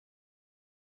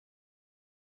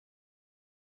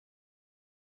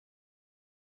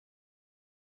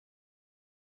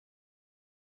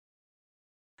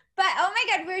But oh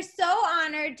my God, we're so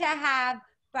honored to have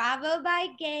Bravo by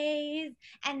Gays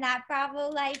and that Bravo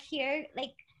Life here,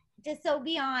 like just so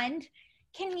beyond.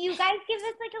 Can you guys give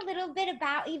us like a little bit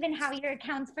about even how your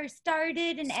accounts first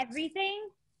started and everything?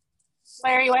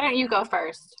 Larry, why don't you go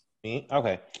first? Me?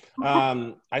 Okay.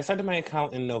 I started my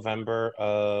account in November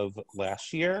of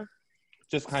last year,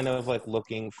 just kind of like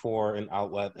looking for an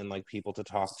outlet and like people to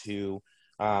talk to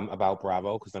about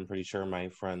Bravo, because I'm pretty sure my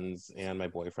friends and my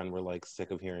boyfriend were like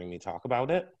sick of hearing me talk about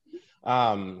it.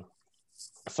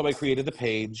 So I created the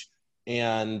page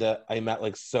and I met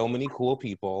like so many cool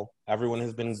people. Everyone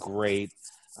has been great.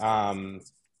 I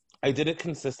did it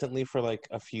consistently for like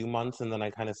a few months and then I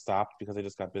kind of stopped because I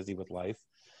just got busy with life.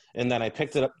 And then I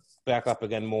picked it up back up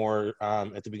again more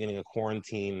at the beginning of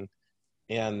quarantine.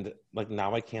 And like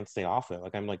now I can't stay off it.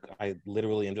 Like I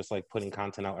literally am just like putting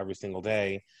content out every single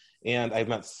day. And I've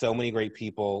met so many great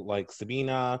people like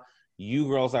Sabina, you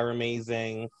girls are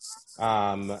amazing,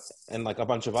 and like a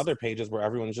bunch of other pages where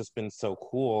everyone's just been so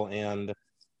cool. And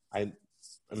I'm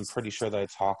pretty sure that I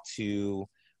talk to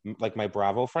like my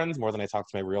Bravo friends more than I talk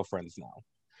to my real friends now.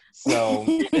 So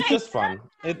it's just fun.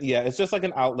 It's just like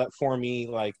an outlet for me,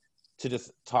 like to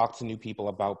just talk to new people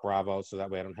about Bravo, so that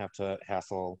way I don't have to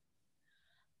hassle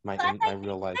my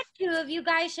real life. The two of you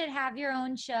guys should have your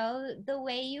own show. The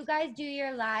way you guys do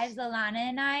your lives, Alana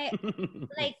and I,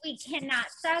 like we cannot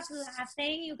stop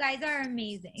laughing. You guys are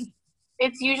amazing.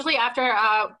 It's usually after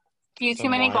a few too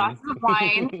many glasses of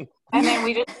wine, and then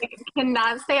we just like,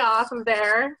 cannot stay off of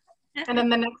there. And then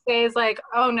the next day is like,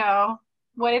 oh no,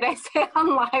 what did I say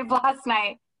on live last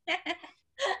night?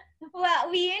 Well,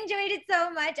 we enjoyed it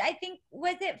so much. I think,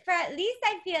 was it for at least,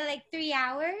 I feel like 3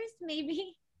 hours,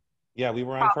 maybe? Yeah, we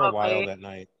were on for a while that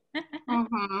night.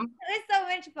 Mm-hmm. It was so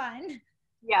much fun.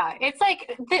 Yeah, it's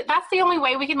like, that's the only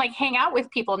way we can like hang out with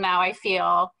people now, I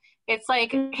feel. It's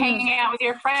like hanging out with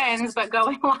your friends, but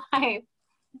going live.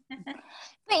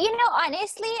 But you know,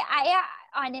 honestly,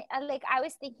 I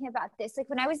was thinking about this. Like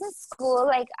when I was in school,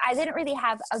 like I didn't really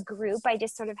have a group. I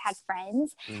just sort of had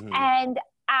friends. Mm-hmm. And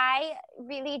I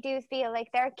really do feel like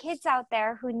there are kids out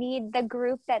there who need the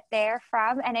group that they're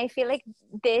from. And I feel like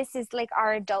this is like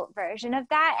our adult version of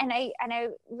that. And I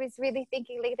was really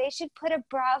thinking like they should put a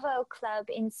Bravo club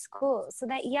in school so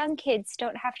that young kids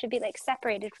don't have to be like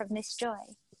separated from this joy.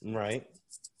 Right.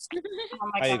 Oh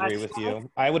my I gosh. agree with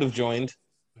you. I would have joined.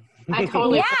 I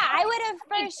totally Yeah, I would have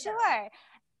for sure.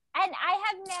 And I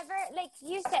have never, like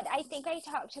you said, I think I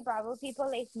talk to Bravo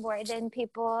people like more than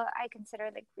people I consider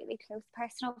like really close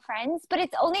personal friends, but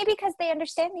it's only because they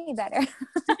understand me better.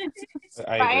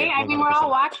 Right? I mean, we're all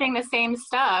watching the same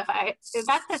stuff.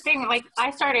 That's the thing. Like,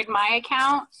 I started my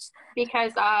account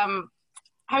because I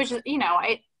was just, you know,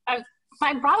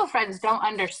 my Bravo friends don't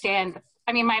understand.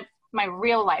 I mean, my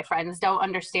real life friends don't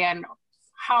understand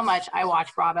how much I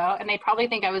watch Bravo, and they probably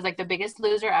think I was like the biggest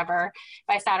loser ever if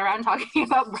I sat around talking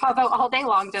about Bravo all day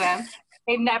long to them.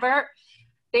 They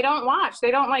don't watch. They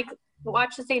don't like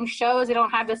watch the same shows. They don't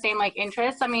have the same like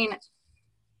interests. I mean,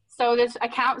 so this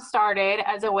account started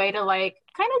as a way to like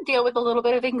kind of deal with a little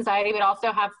bit of anxiety, but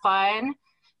also have fun.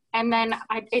 And then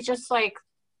it just like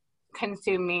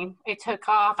consumed me. It took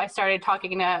off. I started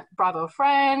talking to Bravo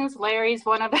friends. Larry's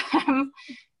one of them.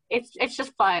 It's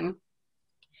just fun.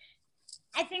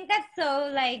 I think that's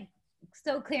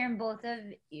so clear in both of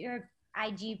your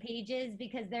IG pages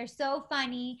because they're so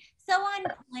funny, so on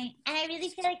point, and I really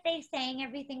feel like they're saying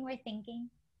everything we're thinking.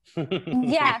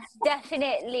 Yeah,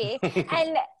 definitely.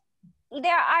 And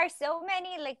there are so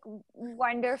many like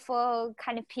wonderful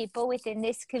kind of people within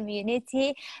this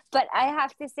community, but I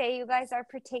have to say you guys are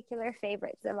particular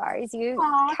favorites of ours. You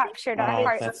captured our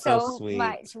hearts so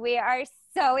much. We are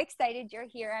so excited you're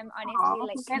here. I'm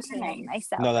honestly like containing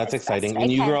myself. No, that's exciting. And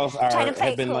you girls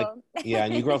have been like, yeah,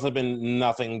 and you girls have been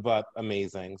nothing but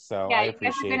amazing. So yeah, I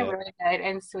appreciate it. Yeah, it. Really good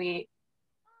and sweet.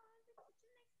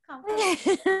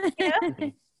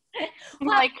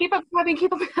 Like keep up coming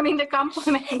to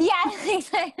compliment. Yeah,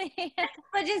 exactly.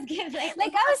 We'll just give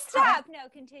like oh stop. No,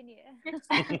 continue.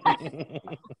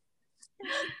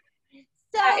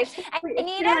 So I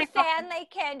need a fan like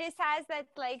Candace has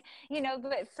that's like, you know,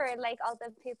 but for like all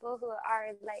the people who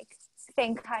are like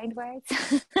saying kind words.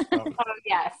 Oh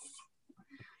yes.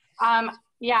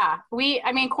 Yeah,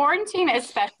 I mean quarantine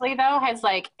especially though has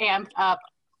like ramped up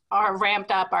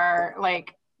our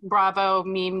like Bravo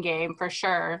meme game for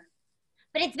sure.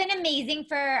 But it's been amazing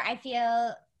for, I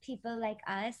feel, people like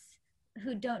us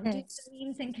who don't do the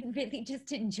memes and can really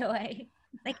just enjoy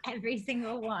like every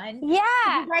single one.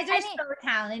 Yeah. You guys are so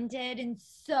talented and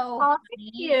so funny.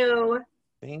 Thank you.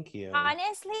 Thank you.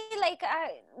 Honestly, like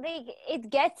it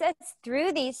gets us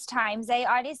through these times. I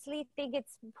honestly think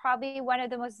it's probably one of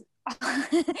the most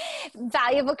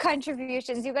valuable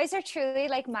contributions. You guys are truly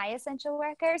like my essential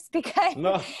workers, because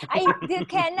No.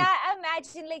 cannot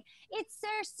imagine, like,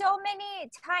 there's so many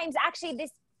times. Actually,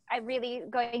 this, I really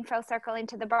going full circle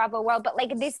into the Bravo world, but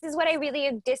like this is what I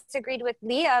really disagreed with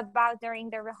Leah about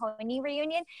during the Rahoni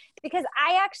reunion, because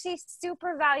I actually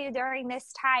super value during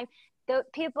this time the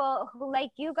people who, like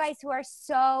you guys, who are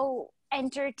so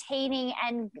entertaining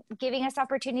and giving us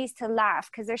opportunities to laugh,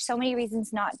 because there's so many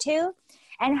reasons not to,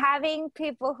 and having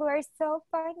people who are so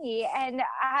funny and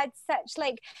add such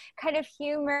like kind of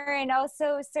humor, and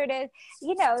also sort of,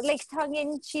 you know, like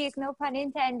tongue-in-cheek, no pun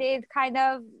intended, kind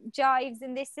of jives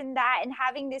and this and that, and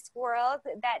having this world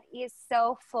that is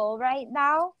so full right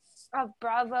now of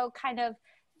Bravo kind of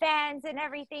fans and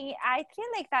everything. I feel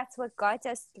like that's what got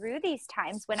us through these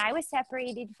times. When I was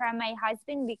separated from my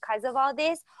husband because of all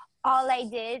this, all I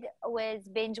did was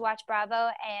binge watch Bravo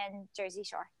and Jersey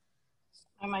Shore.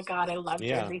 Oh my God, I love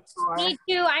Jersey Shore. Me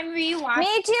too. I'm rewatching.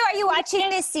 Me too. Are you watching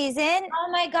this season?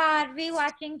 Oh my God,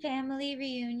 rewatching Family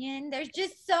Reunion. There's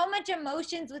just so much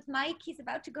emotions with Mike. He's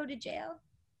about to go to jail.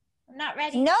 I'm not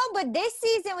ready. No, but this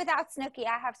season without Snooki,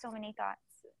 I have so many thoughts.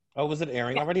 Oh, was it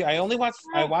airing already? I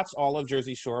watched all of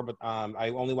Jersey Shore, but I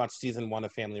only watched season 1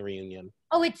 of Family Reunion.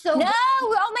 Oh, it's so no! good.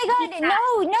 Oh my God!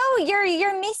 No!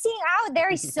 You're missing out.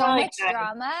 There is so much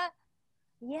drama.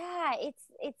 Yeah,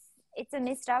 it's a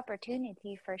missed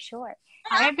opportunity for sure.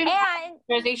 I have been watching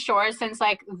Jersey Shore since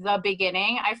like the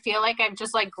beginning. I feel like I've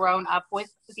just like grown up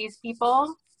with these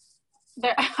people.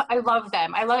 I love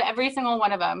them. I love every single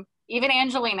one of them. Even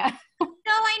Angelina. No,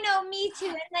 I know, me too.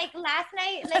 And like last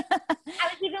night, like I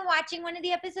was even watching one of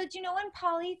the episodes, you know, when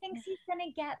Paulie thinks he's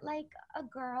gonna get like a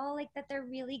girl, like that they're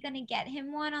really gonna get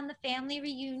him one on the Family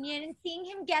Reunion, and seeing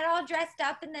him get all dressed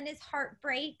up and then his heart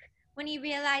break when he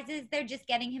realizes they're just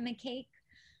getting him a cake.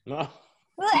 No.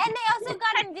 Well, and they also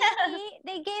got him Vinny.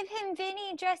 They gave him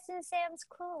Vinny dressed in Sam's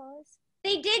clothes.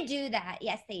 They did do that.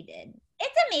 Yes, they did.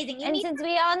 It's amazing. And since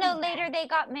we all know later they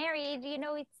got married, you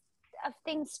know, it's of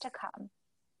things to come.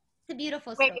 It's a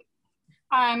beautiful story. Wait,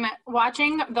 I'm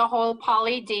watching the whole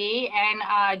Pauly D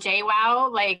and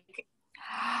JWoww like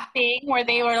thing where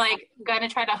they were like gonna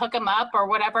try to hook him up or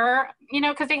whatever, you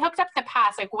know, because they hooked up in the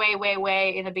past, like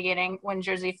way in the beginning when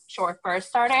Jersey Shore first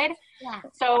started. Yeah.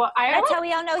 So that's how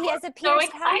we all know he has a Pierce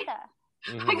Panda.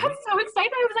 I got so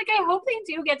excited. I was like, I hope they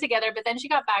do get together. But then she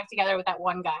got back together with that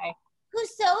one guy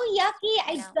who's so yucky.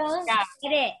 I don't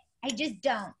get it. I just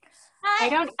don't.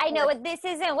 I know what this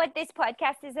isn't what this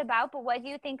podcast is about, but what do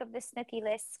you think of the Snooki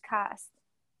List cast?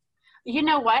 You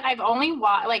know what? I've only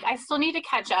watched, like, I still need to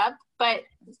catch up, but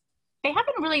they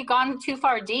haven't really gone too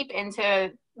far deep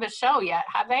into the show yet,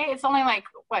 have they? It's only like,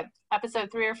 what,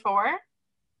 episode 3 or 4?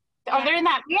 Yeah. Oh, they're in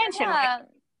that mansion. Yeah. Right?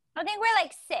 I think we're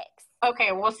like 6.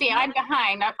 Okay, well, see, I'm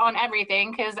behind on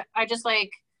everything because I just, like,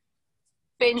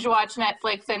 binge watch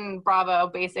Netflix and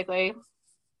Bravo, basically.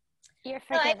 You're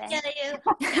forgiven. No, I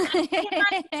tell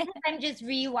you, I'm just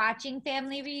rewatching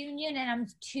Family Reunion, and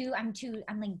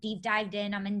I'm like deep dived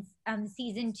in. I'm in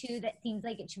season 2 that seems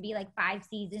like it should be like 5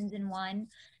 seasons in one.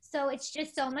 So it's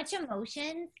just so much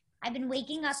emotion. I've been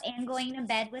waking up and going to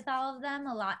bed with all of them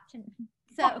a lot.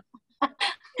 So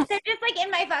they're just like in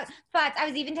my thoughts. I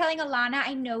was even telling Alana,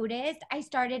 I noticed I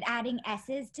started adding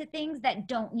S's to things that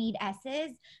don't need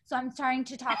S's. So I'm starting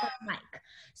to talk like Mike.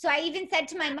 So I even said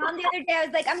to my mom the other day, I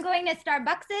was like, I'm going to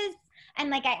Starbucks's. And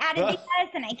like I added the S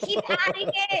and I keep adding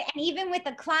it. And even with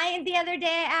a client the other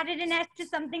day, I added an S to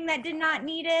something that did not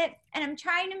need it. And I'm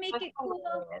trying to make it cool.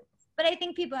 But I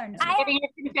think people are getting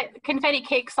your confetti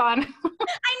cakes on.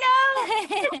 I know.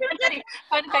 confetti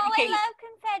I cakes. love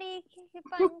confetti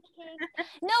fun cake.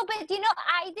 No, but you know,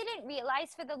 I didn't realize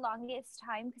for the longest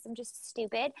time, because I'm just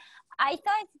stupid, I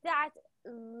thought that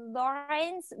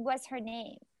Lawrence was her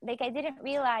name. Like I didn't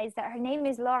realize that her name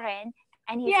is Lauren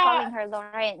and he's calling her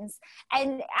Lawrence.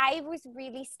 And I was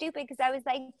really stupid because I was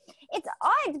like, it's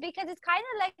odd because it's kind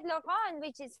of like Laurent,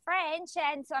 which is French.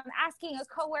 And so I'm asking a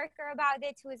coworker about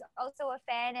it who is also a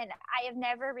fan. And I have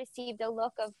never received a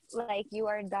look of like, you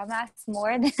are a dumbass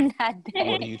more than that day.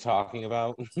 What are you talking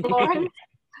about?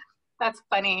 That's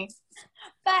funny.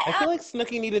 But I feel like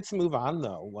Snooki needed to move on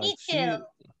though. Like, me too.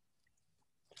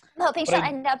 I'm hoping she'll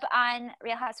end up on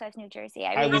Real Housewives New Jersey.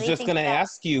 I was just going to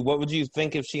ask you, what would you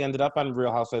think if she ended up on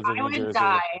Real Housewives of New Jersey? I would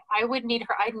die. I would need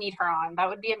her. I'd need her on. That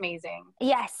would be amazing.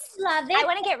 Yes. Love it. I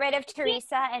want to get rid of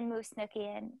Teresa and move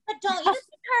Snooki in. But don't you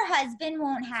think her husband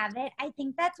won't have it? I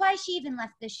think that's why she even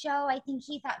left the show. I think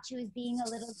he thought she was being a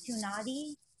little too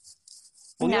naughty.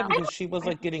 Well, yeah, because she was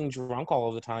like getting drunk all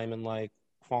of the time and like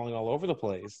falling all over the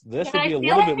place. This Yeah, would be I a feel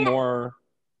little like bit more.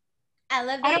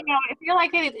 Elevate. I don't know. I feel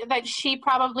like that she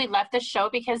probably left the show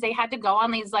because they had to go on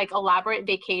these like elaborate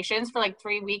vacations for like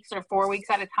 3 weeks or 4 weeks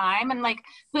at a time. And like,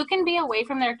 who can be away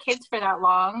from their kids for that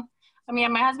long? I mean,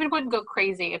 my husband would go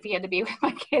crazy if he had to be with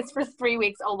my kids for 3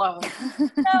 weeks alone.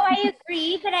 No, I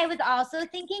agree, but I was also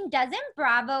thinking, doesn't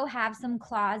Bravo have some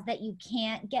clause that you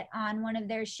can't get on one of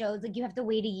their shows? Like you have to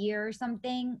wait a year or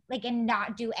something, like, and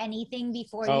not do anything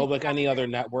before Oh, you like any other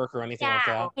network or anything like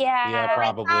that? Yeah. Yeah,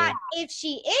 probably. If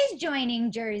she is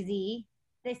joining Jersey,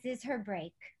 this is her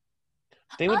break.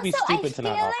 They would be Also, I stupid to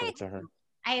not feel offer like- it to her.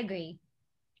 I agree.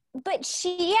 But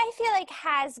she, I feel like,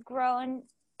 has grown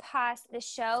past the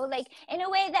show, like in a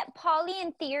way that Paulie,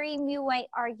 in theory, you might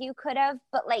argue could have,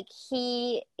 but like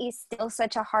he is still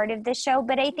such a heart of the show.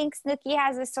 But I think Snooki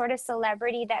has a sort of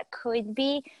celebrity that could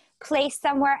be placed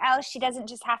somewhere else. She doesn't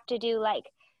just have to do like,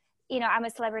 you know, I'm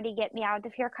a celebrity, get me out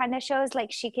of here kind of shows.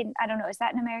 Like she can, I don't know, is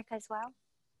that in America as well?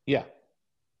 Yeah.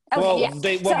 Okay, Well, yeah.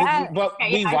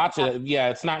 we watch it. Yeah,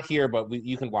 it's not here, but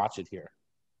you can watch it here.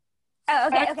 Oh,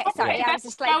 okay. Sorry, Yeah. I was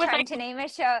just like trying to name a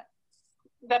show.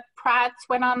 The Pratts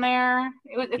went on there.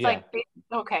 It's like,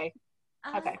 okay.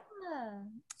 Okay.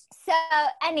 So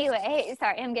anyway,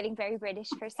 sorry, I'm getting very British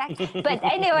for a sec. But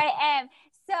anyway,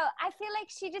 so I feel like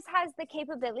she just has the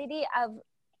capability of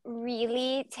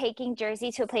really taking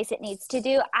Jersey to a place it needs to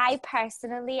do. I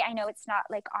personally, I know it's not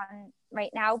like on right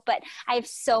now, but I have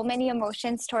so many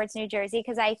emotions towards New Jersey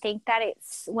because I think that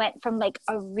it's went from like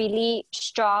a really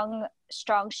strong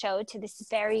show to this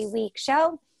very weak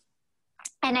show.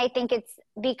 And I think it's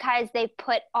because they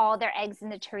put all their eggs in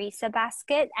the Teresa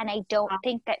basket. And I don't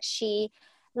think that she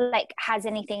like has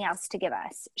anything else to give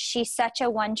us. She's such a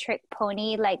one-trick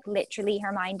pony, like literally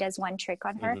her mind does one trick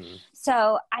on her. Mm-hmm.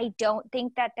 So I don't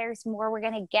think that there's more we're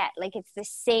going to get. Like it's the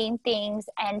same things.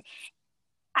 And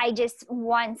I just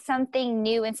want something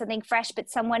new and something fresh, but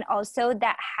someone also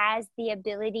that has the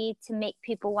ability to make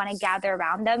people want to gather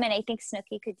around them. And I think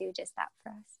Snooki could do just that for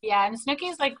us. Yeah, and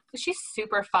Snooki's like, she's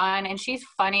super fun and she's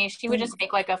funny. She would just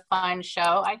make like a fun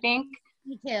show, I think.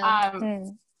 Me too. I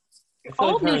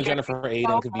feel like her and Jennifer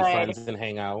Aiden could be friends and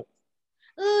hang out.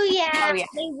 Ooh, yeah,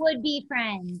 they would be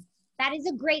friends. That is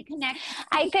a great connection.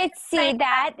 I could see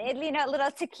that, you know, little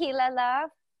tequila love.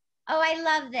 Oh, I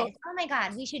love this. Oh my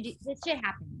God, this should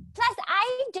happen. Plus,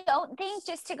 I don't think,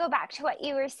 just to go back to what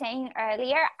you were saying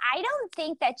earlier, I don't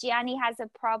think that Gianni has a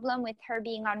problem with her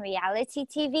being on reality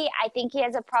TV. I think he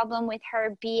has a problem with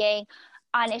her being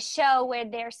on a show where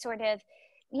they're sort of,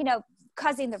 you know,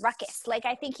 causing the ruckus. Like,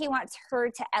 I think he wants her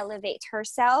to elevate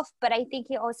herself, but I think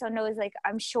he also knows, like,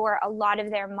 I'm sure a lot of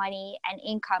their money and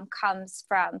income comes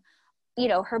from, you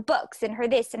know, her books and her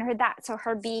this and her that. So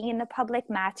her being in the public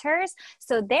matters.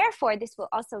 So therefore, this will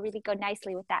also really go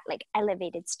nicely with that, like,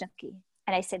 elevated Snooki.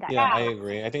 And I say that. Yeah, I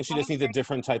agree. I think she just needs a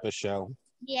different type of show.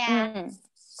 Yeah.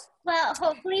 Well,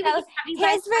 hopefully we can have you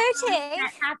guys voting.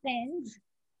 that happens.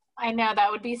 I know,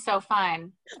 that would be so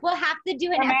fun. We'll have to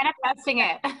do it. We're manifesting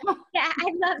it. Yeah,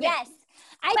 I love it. Yes.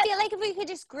 I feel like if we could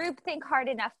just group think hard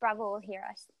enough, Bravo will hear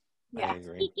us. Yeah. I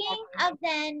agree.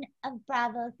 Speaking of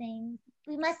Bravo things,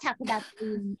 we must talk about the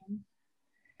reunion.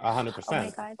 100%. Oh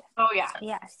my God. Oh yeah.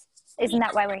 Yes. Isn't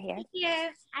that why we're here?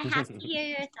 I have to hear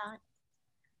your thoughts.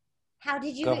 How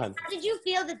did you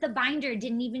feel that the binder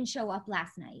didn't even show up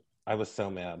last night? I was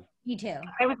so mad. Me too.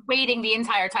 I was waiting the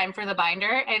entire time for the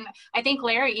binder, and I think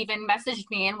Larry even messaged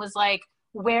me and was like,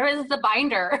 "Where is the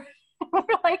binder?" We're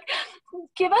like,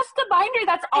 "Give us the binder.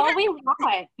 That's all we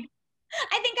want."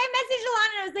 I think I messaged Alana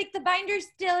and I was like, the binder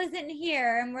still isn't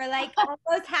here. And we're like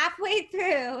almost halfway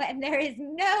through and there is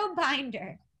no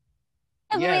binder.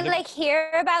 And we like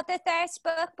hear about the thirst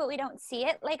book, but we don't see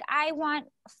it. Like, I want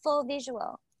full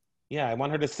visual. Yeah, I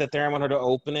want her to sit there. I want her to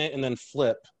open it and then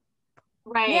flip.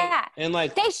 Right. Yeah. And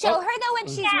like they show her though when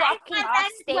she's walking off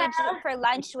stage for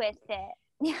lunch with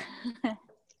it.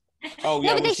 Oh yeah,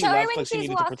 no, but they show her when like she's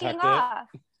walking off.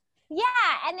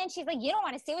 Yeah, and then she's like, "You don't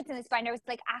want to see what's in this binder." I was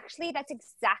like, "Actually, that's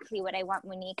exactly what I want,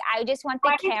 Monique. I just want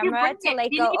the camera to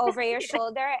like go over your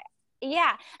shoulder."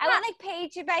 Yeah, I want like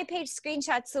page by page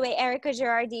screenshots the way Erica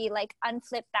Girardi like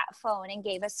unflipped that phone and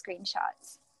gave us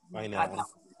screenshots. I know.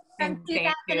 From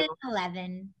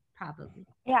 2011, probably.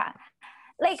 Yeah,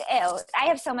 like ew, I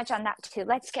have so much on that too.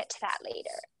 Let's get to that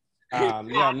later.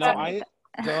 Yeah, no,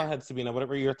 go ahead, Sabina. What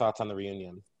were your thoughts on the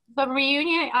reunion? The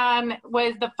reunion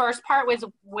was, the first part was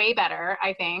way better,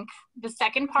 I think. The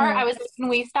second part, I was like, can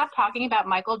we stop talking about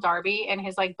Michael Darby and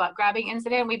his like butt grabbing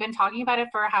incident? We've been talking about it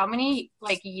for how many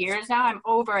like years now? I'm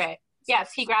over it.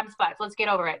 Yes, he grabs butts. Let's get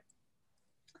over it.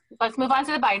 let's move on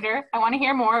to the binder. I want to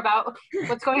hear more about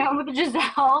what's going on with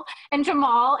Gizelle and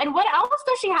Jamal. And what else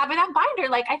does she have in that binder?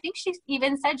 Like, I think she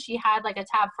even said she had like a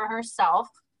tab for herself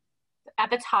at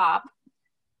the top.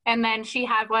 And then she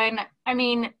had one, I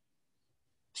mean,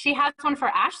 she has one for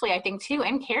Ashley, I think, too,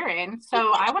 and Karen.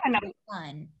 So I want to know.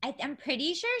 I'm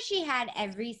pretty sure she had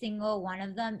every single one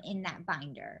of them in that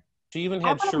binder. She even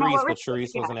had Charisse, but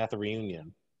Charisse wasn't at the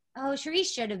reunion. Oh,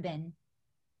 Charisse should have been.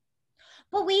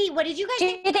 But wait, what did you guys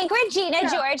think? Do you think Regina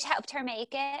George helped her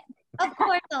make it? Of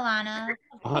course, Alana.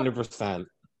 100%.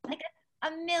 Like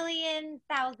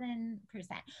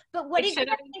 1,000,000%. But what did you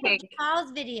guys think of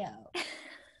Jamal's video?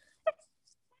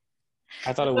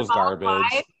 I thought it was garbage.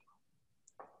 Live?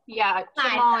 Yeah,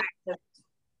 Jamal.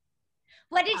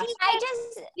 What did he?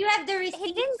 You have the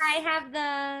receipt. I have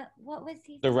the. What was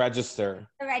he? The register.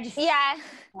 The register. Yeah.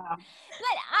 But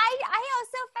I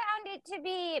also found it to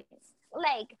be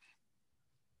like.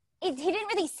 He didn't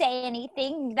really say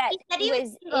anything that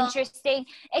was interesting,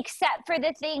 except for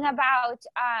the thing about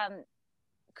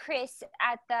Chris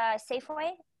at the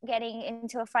Safeway getting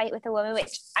into a fight with a woman,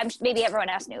 which maybe everyone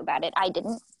else knew about it. I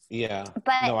didn't. Yeah.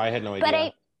 But no, I had no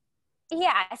idea.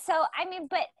 So I mean,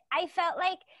 but I felt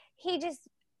like he just,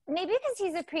 maybe because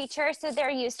he's a preacher, so they're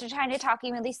used to trying to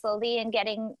talking really slowly and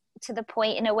getting to the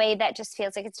point in a way that just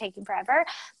feels like it's taking forever.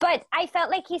 But I felt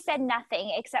like he said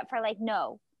nothing except for like,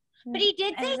 no. But he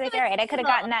did say, like, all right, I could have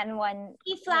gotten that in one.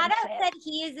 He flat out said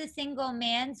he is a single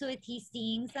man, so if he's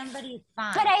seeing somebody, it's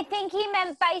fine. But I think he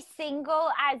meant by single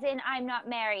as in I'm not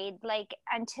married. Like,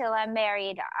 until I'm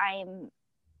married, I'm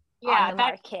on the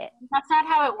market. That's not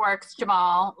how it works,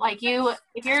 Jamal. Like,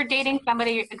 if you're dating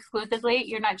somebody exclusively,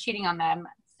 you're not cheating on them.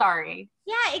 Sorry.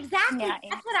 Yeah, exactly. Yeah,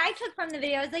 That's what I took from the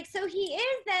video. I was like, so he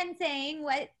is then saying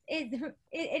what is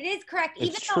it is correct. It's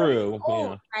even true, though it's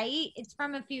old, right? It's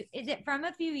from a few. Is it from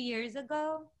a few years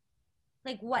ago?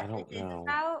 Like what this is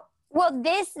about? Well,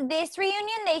 this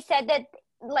reunion, they said that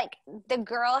like the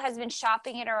girl has been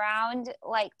shopping it around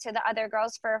like to the other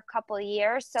girls for a couple of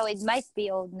years, so it might be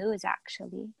old news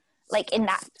actually. Like in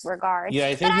that regard. Yeah,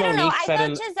 I think but I don't know. I thought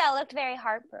Gizelle looked very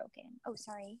heartbroken. Oh,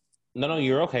 sorry. No,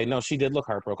 you're okay. No, she did look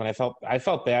heartbroken. I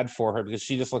felt bad for her because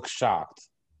she just looked shocked.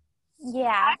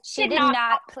 Yeah, she did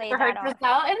not play that off.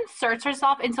 Gizelle inserts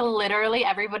herself into literally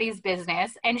everybody's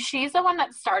business, and she's the one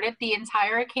that started the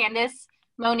entire Candace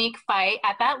Monique fight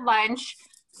at that lunch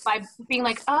by being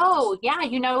like, "Oh, yeah,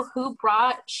 you know who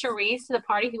brought Charisse to the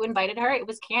party? Who invited her? It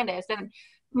was Candace." And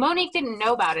Monique didn't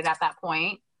know about it at that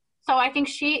point. So I think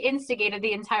she instigated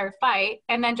the entire fight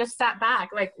and then just sat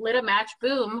back, like lit a match,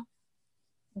 boom.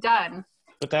 Done.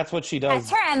 But that's what she does.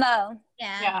 That's her MO.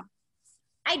 Yeah.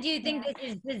 I do think this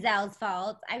is Gizelle's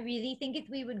fault. I really think if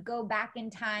we would go back in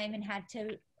time and had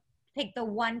to pick the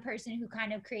one person who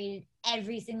kind of created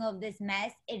every single of this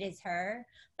mess, it is her.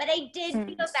 But I did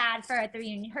feel bad for her at the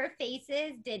reunion. Her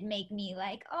faces did make me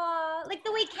like, oh, like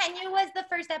the way Kenya was the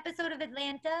first episode of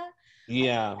Atlanta.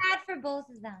 Yeah. Bad for both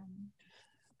of them.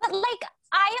 But like,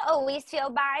 I always feel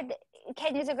bad.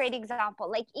 Kenya's a great example.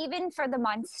 Like, even for the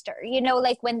Monster, you know,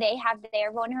 like when they have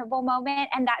their vulnerable moment,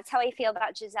 and that's how I feel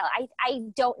about Gizelle. I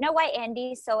don't know why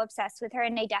Andy's so obsessed with her,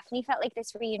 and I definitely felt like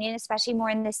this reunion, especially more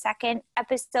in the second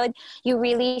episode, you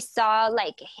really saw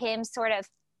like him sort of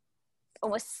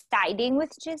almost siding with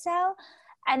Gizelle.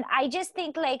 And I just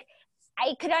think like,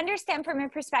 I could understand from a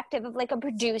perspective of like a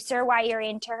producer why you're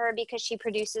into her because she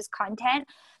produces content.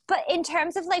 But in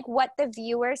terms of like what the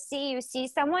viewers see, you see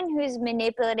someone who's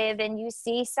manipulative and you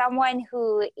see someone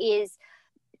who is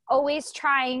always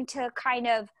trying to kind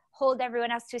of hold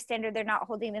everyone else to a standard they're not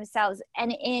holding themselves.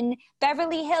 And in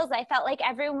Beverly Hills, I felt like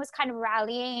everyone was kind of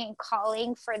rallying and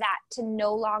calling for that to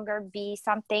no longer be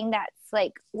something that's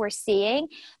like we're seeing.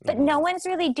 But no one's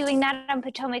really doing that on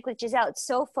Potomac with Gizelle. It's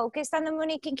so focused on the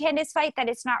Monique and Candace fight that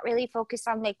it's not really focused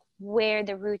on like where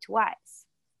the root was.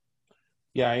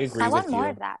 Yeah, I agree with you. I want more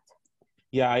of that.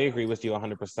 Yeah, I agree with you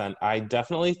 100%. I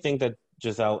definitely think that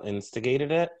Gizelle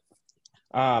instigated it.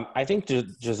 I think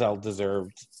Gizelle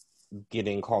deserved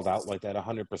getting called out like that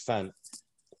 100%.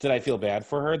 Did I feel bad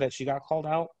for her that she got called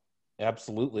out?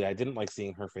 Absolutely. I didn't like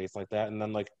seeing her face like that. And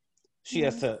then like she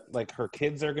has to, like, her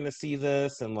kids are going to see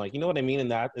this and like, you know what I mean?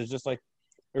 And that is just like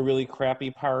a really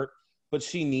crappy part. But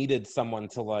she needed someone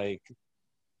to like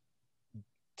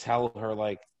tell her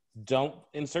like, don't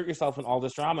insert yourself in all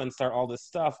this drama and start all this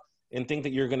stuff and think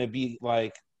that you're going to be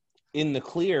like in the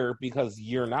clear because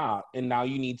you're not. And now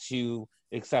you need to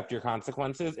accept your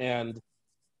consequences. And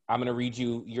I'm going to read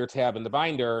you your tab in the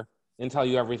binder and tell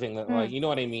you everything that like, you know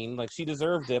what I mean? Like she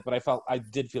deserved it, but I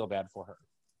did feel bad for her.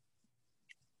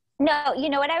 No, you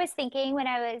know what I was thinking when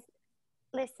I was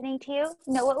listening to you?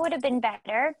 No, what would have been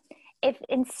better if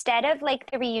instead of like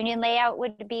the reunion layout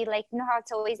would be like, you know how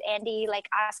it's always Andy like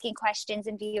asking questions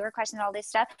and viewer questions and all this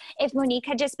stuff, if Monique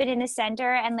had just been in the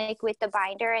center and like with the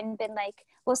binder and been like,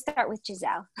 we'll start with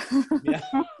Giselle. Yeah.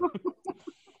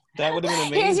 That would have been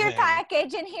amazing. Here's your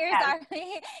package and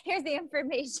here's the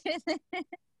information.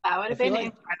 That would have been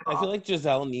incredible. I feel like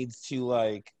Giselle needs to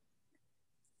like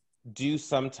do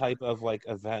some type of like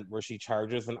event where she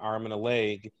charges an arm and a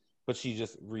leg, but she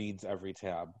just reads every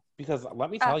tab. Because let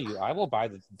me tell you, I will buy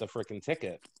the freaking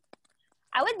ticket.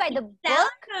 I would buy the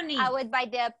book. I would buy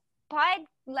the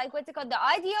like what's it called? The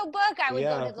audio book. I would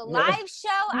go to the live show.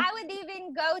 I would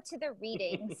even go to the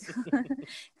readings.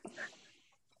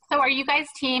 So are you guys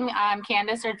team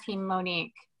Candace or team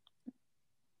Monique?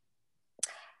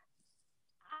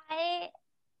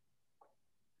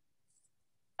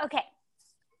 Okay.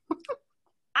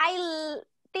 I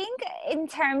think in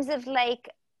terms of like,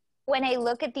 when I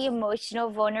look at the emotional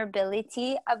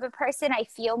vulnerability of a person, I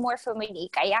feel more for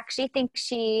Monique. I actually think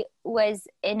she was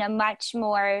in a much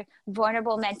more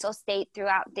vulnerable mental state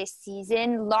throughout this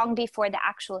season, long before the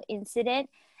actual incident.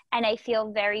 And I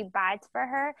feel very bad for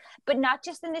her, but not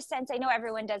just in the sense, I know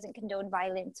everyone doesn't condone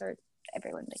violence, or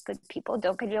everyone, like good people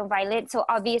don't condone violence. So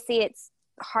obviously it's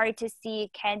hard to see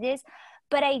Candace,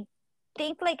 but I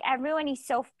think like everyone is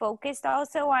so focused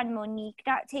also on Monique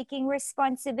not taking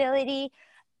responsibility,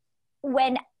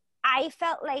 when I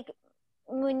felt like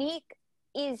Monique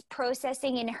is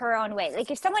processing in her own way. Like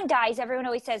if someone dies, everyone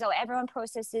always says, oh, everyone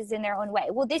processes in their own way.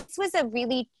 Well, this was a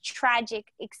really tragic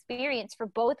experience for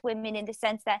both women, in the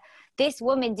sense that this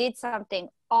woman did something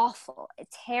awful,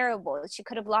 terrible. She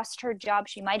could have lost her job.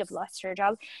 She might have lost her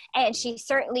job. And she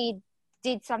certainly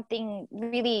did something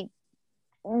really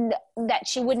that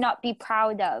she would not be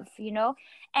proud of, you know?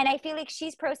 And I feel like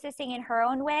she's processing in her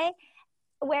own way.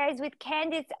 Whereas with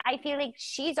Candace, I feel like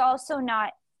she's also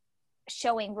not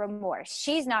showing remorse.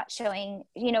 She's not showing,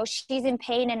 you know, she's in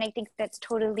pain, and I think that's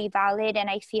totally valid, and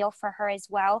I feel for her as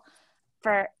well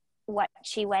for what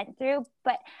she went through.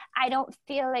 But I don't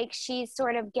feel like she's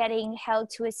sort of getting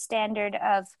held to a standard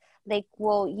of like,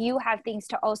 well, you have things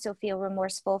to also feel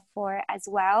remorseful for as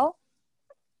well.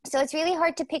 So it's really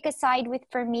hard to pick a side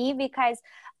for me, because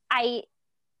I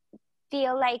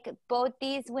feel like both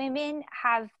these women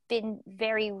have been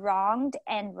very wronged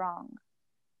and wrong.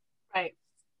 Right.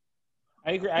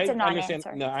 I agree. It's I understand.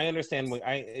 No, I understand.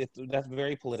 That's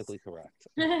very politically correct.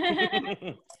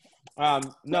 No,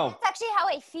 that's actually how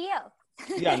I feel.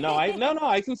 Yeah, no, I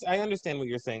understand what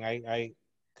you're saying. I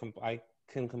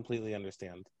can completely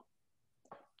understand.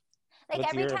 Like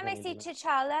every time I see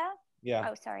T'Challa. Yeah.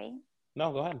 Oh, sorry.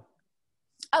 No, go ahead.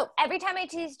 Oh, every time I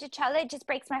see T'Challa, it just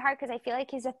breaks my heart, because I feel like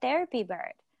he's a therapy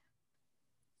bird.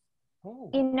 Oh.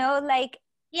 You know, like,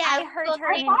 yeah, I heard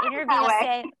her in an interview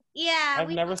say, yeah, I've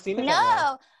never seen it.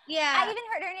 No, yeah, I even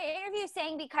heard her in an interview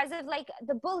saying because of like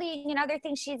the bullying and other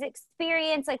things she's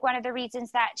experienced, like one of the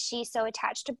reasons that she's so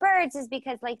attached to birds is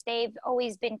because like they've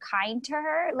always been kind to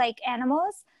her, like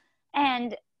animals.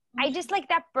 And I just like,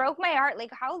 that broke my heart.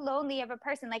 Like, how lonely of a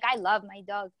person. Like, I love my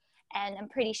dog, and I'm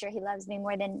pretty sure he loves me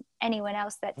more than anyone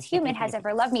else that's human has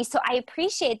ever loved me. So I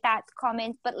appreciate that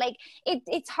comment, but like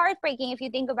it's heartbreaking if you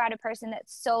think about a person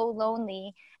that's so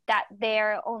lonely that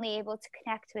they're only able to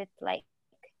connect with like,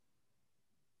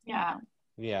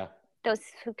 yeah, those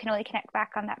who can only connect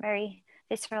back on that very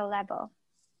visceral level.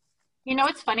 You know,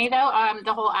 it's funny though,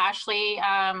 the whole Ashley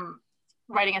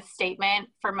writing a statement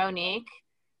for Monique.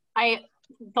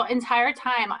 The entire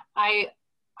time I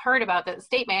heard about the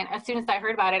statement, as soon as I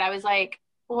heard about it, I was like,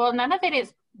 well, none of it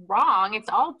is wrong. It's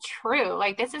all true.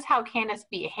 Like, this is how Candace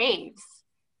behaves.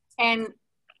 And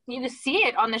you just see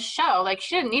it on the show. Like,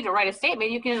 she didn't need to write a statement.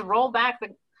 You can just roll back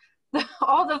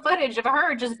all the footage of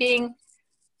her just being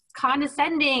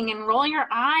condescending and rolling her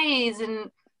eyes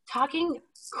and talking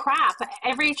crap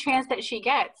every chance that she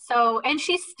gets. So, and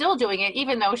she's still doing it,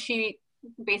 even though she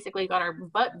basically got her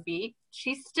butt beat.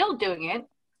 She's still doing it.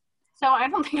 So I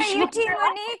don't think Are you Team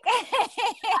Monique?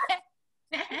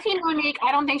 Team Monique,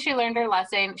 I don't think she learned her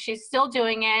lesson. She's still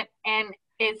doing it, and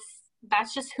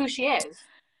that's just who she is.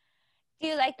 Do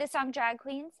you like the song Drag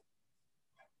Queens?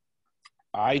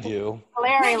 I do.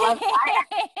 Larry loves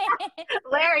it.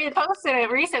 Larry posted it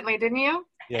recently, didn't you?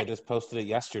 Yeah, I just posted it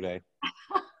yesterday.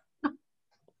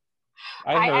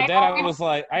 I heard that. I was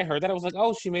like,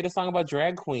 oh, she made a song about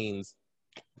drag queens.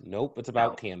 Nope, it's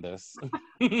about Candace.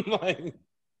 Like,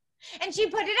 and she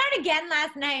put it out again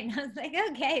last night, and I was like,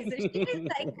 okay, so she was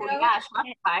like, oh gosh,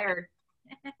 I'm tired.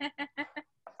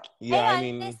 Yeah, I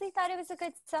honestly thought it was a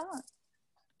good song.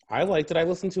 I liked it. I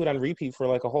listened to it on repeat for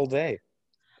like a whole day.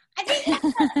 I think that's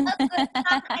a good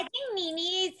song. I think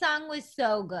Nini's song was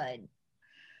so good.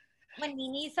 when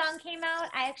NeNe's song came out,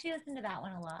 I actually listened to that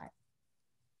one a lot.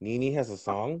 NeNe has a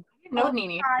song? No,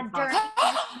 NeNe. During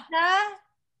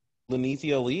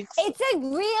Lanithia Leaks? It's a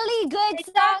really good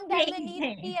song that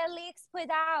Lanithia Leaks put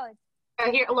out.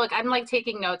 Here, look, I'm like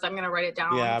taking notes. I'm gonna write it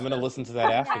down. Yeah, I'm gonna listen to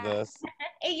that after this.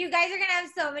 You guys are gonna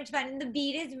have so much fun, and the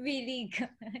beat is really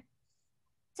good.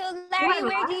 So, Larry,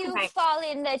 where do you fall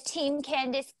in the Team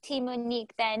Candiace, Team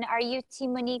Monique then? Are you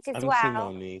Team Monique as well? I'm Team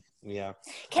Monique, yeah.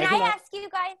 Can I ask you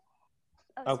guys?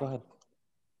 Oh, go ahead.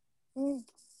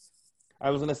 I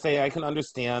was gonna say, I can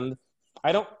understand.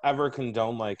 I don't ever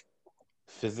condone like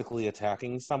physically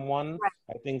attacking someone. Right.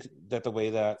 I think that the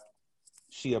way that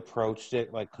she approached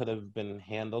it like could have been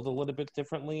handled a little bit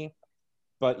differently.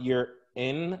 But you're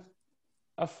in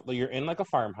like a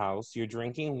farmhouse, you're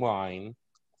drinking wine,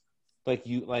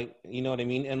 you know what I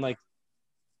mean? And like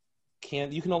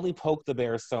you can only poke the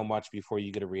bear so much before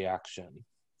you get a reaction.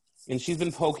 And she's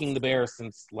been poking the bear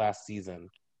since last season.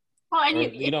 Well,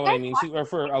 and you know what I mean? She's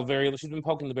been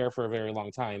poking the bear for a very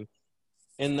long time.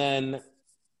 And then,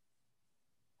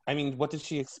 I mean, what did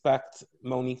she expect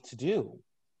Monique to do?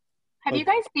 Have you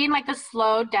guys seen like the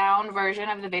slowed down version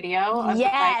of the video?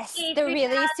 Yes, the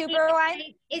really super one.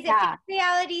 Is it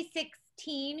Reality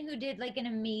 16 who did like an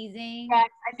amazing? Yes,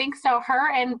 I think so.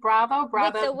 Her and Bravo,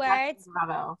 with the words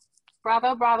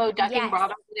Bravo, Ducking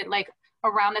Bravo did it like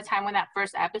around the time when that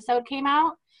first episode came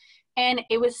out, and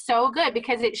it was so good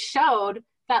because it showed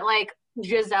that like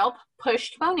Giselle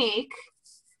pushed Monique,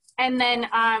 and then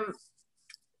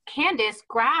Candiace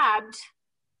grabbed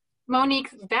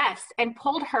Monique's vest and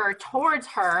pulled her towards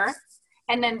her,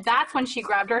 and then that's when she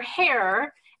grabbed her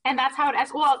hair, and that's how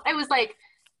it was like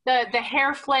the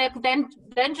hair flip, then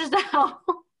Giselle,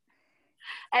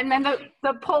 and then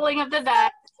the pulling of the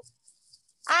vest.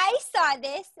 I saw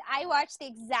this. I watched the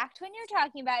exact one you're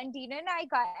talking about, and Dina and I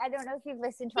don't know if you've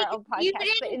listened to our old podcast,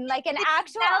 but in like an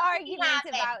actual argument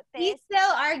about this. We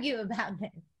still argue about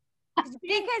this.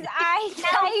 Because I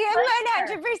am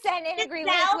 100% in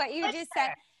agreement with what you just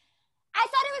said. I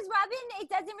thought it was Robin. It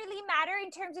doesn't really matter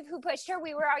in terms of who pushed her.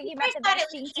 We were arguing about the best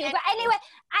thing too. But anyway,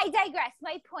 I digress.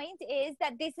 My point is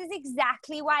that this is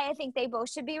exactly why I think they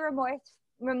both should be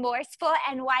remorseful,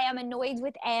 and why I'm annoyed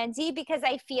with Andy, because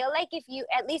I feel like if you,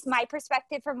 at least my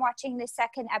perspective from watching the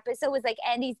second episode was like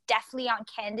Andy's definitely on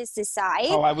Candiace's side.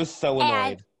 Oh, I was so annoyed.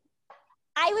 And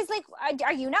I was like,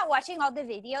 are you not watching all the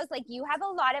videos? Like, you have a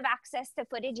lot of access to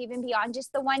footage, even beyond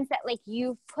just the ones that like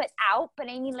you put out. But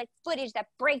I mean, like, footage that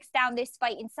breaks down this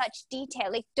fight in such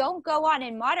detail. Like, don't go on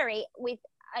and moderate with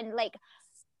like,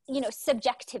 you know,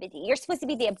 subjectivity. You're supposed to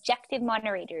be the objective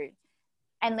moderator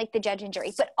and like the judge and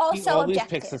jury, but also he always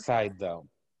objective. picks a side though.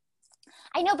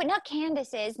 I know, but not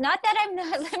Candiace's. Not that I'm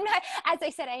not, as I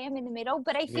said, I am in the middle,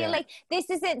 but I feel like this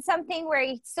isn't something where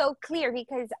it's so clear,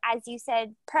 because as you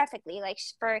said perfectly, like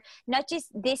for not just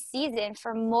this season,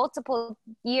 for multiple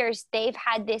years, they've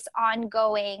had this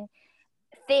ongoing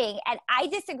thing. And I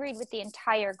disagreed with the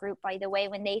entire group, by the way,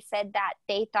 when they said that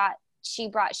they thought she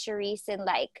brought Charisse in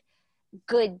like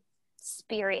good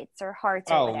spirits or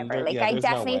hearts or whatever. I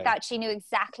definitely thought she knew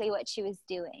exactly what she was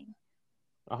doing.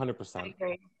 100%. I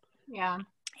agree. Yeah.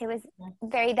 It was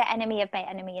very the enemy of my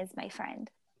enemy is my friend.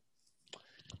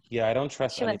 Yeah, I don't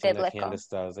trust anything that Candiace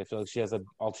does. I feel like she has an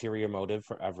ulterior motive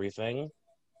for everything.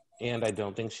 And I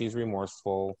don't think she's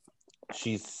remorseful.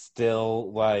 She's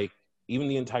still like, even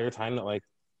the entire time that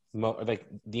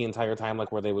the entire time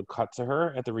like where they would cut to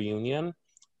her at the reunion,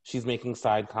 she's making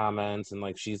side comments and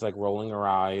like she's like rolling her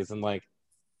eyes and like,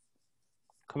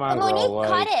 come on, Monique girl.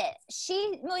 Cut it.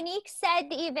 Monique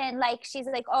said even like, she's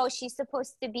like, oh, she's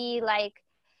supposed to be like,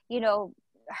 you know,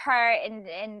 her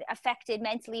and affected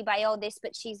mentally by all this,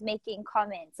 but she's making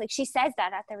comments. Like she says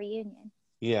that at the reunion.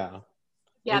 Yeah.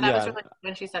 Yeah, that was really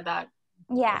when she said that.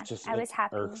 Yeah, I was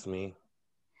happy. Irks me.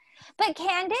 But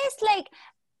Candiace, like,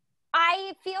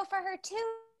 I feel for her too,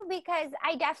 because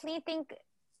I definitely think,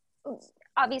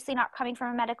 obviously not coming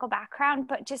from a medical background,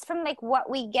 but just from like what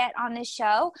we get on the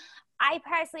show, I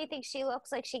personally think she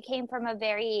looks like she came from a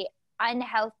very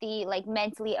unhealthy, like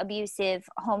mentally abusive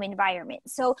home environment.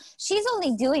 So she's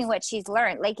only doing what she's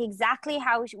learned. Like exactly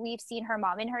how we've seen her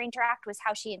mom and her interact was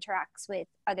how she interacts with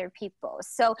other people.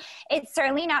 So it's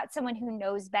certainly not someone who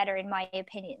knows better, in my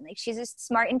opinion. Like she's a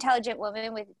smart, intelligent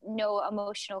woman with no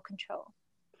emotional control.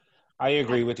 I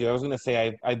agree with you. I was going to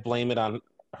say I blame it on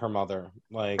her mother.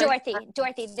 Like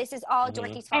Dorothy, this is all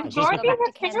Dorothy's fault. And Dorothy's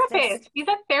a therapist. She's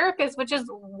a therapist, which is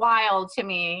wild to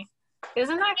me.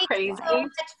 Isn't that crazy? So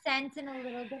much sense in a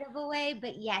little bit of a way,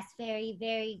 but yes, very,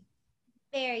 very,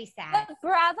 very sad. But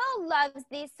Bravo loves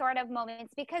these sort of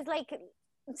moments because, like,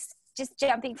 just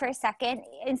jumping for a second,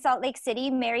 in Salt Lake City,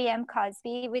 Mary M.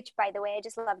 Cosby, which, by the way, I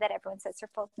just love that everyone says her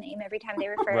full name every time they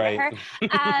refer to her,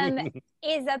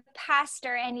 is a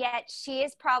pastor, and yet she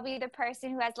is probably the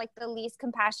person who has like the least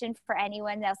compassion for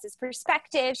anyone else's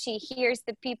perspective. She hears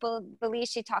the people the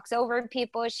least. She talks over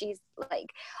people. She's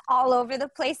like all over the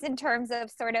place in terms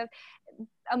of sort of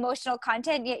emotional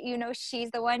content, yet you know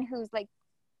she's the one who's like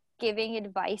giving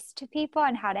advice to people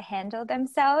on how to handle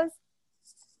themselves.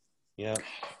 Yeah,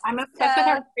 I'm obsessed with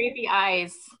her crazy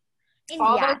eyes.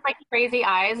 All those like crazy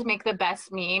eyes make the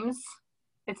best memes.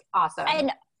 It's awesome.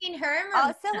 And in her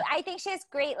also, I think she has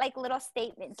great like little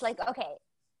statements. Like, okay,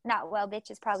 not well,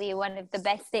 bitch is probably one of the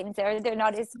best statements there. They're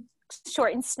not as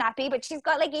short and snappy, but she's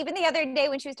got like, even the other day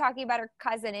when she was talking about her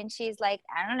cousin, and she's like,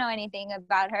 I don't know anything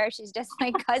about her. She's just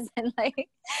my cousin. Like,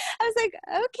 I was like,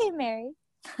 okay, Mary.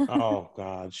 Oh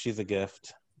God, she's a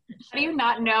gift. How do you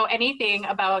not know anything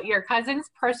about your cousin's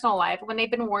personal life when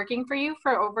they've been working for you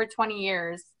for over 20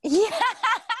 years? Yeah.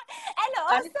 And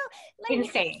also, like,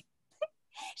 insane.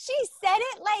 She said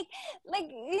it like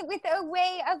with a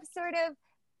way of sort of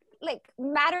like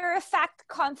matter-of-fact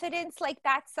confidence, like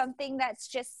that's something that's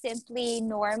just simply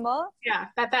normal. Yeah,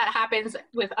 that happens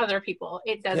with other people.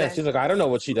 It doesn't. Yeah, she's like, I don't know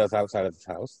what she does outside of this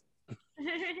house.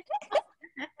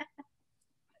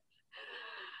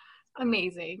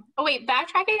 Amazing. Oh wait,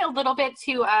 backtracking a little bit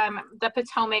to the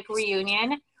Potomac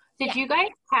reunion. Did you guys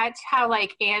catch how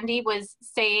like Andy was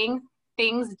saying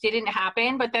things didn't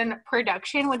happen, but then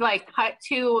production would like cut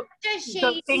to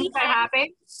the things that happened?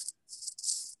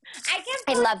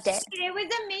 I loved it. It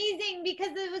was amazing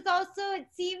because it was also,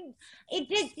 it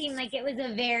did seem like it was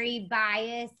a very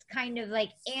biased kind of like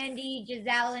Andy,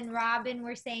 Giselle, and Robin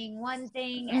were saying one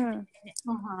thing and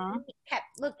it kept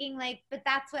looking like, but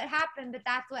that's what happened, but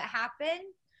that's what happened.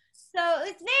 So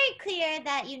it's very clear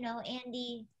that, you know,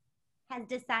 Andy has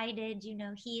decided, you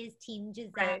know, he is team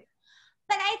Giselle. Right.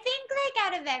 But I think like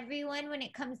out of everyone, when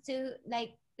it comes to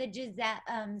like the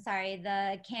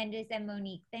the Candace and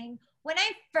Monique thing, when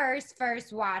I first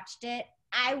watched it,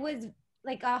 I was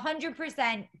like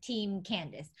 100% team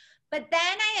Candace. But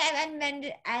then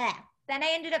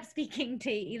I ended up speaking to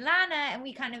Ilana, and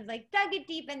we kind of like dug it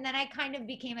deep, and then I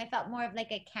felt more of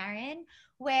like a Karen,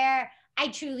 where I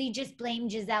truly just blame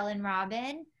Giselle and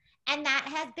Robin, and that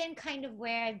has been kind of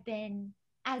where I've been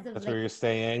as of. That's where you're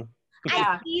staying.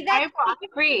 Yeah, I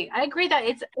agree. I agree that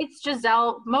it's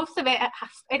Giselle. Most of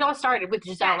it all started with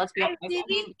Giselle. Let's be honest. I do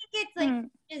think it's like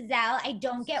Giselle. I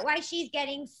don't get why she's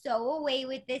getting so away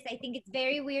with this. I think it's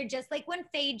very weird. Just like when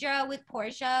Phaedra with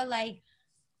Portia, like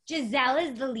Giselle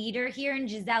is the leader here, and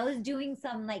Giselle is doing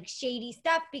some like shady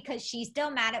stuff because she's still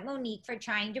mad at Monique for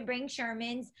trying to bring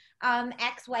Sherman's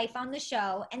ex-wife on the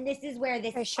show, and this is where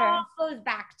this all goes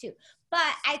back to.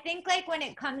 But I think like when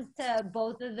it comes to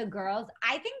both of the girls,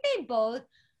 I think they both,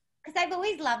 because I've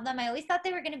always loved them. I always thought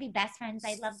they were going to be best friends.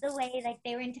 I love the way like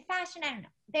they were into fashion. I don't know,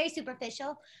 very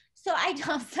superficial. So I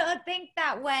also think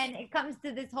that when it comes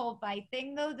to this whole fight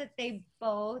thing, though, that they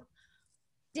both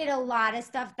did a lot of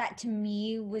stuff that to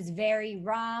me was very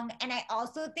wrong. And I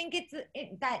also think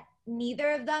that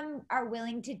neither of them are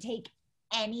willing to take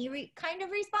any kind of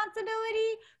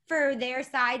responsibility for their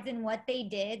sides and what they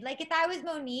did. Like if I was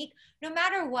Monique, no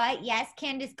matter what, yes,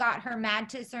 Candace got her mad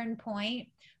to a certain point,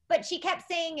 but she kept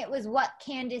saying it was what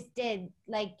Candace did.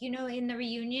 Like, you know, in the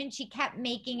reunion, she kept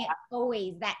making it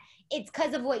always that it's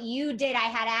because of what you did. I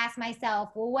had to ask myself,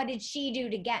 well, what did she do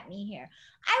to get me here?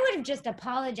 I would have just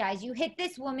apologized. You hit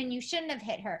this woman. You shouldn't have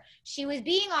hit her. She was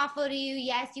being awful to you.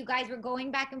 Yes, you guys were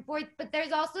going back and forth, but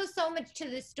there's also so much to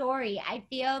the story. I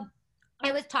feel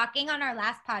I was talking on our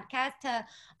last podcast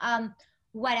to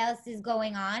what else is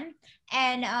going on.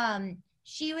 And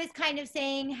she was kind of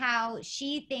saying how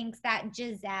she thinks that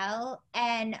Giselle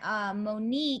and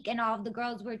Monique and all of the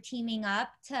girls were teaming up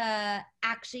to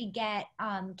actually get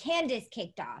Candace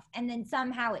kicked off. And then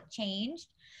somehow it changed.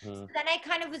 So then I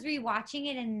kind of was rewatching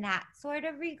it in that sort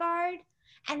of regard.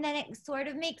 And then it sort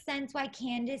of makes sense why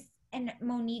Candace and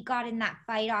Monique got in that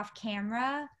fight off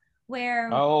camera. Where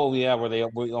we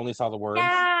only saw the words.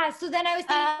 Yeah, so then I was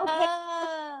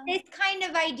thinking, okay, this kind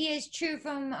of idea is true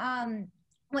from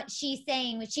what she's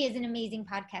saying, which she is an amazing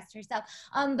podcaster herself.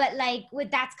 But like,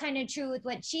 that's kind of true with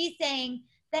what she's saying.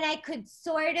 Then I could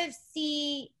sort of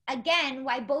see again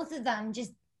why both of them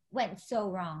just went so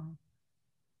wrong.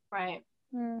 Right.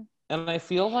 And I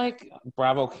feel like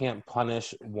Bravo can't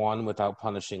punish one without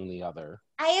punishing the other.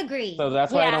 I agree. So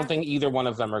that's why I don't think either one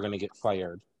of them are going to get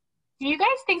fired. Do you guys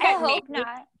think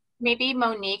that maybe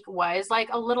Monique was like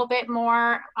a little bit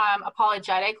more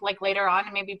apologetic like later on,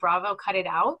 and maybe Bravo cut it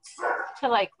out to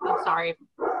like, I'm sorry.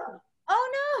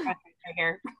 Oh no. Right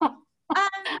here.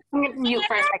 I'm gonna mute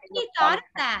for a second. You thought of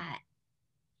that?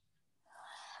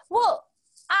 Well,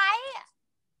 I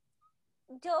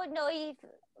don't know if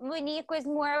Monique was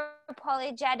more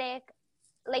apologetic,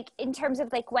 like in terms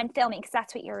of like when filming, because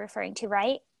that's what you're referring to,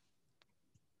 right?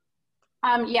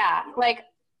 Yeah, like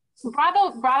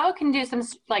Bravo can do some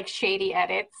like shady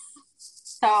edits.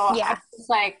 So yeah. I'm just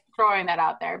like throwing that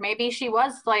out there. Maybe she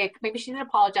did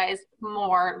apologize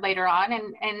more later on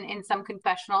and in some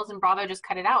confessionals, and Bravo just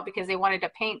cut it out because they wanted to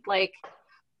paint like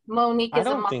Monique as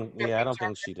a monster. I don't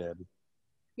think she did.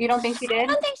 You don't think she did? I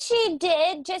don't think she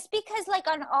did, just because like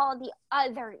on all the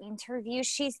other interviews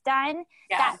she's done,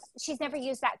 that she's never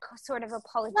used that sort of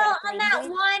apologetic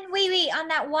language. On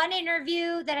that one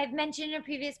interview that I've mentioned in a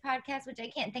previous podcast, which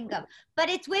I can't think of, but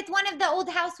it's with one of the old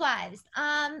housewives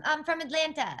from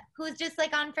Atlanta, who's just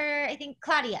like on for, I think,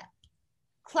 Claudia.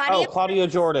 Claudia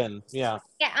Jordan. Yeah.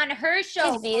 Yeah, on her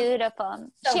show. She's beautiful.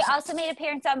 She also made an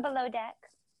appearance on Below Deck.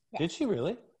 Yeah. Did she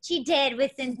really? She did,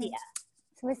 with Cynthia.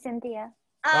 With Cynthia.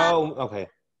 Okay.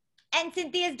 And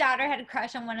Cynthia's daughter had a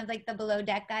crush on one of like the Below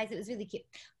Deck guys. It was really cute.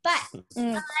 But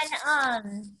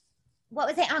on what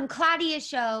was it, on Claudia's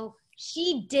show,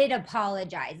 she did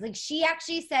apologize. Like, she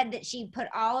actually said that she put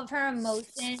all of her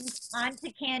emotions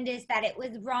onto Candace, that it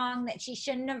was wrong, that she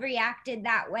shouldn't have reacted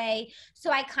that way. So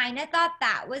I kind of thought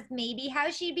that was maybe how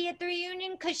she'd be at the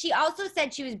reunion, because she also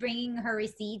said she was bringing her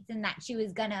receipts and that she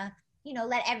was gonna, you know,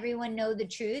 let everyone know the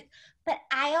truth. But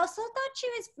I also thought she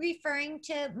was referring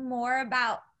to more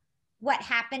about what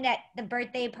happened at the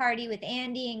birthday party with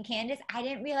Andy and Candace. I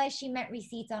didn't realize she meant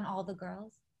receipts on all the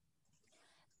girls.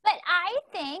 But I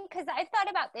think, because I've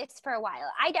thought about this for a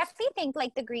while, I definitely think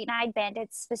like the Green Eyed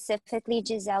Bandits, specifically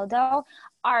Giselle though,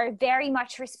 are very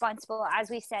much responsible, as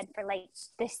we said, for like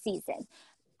this season.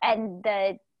 And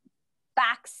the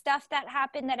back stuff that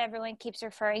happened that everyone keeps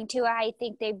referring to, I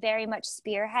think they very much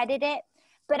spearheaded it.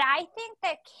 But I think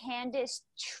that Candace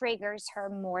triggers her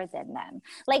more than them.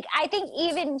 Like, I think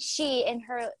even she, in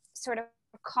her sort of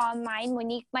calm mind,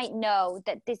 Monique might know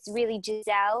that this really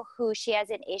Giselle who she has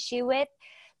an issue with.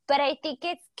 But I think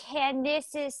it's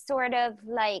Candace's sort of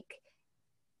like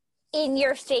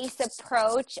in-your-face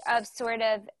approach of sort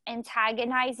of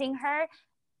antagonizing her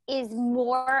is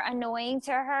more annoying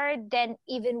to her than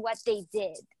even what they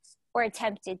did or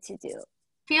attempted to do.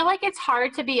 I feel like it's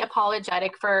hard to be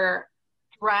apologetic for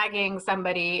dragging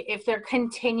somebody if they're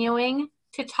continuing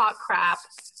to talk crap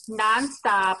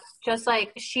nonstop, just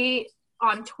like she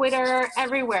on Twitter,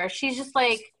 everywhere. She's just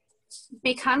like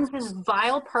becomes this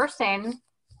vile person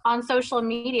on social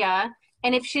media.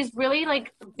 And if she's really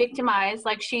like victimized,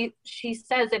 like she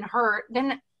says and hurt,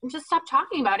 then just stop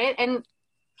talking about it and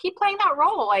keep playing that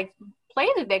role. Like, play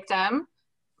the victim.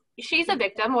 She's a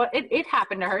victim. Well, it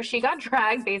happened to her. She got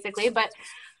dragged basically, but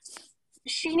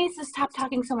she needs to stop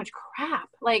talking so much crap.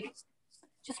 Like,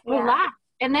 just relax.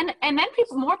 And then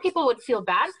more people would feel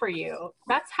bad for you.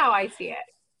 That's how I see it.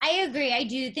 I agree. I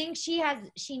do think she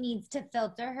needs to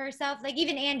filter herself. Like,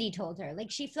 even Andy told her,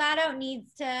 like, she flat out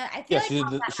needs to, I feel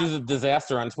like she's a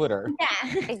disaster on Twitter.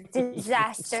 Yeah. A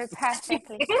disaster,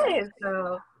 perfectly. It is,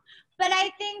 though. But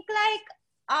I think like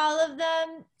all of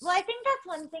them, well, I think that's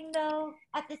one thing though,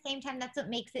 at the same time, that's what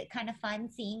makes it kind of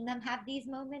fun seeing them have these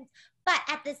moments. But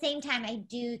at the same time, I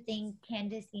do think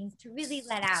Candace seems to really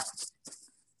let out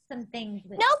some things.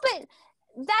 No, but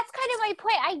that's kind of my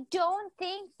point. I don't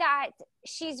think that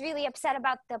she's really upset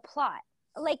about the plot.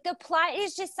 Like, the plot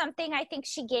is just something I think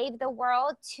she gave the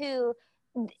world to,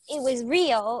 it was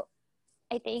real,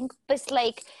 I think, but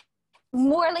like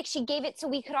more like she gave it so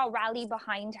we could all rally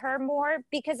behind her more,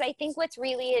 because I think what's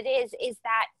really it is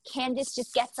that Candace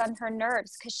just gets on her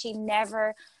nerves because she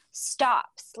never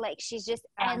stops. Like, she's just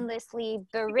endlessly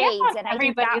berates, and I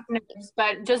think that,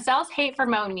 but Giselle's hate for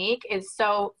Monique is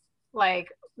so like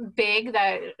big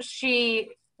that she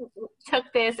took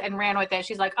this and ran with it.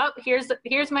 She's like, oh,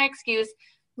 here's my excuse.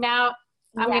 Now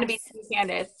I'm going to be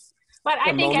Candace. But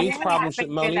I think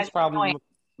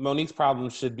Monique's problem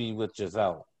should be with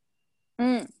Giselle.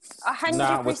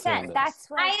 100%. That's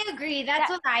what I agree. That's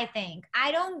what I think.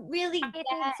 I don't really. I think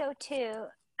so too.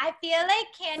 I feel like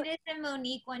Candace and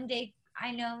Monique one day,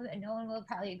 I know no one will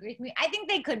probably agree with me, I think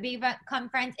they could become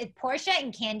friends. If Portia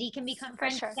and Candy can become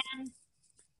friends again,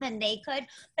 then they could.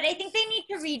 But I think they need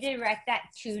to redirect that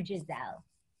to Giselle.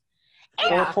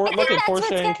 Look at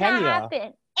Portia and Kenya. Happen.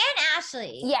 And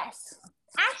Ashley. Yes.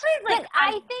 Ashley's like, but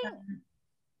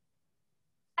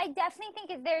I definitely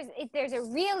think there's a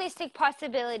realistic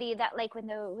possibility that like when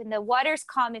the waters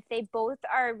calm, if they both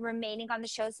are remaining on the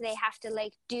show, so they have to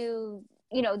like do,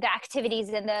 you know, the activities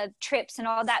and the trips and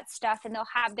all that stuff, and they'll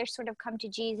have their sort of come to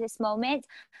Jesus moment.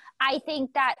 I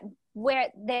think that where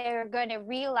they're going to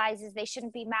realize is they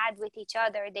shouldn't be mad with each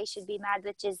other. They should be mad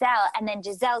with Giselle. And then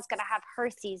Giselle's going to have her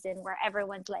season where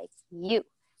everyone's like, you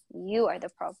are the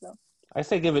problem. I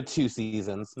say give it 2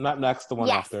 seasons, not next the one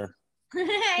after.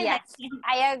 Yes,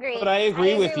 I agree. But I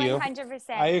agree with you. 100%.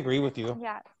 I agree with you.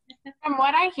 Yeah. From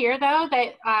what I hear, though,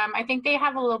 that I think they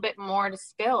have a little bit more to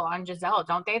spill on Giselle,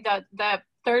 don't they? The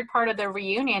third part of the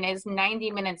reunion is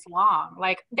 90 minutes long.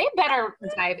 Like, they better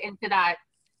dive into that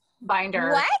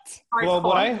binder. What? Well,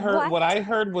 what I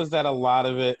heard was that a lot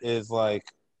of it is like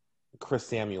Chris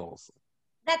Samuels.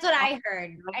 That's what I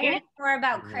heard. I heard more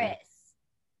about Chris.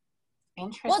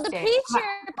 Interesting. Well, the preacher,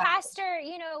 pastor,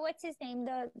 what's his name?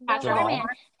 The man.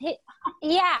 He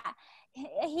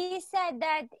said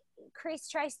that Chris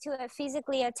tries to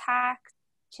physically attack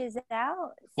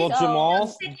Giselle. Well,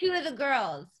 Jamal, 2 of the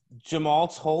girls. Jamal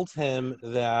told him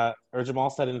that, or Jamal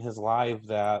said in his live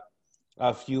that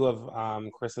a few of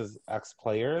Chris's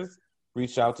ex-players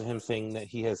reached out to him saying that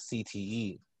he has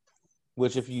CTE,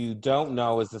 which, if you don't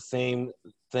know, is the same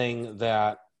thing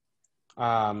that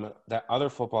that other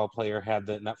football player had.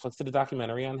 That Netflix did a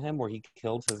documentary on him where he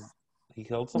killed someone.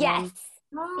 Yes.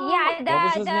 Yeah. What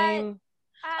was his name?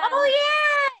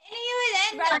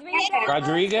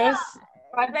 Rodriguez.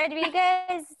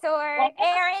 Rodriguez or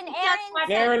Aaron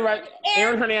Hernandez.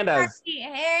 Hernandez,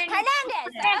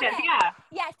 yeah.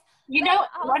 Yes. You know,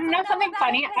 want to know something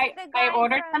funny? I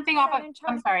ordered something off of,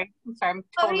 I'm sorry, I'm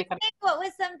totally cutting. What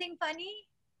was something funny?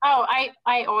 Oh,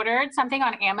 I ordered something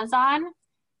on Amazon,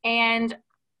 and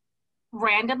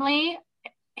randomly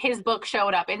his book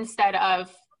showed up instead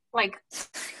of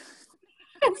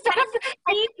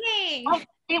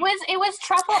it was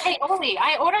truffle aioli.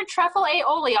 I ordered truffle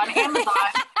aioli on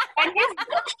Amazon, and his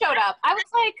book showed up. I was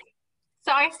like,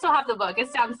 so I still have the book.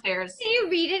 It's downstairs. Did you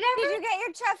read it ever? Did you get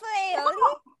your truffle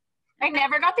aioli? I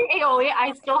never got the aioli.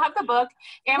 I still have the book.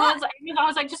 Amazon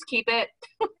was like, just keep it.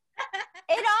 It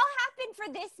all happened for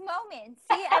this moment.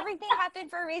 See, everything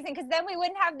happened for a reason, because then we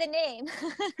wouldn't have the name.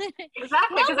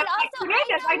 Exactly. No, but also,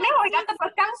 I got the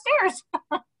book downstairs.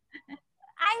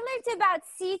 I learned about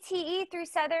CTE through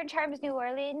Southern Charms New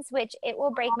Orleans, which it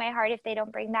will break my heart if they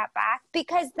don't bring that back,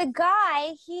 because the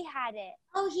guy, he had it.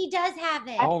 Oh, he does have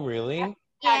it. Oh, really?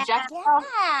 Yeah.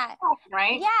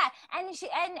 Right? Yeah. And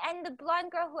and the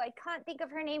blonde girl, who I can't think of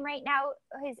her name right now,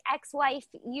 his ex-wife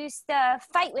used to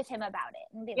fight with him about it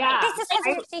and be like, this is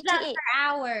because of CTE. For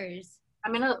hours.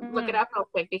 I'm going to look it up real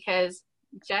quick, because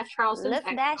Jeff Charleston's look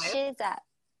that shit up.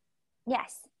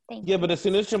 Yes. Thank you. Yeah, but as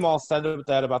soon as Jamal said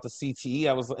that about the CTE,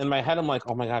 I was in my head, I'm like,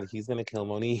 oh my God, he's going to kill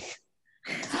Monique.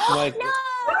 Like,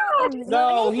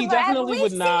 no, he definitely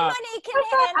would not. Monique can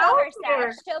handle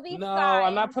herself. She'll be fine.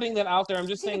 I'm not putting that out there. I'm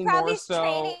just saying more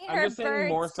so. I'm just saying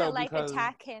more so because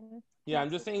attack him. Yeah, I'm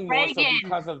just saying more so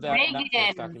because of that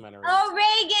Netflix documentary. Oh,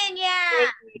 Reagan, yeah.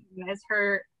 Reagan is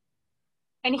her,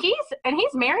 and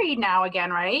he's married now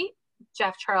again, right?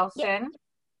 Jeff Charleston. Yeah.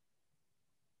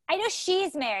 I know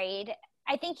she's married.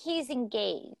 I think he's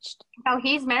engaged. No,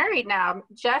 he's married now.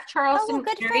 Jeff Charleston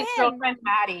married his girlfriend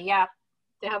Maddie. Yeah,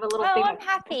 they have a little thing. Oh, I'm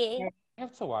happy. I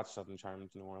have to watch Southern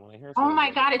Charms New Orleans. I hear oh my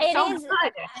God, it's so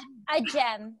good. A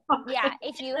gem. Yeah,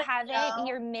 if you haven't,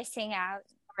 you're missing out.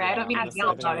 I don't mean to yell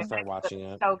about it. Start watching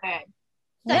it. So good.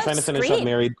 I'm trying to finish up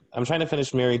Married. I'm trying to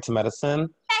finish Married to Medicine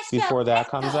before that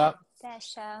comes up.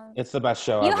 Best show. It's the best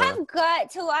show you ever. have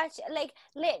got to watch, like,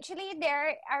 literally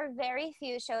there are very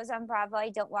few shows on Bravo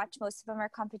I don't watch. Most of them are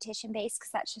competition based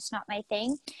because that's just not my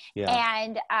thing. Yeah.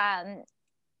 And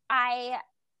I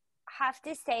have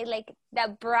to say, like,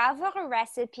 the Bravo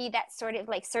recipe, that sort of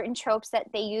like certain tropes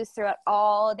that they use throughout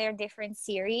all their different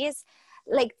series,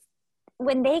 like,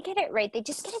 when they get it right, they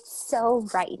just get it so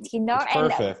right, you know? It's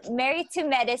perfect. And Married to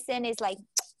Medicine is like,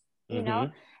 you know,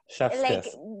 chef's like,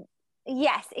 kiss.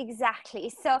 Yes, exactly.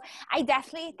 So I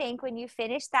definitely think when you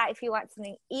finish that, if you want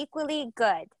something equally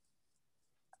good,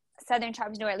 Southern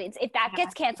Charms New Orleans. If that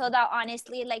gets canceled, I'll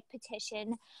honestly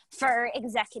petition for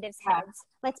executives' heads.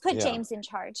 Let's put James in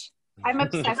charge. I'm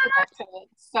obsessed with that show.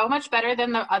 So much better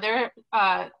than the other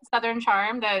Southern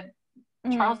Charm, the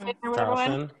Charleston or whatever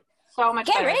one. So much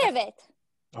better. Get rid of it.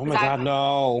 Oh my God,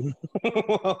 no. No,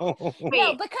 but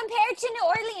compared to New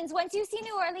Orleans, once you see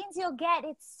New Orleans, you'll get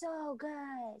it's so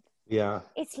good. Yeah.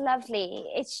 It's lovely.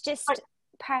 It's just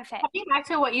perfect. Coming back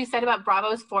to what you said about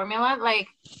Bravo's formula, like,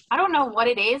 I don't know what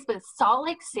it is, but Salt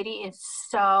Lake City is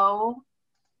so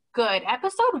good.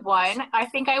 Episode 1, I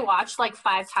think I watched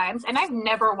 5 times, and I've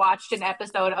never watched an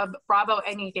episode of Bravo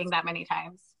anything that many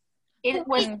times. It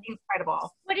was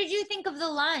incredible. What did you think of the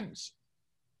lunch?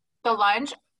 The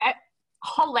lunch,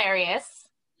 hilarious.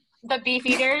 The beef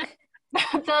eaters,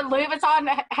 the Louis Vuitton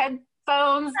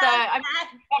headphones.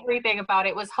 Everything about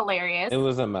it was hilarious. It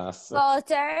was a mess.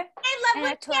 Walter. I love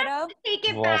Arturo. Take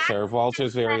it Walter. back.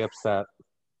 Walter's very upset.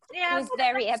 Yeah, I was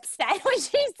very upset when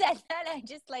she said that. I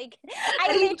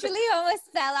literally almost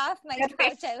fell off my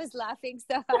couch. I was laughing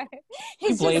so hard.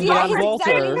 He blamed it on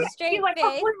Walter. He's like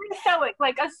completely stoic,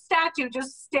 like a statue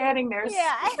just standing there.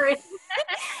 Yeah.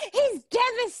 He's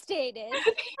devastated.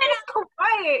 He's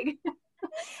crying.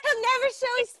 He'll never show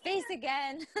his face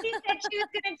again. She said she was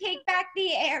going to take back the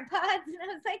AirPods, and I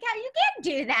was like, "How you can't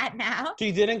do that now?"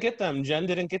 She didn't get them. Jen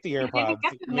didn't get the AirPods.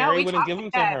 No, Mary wouldn't give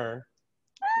them to her.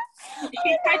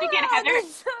 She tried to get Heather.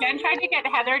 Jen tried to get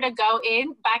Heather to go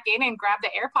back in and grab the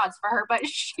AirPods for her, but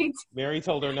Mary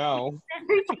told her no.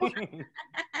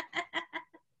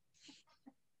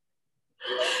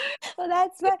 Well,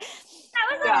 that's what. That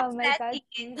was oh my God.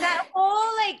 That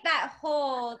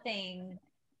whole thing.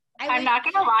 I'm not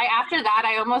gonna lie. After that,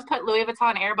 I almost put Louis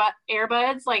Vuitton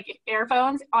earbuds, like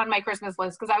earphones, on my Christmas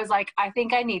list because I was like, I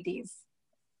think I need these.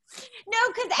 No,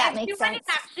 because everyone is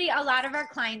actually, a lot of our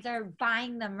clients are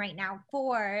buying them right now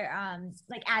for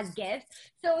like as gifts.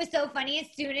 So it was so funny. As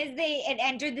soon as it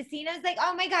entered the scene, I was like,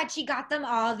 oh my God, she got them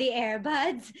all the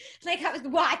earbuds. Like I was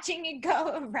watching it go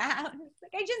around.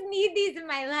 Like I just need these in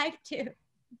my life too.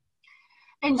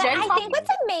 And Jen, I think what's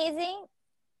amazing.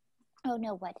 Oh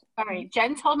no, what? Sorry,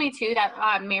 Jen told me too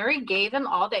that Mary gave them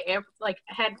all the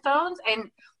headphones and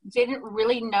didn't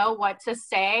really know what to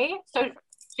say. So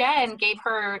Jen gave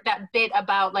her that bit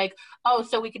about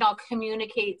so we can all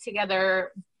communicate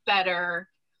together better.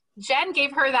 Jen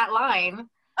gave her that line.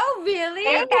 Oh, really?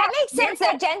 That makes sense.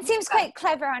 So Jen seems quite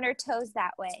clever on her toes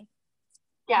that way.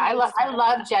 Yeah, I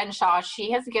love Jen Shaw. She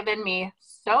has given me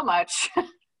so much.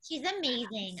 She's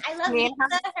amazing. I love her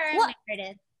and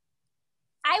Meredith.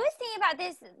 I was thinking about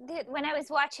this when I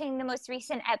was watching the most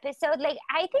recent episode.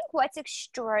 I think what's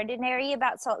extraordinary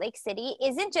about Salt Lake City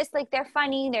isn't just they're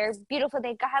funny, they're beautiful,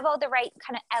 they have all the right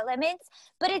kind of elements,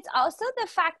 but it's also the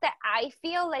fact that I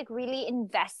feel really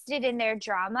invested in their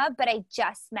drama, but I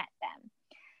just met them.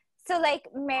 So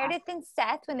Meredith and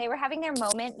Seth, when they were having their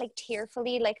moment,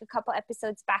 tearfully, a couple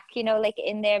episodes back,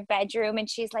 in their bedroom, and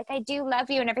she's like, I do love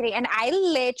you and everything. And I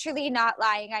literally, not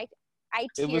lying, I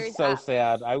teared up. It was so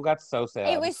sad. I got so sad.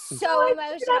 It was so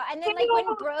emotional. And then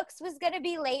when Brooks was going to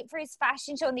be late for his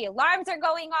fashion show and the alarms are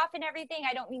going off and everything,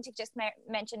 I don't mean to just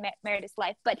mention Meredith's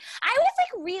life, but I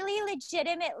was really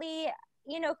legitimately,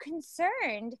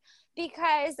 concerned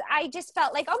because I just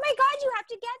felt oh my God, you have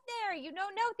to get there. No,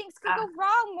 things could go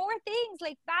wrong, more things,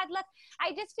 bad luck.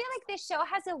 I just feel this show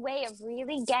has a way of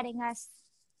really getting us.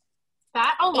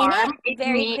 That alarm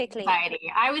very quickly.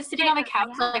 Anxiety. I was sitting on the couch,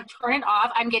 turn it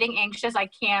off. I'm getting anxious. I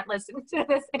can't listen to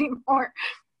this anymore.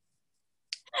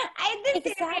 I had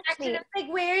the same reaction. I'm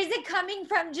where is it coming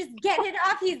from? Just get it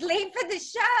off. He's late for the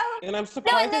show. And I'm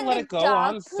surprised they let it go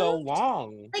on so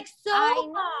long. So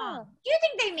long. Do you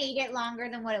think they made it longer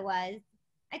than what it was?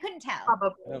 I couldn't tell.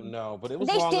 Probably. I don't know, but it was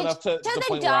long enough to the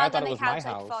point where I thought it was my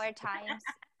house. 4 times.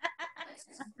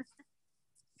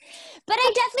 But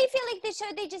I definitely feel the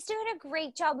show, they just doing a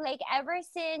great job. Ever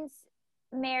since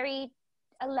Mary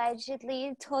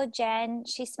allegedly told Jen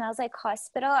she smells like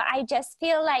hospital, I just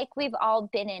feel we've all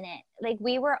been in it.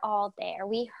 We were all there.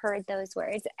 We heard those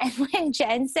words. And when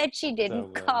Jen said she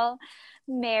didn't call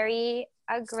Mary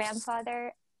a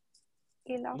grandfather,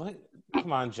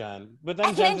 come on, Jen. But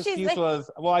then Jen's excuse was,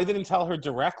 well, I didn't tell her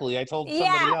directly. I told somebody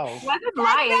else. Wasn't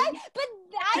lying. But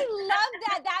I love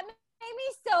that. That made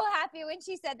me so happy when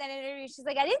she said that in an interview. She's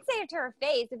like, I didn't say it to her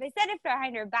face. If I said it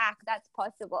behind her back, that's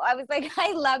possible. I was like,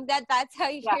 I love that. That's how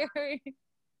you hear her.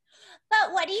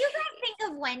 But what do you guys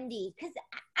think of Wendy? Because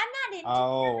I'm not into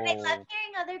her, but I love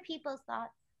hearing other people's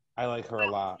thoughts. I like her a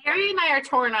lot. Larry and I are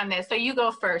torn on this, so you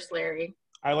go first, Larry.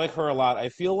 I like her a lot. I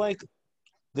feel like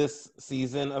this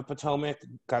season of Potomac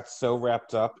got so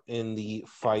wrapped up in the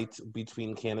fight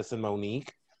between Candace and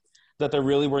Monique that there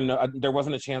really there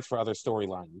wasn't a chance for other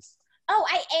storylines. Oh,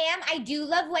 I do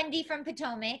love Wendy from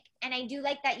Potomac, and I do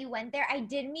like that you went there. I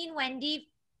did mean Wendy.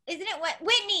 Isn't it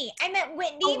Whitney? I meant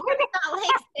Whitney from Salt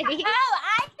Lake City. Oh,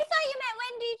 I thought you meant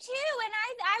Wendy too, and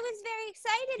I was very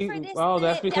excited for this. Oh,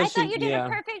 that's because I thought you did a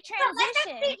perfect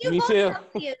transition. Me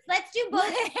too. Let's do both.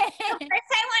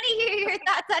 First, I want to hear your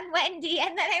thoughts on Wendy,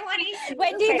 and then I want to hear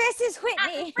Wendy versus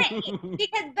Whitney.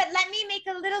 But let me make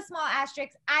a little small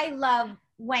asterisk. I love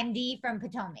Wendy from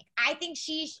Potomac. I think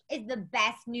she is the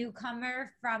best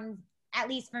newcomer from, at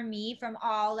least for me, from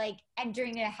all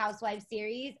entering a Housewives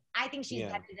series. I think she's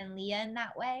better than Leah in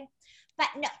that way. But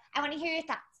no, I want to hear your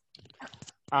thoughts.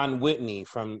 On Whitney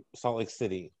from Salt Lake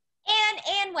City.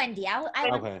 And Wendy.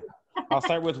 Okay. I'll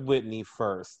start with Whitney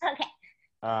first. Okay.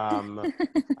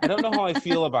 I don't know how I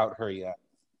feel about her yet.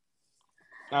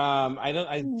 I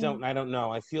don't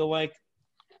know. I feel like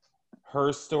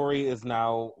her story is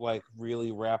now like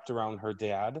really wrapped around her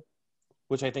dad,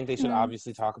 which I think they should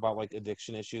obviously talk about, like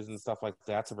addiction issues and stuff like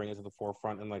that to bring it to the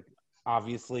forefront. And like,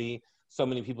 obviously so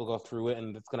many people go through it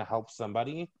and it's going to help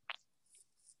somebody,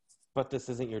 but this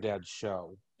isn't your dad's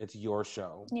show. It's your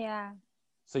show. Yeah.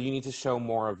 So you need to show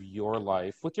more of your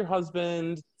life with your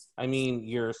husband. I mean,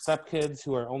 your stepkids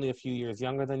who are only a few years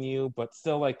younger than you, but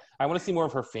still, like, I want to see more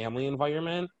of her family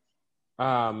environment.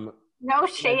 No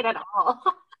shade at all.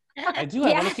 I do.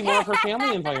 I want to see more of her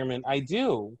family environment. I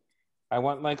do. I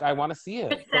want to see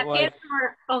it. But like,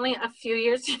 are only a few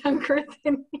years younger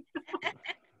than you.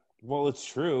 Well, it's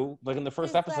true. Like in the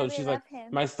first episode, she's like,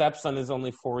 my stepson is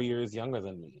only 4 years younger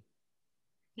than me.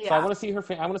 Yeah. So I want to see her.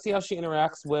 I want to see how she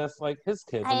interacts with like his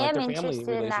kids and like their family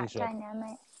relationship.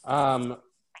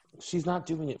 She's not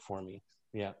doing it for me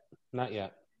yet. Not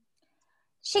yet.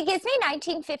 She gives me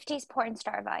 1950s porn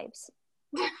star vibes.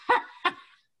 I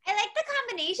like the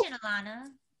combination, Alana.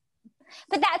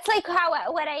 But that's like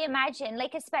what I imagine,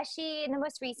 like especially in the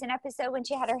most recent episode when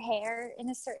she had her hair in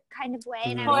a certain kind of way,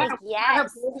 and I was like,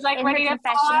 yes, like in ready her to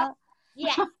confessional.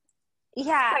 Yes.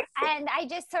 Yeah, and I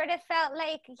just sort of felt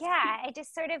like, I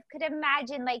just sort of could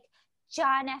imagine like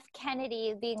John F.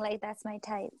 Kennedy being like, that's my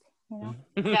type, you know?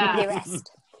 Yeah. The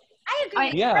rest. I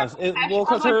agree. Yes. Well,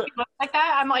 because her like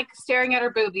that, I'm like staring at her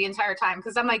boob the entire time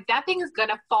because I'm like, that thing is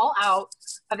gonna fall out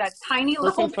of that tiny her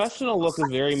little. confessional look is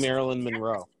very Marilyn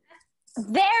Monroe.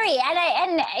 Very,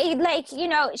 and like, you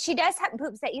know, she does have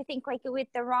boobs that you think like with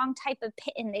the wrong type of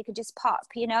pin they could just pop,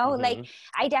 you know. Like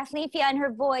I definitely feel in her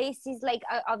voice is like,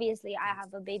 obviously I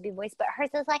have a baby voice, but hers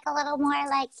is like a little more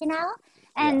like, you know.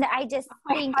 And I just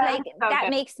think like that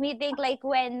makes me think like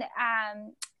when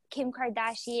Kim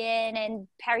Kardashian and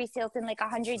Paris Hilton like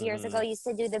 100 years ago used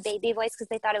to do the baby voice because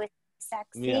they thought it was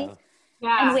sexy.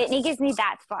 Yeah. And Whitney gives me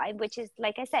that vibe, which is,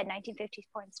 like I said, 1950s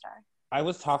porn star. I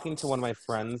was talking to one of my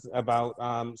friends about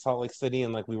Salt Lake City,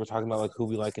 and like we were talking about like who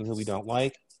we like and who we don't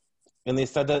like, and they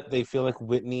said that they feel like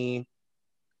Whitney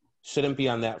shouldn't be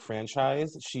on that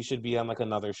franchise. She should be on like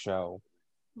another show.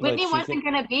 Whitney wasn't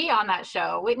going to be on that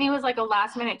show. Whitney was like a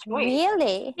last minute choice.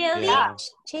 Really? Yeah.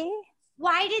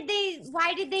 Why did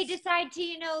they decide to,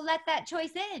 you know, let that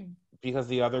choice in? Because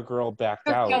the other girl backed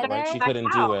out. Like she couldn't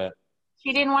do it.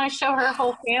 She didn't want to show her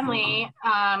whole family.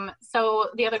 So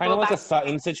the other kind of like a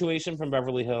Sutton situation from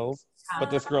Beverly Hills, but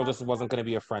this girl just wasn't going to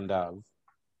be a friend of.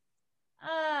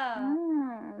 I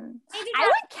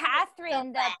want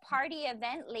Catherine, the party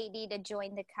event lady, to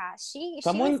join the cast. She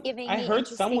was giving me I heard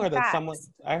somewhere.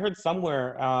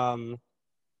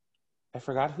 I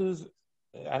forgot who's.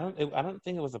 I don't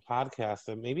think it was a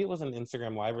podcast. Maybe it was an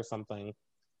Instagram Live or something,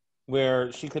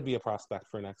 where she could be a prospect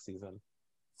for next season.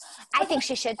 I think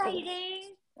she should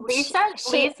be. Lisa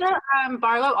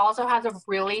Barlow also has a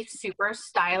really super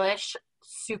stylish,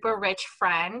 super rich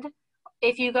friend.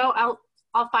 If you go out,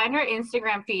 I'll find her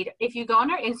Instagram feed. If you go on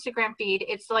her Instagram feed,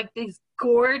 it's like these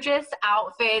gorgeous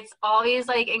outfits, all these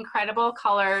like incredible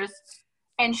colors.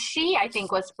 And she, I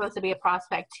think, was supposed to be a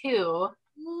prospect too.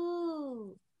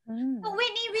 Ooh. But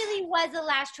Whitney really was a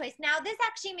last choice. Now this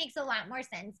actually makes a lot more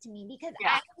sense to me because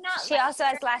I'm not. She also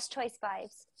has last choice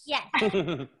vibes. Yes.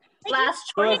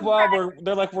 Last choice.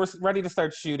 They're like we're ready to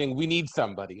start shooting. We need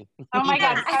somebody. Oh my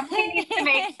god! Somebody needs to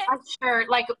make a shirt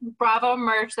like Bravo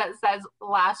merch that says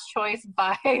 "Last Choice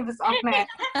Vibes" on it.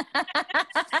 I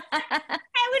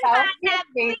would buy that.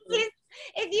 Please.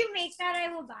 If you make that,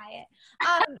 I will buy it.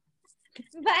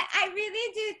 But I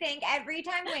really do think every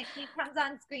time Whitney comes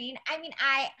on screen, I mean,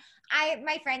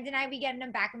 my friends and I, we get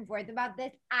them back and forth about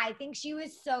this. I think she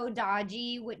was so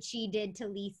dodgy what she did to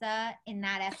Lisa in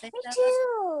that episode. Me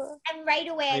too. And right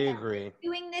away, I agree.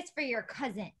 Doing this for your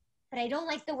cousin, but I don't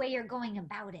like the way you're going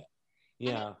about it.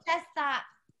 Yeah. And I just thought,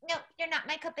 no, you're not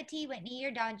my cup of tea, Whitney.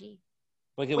 You're dodgy.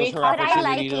 Like it was her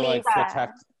opportunity to like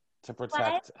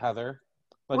protect Heather.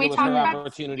 Like it was her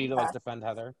opportunity to like defend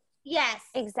Heather. Yes,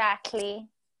 exactly.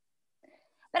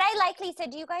 But I like Lisa.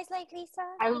 Do you guys like Lisa?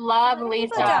 I love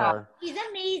Lisa. She's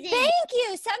amazing. Thank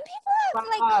you. Some people have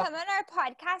like come on our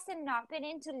podcast and not been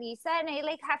into Lisa, and I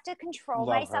like have to control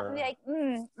myself and be like,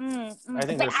 I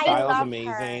think her style's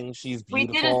amazing. Her. She's beautiful.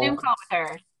 We did a Zoom call with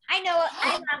her. I know.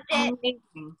 I loved it.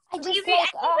 I think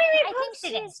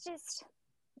she's just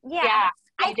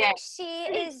I think she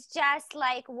is just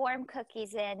like warm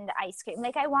cookies and ice cream.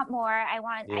 Like I want more. I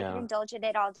can indulge in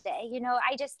it all day. You know,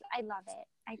 I love it.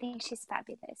 I think she's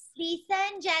fabulous. Lisa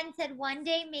and Jen said one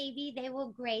day maybe they will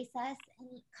grace us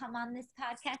and come on this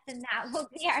podcast, and that will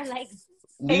be our like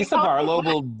Lisa Barlow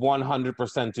will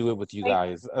 100% do it with you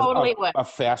guys. Totally would. A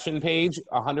fashion page,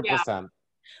 100%.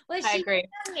 Well, I agree.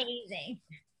 Amazing.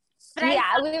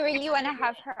 But we really want to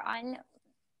have her on.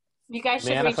 You guys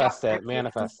should manifest it.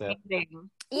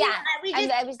 Yeah,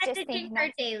 I was just thinking her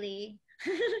daily.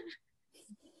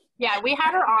 Yeah, we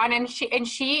had her on, and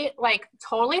she like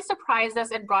totally surprised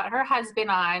us and brought her husband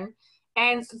on,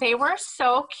 and they were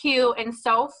so cute and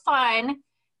so fun,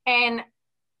 and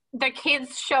the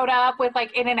kids showed up with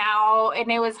like In-N-Out, and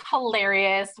it was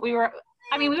hilarious. We were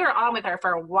on with her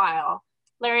for a while.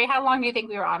 Larry, how long do you think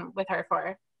we were on with her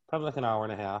for? Probably like an hour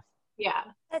and a half. Yeah.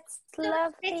 That's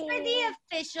lovely. It's for the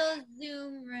official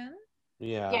Zoom room.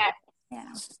 Yeah.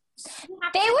 Yeah.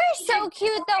 They were so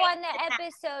cute though on the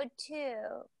episode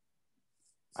too.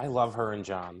 I love her and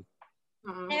John.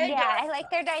 Mm-hmm. Yeah, I like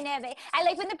their dynamic. I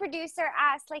like when the producer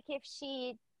asked like if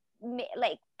she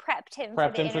like prepped him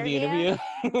for the interview.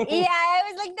 Yeah, I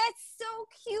was like, that's so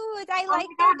cute. I like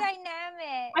their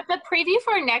dynamic. But the preview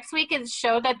for next week is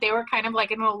showed that they were kind of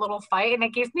like in a little fight, and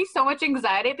it gives me so much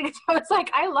anxiety because I was like,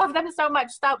 I love them so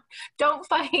much. Stop, don't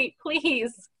fight,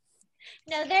 please.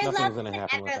 No, their love is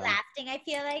everlasting. I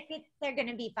feel like they're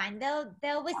gonna be fine.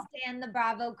 They'll withstand the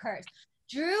Bravo curse.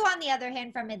 Drew, on the other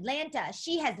hand, from Atlanta,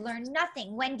 she has learned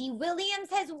nothing. Wendy Williams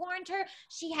has warned her.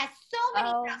 She has so many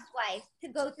housewives to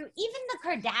go through. Even the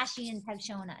Kardashians have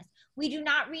shown us we do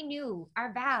not renew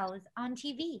our vows on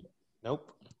TV. Nope.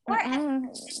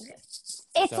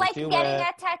 It's like getting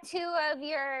a tattoo of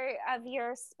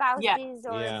your spouse's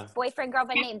or boyfriend,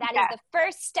 girlfriend name. That is the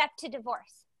first step to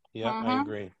divorce. Yeah, I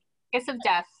agree. Kiss of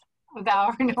death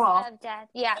without renewal. Kiss of death.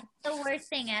 Yeah. The worst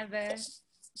thing ever.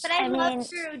 But I love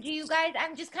Drew. Do you guys,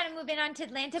 I'm just kind of moving on to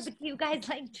Atlanta, but do you guys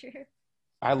like Drew?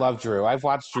 I love Drew. I've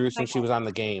watched Drew since she was on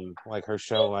The Game, like her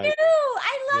show. Me too.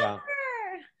 I love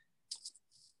her.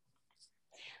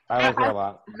 I like her a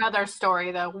lot. Another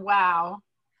story though. Wow.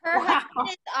 Her husband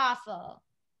is awful.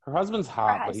 Her husband's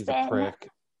hot, but he's a prick.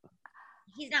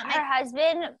 He's not her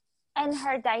husband, and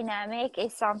her dynamic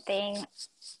is something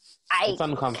it's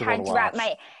uncomfortable can't to watch. wrap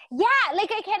my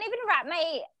like I can't even wrap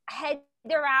my head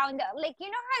around, like, you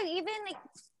know how even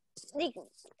like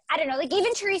I don't know, like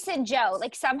even Teresa and Joe,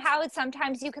 like somehow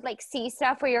sometimes you could like see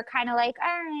stuff where you're kind of like, all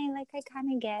right, like I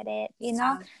kind of get it, you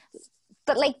know.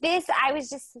 But like this, I was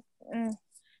just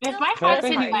if my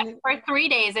husband left for 3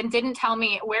 days and didn't tell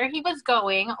me where he was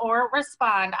going or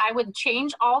respond, I would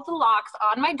change all the locks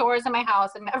on my doors in my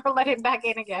house and never let him back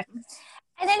in again.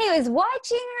 And then he was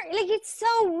watching her. Like, it's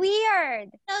so weird.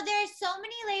 No, there's so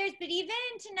many layers. But even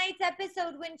in tonight's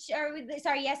episode,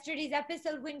 yesterday's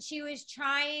episode, when she was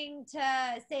trying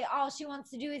to say all she wants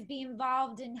to do is be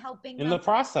involved in helping in the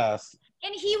process.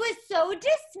 And he was so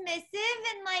dismissive,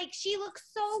 and like she looks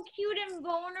so cute and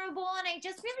vulnerable. And I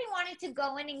just really wanted to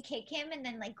go in and kick him and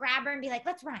then like grab her and be like,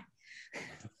 let's run.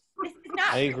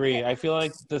 I agree. I feel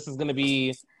like this is going to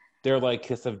be their like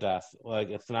kiss of death.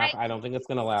 Like it's not. I don't think it's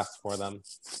gonna last for them.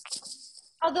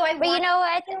 Although you know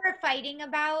what they were fighting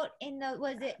about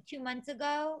was it 2 months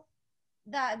ago?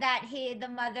 The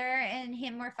mother and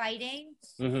him were fighting.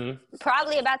 Mm-hmm.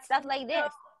 Probably about stuff like this.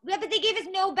 Yeah, but they gave us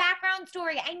no background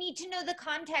story. I need to know the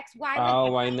context. Why?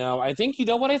 I know. I think you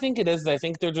know what I think it is. I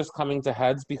think they're just coming to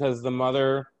heads because the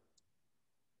mother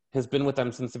has been with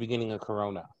them since the beginning of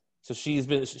Corona. So she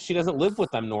doesn't live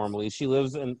with them normally. She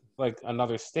lives in like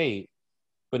another state,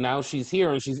 but now she's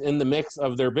here and she's in the mix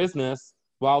of their business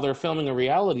while they're filming a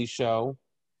reality show.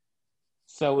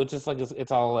 So it's just like,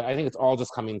 it's all, I think it's all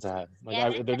just coming to head.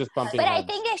 Like they're just bumping But heads. I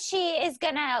think if she is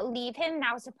going to leave him,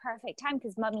 now's the perfect time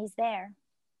because Mummy's there.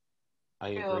 I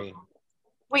agree.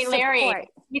 Wait, Larry,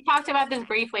 we talked about this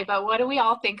briefly, but what do we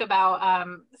all think about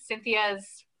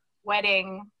Cynthia's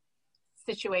wedding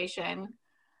situation?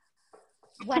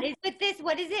 What is with this?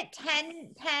 What is it?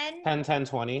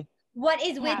 10-10-20. What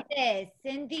is with this?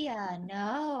 Cynthia,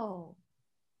 no.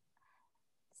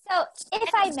 So, if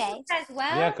I may. As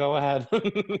well? Yeah, go ahead.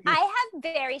 I have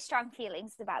very strong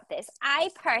feelings about this. I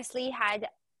personally had,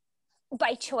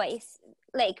 by choice,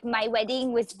 like my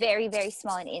wedding was very, very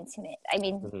small and intimate. I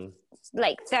mean,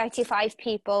 like 35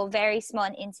 people, very small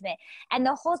and intimate. And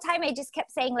the whole time I just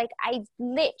kept saying, like, I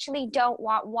literally don't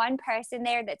want one person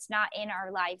there that's not in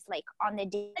our lives, like on the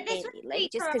daily,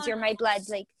 like just because you're my blood,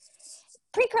 like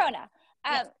pre-corona.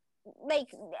 Like,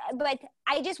 but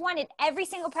I just wanted every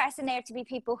single person there to be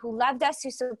people who loved us,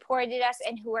 who supported us,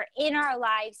 and who were in our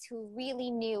lives, who really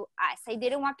knew us. I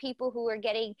didn't want people who were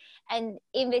getting an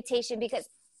invitation because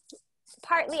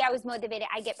partly I was motivated.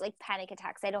 I get like panic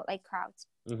attacks. I don't like crowds.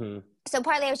 So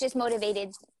partly I was just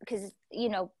motivated because, you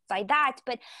know, by that,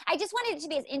 but I just wanted it to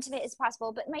be as intimate as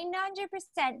possible. But my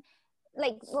 900%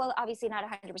 like, well, obviously not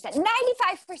 100%,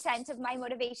 95% of my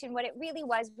motivation, what it really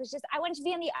was just I wanted to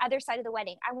be on the other side of the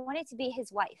wedding. I wanted to be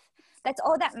his wife. That's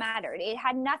all that mattered. It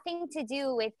had nothing to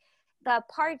do with the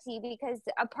party, because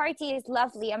a party is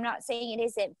lovely. I'm not saying it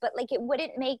isn't, but like it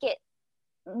wouldn't make it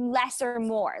less or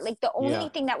more. Like the only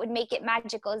thing that would make it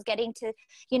magical is getting to,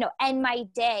 you know, end my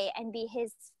day and be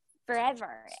his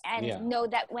forever, and know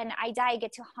that when I die I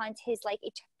get to haunt his like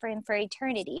for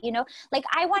eternity, you know. Like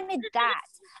I wanted that.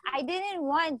 I didn't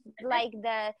want like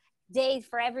the day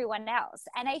for everyone else,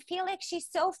 and I feel like she's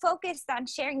so focused on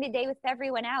sharing the day with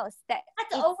everyone else that's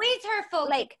always her focus.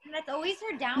 Like that's always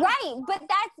her down. Right, but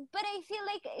I feel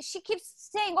like she keeps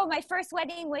saying, "Oh, my first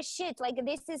wedding was shit. Like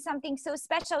this is something so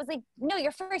special." I was like, "No,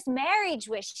 your first marriage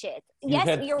was shit." Your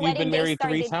wedding you've been married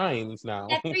 3 times now.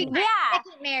 Yeah, 3 times.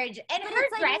 Second marriage, and but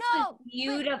her dress was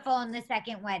beautiful in the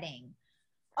second wedding.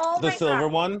 Oh my god, the silver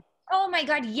one. Oh my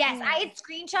god, yes. I had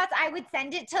screenshots. I would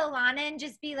send it to Alana and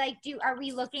just be like, are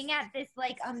we looking at this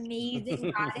like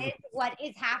amazing goddess? What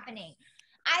is happening?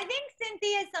 I think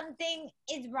Cynthia, something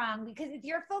is wrong, because if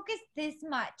you're focused this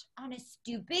much on a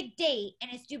stupid date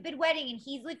and a stupid wedding, and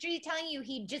he's literally telling you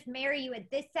he'd just marry you at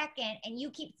this second, and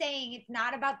you keep saying it's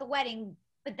not about the wedding,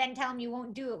 but then tell him you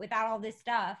won't do it without all this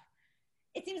stuff.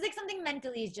 It seems like something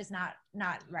mentally is just not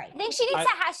right. I think she needs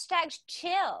to hashtag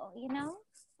chill, you know?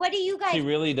 What do you guys? She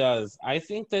really does. I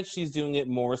think that she's doing it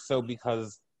more so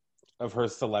because of her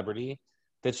celebrity,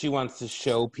 that she wants to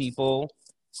show people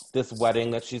this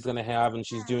wedding that she's going to have, and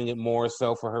she's doing it more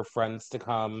so for her friends to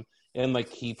come and like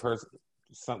keep her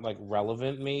something like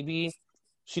relevant. Maybe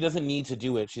she doesn't need to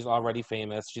do it. She's already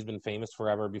famous. She's been famous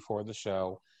forever before the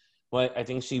show. But I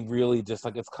think she really just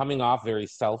like, it's coming off very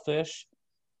selfish.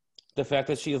 The fact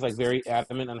that she is like very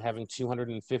adamant on having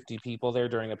 250 people there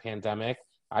during a pandemic.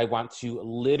 I want to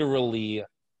literally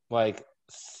like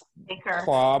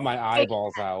claw my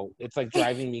eyeballs out. It's like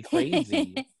driving me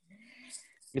crazy.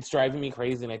 It's driving me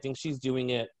crazy, and I think she's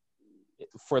doing it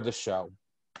for the show.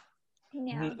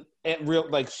 Yeah.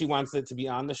 Like she wants it to be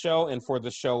on the show and for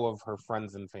the show of her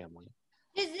friends and family.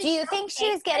 Do you think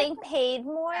she's getting paid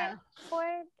more for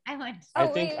it?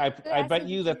 I bet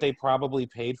you that they probably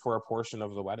paid for a portion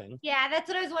of the wedding. Yeah, that's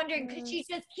what I was wondering, because she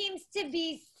just seems to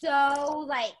be so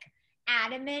like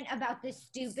adamant about this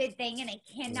stupid thing, and I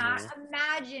cannot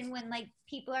imagine when like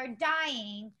people are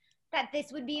dying that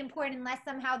this would be important unless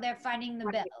somehow they're funding the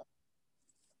bill.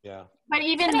 Yeah. But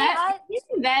even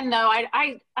then though,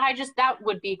 I just, that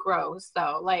would be gross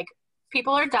though. Like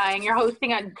people are dying, you're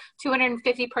hosting a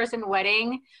 250 person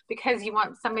wedding because you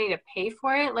want somebody to pay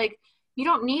for it. Like you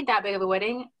don't need that big of a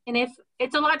wedding. And if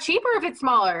it's a lot cheaper if it's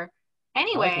smaller.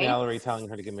 Anyway. I like Mallory telling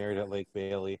her to get married at Lake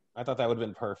Bailey. I thought that would have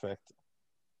been perfect.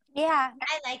 Yeah.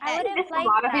 I like that. I would have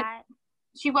liked that.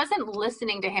 She wasn't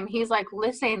listening to him. He's like,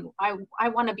 listen, I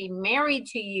want to be married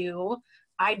to you.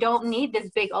 I don't need this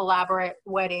big elaborate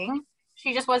wedding.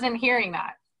 She just wasn't hearing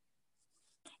that.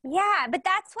 Yeah, but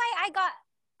that's why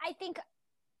I think,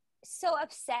 so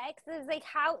upset. Because like,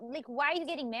 why are you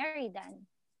getting married then?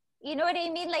 You know what I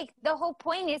mean? Like the whole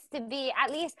point is to be,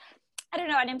 at least, I don't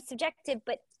know, and I'm subjective,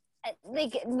 but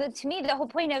like to me, the whole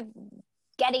point of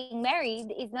getting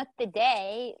married is not the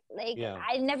day. Like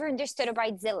I never understood a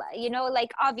bridezilla, you know,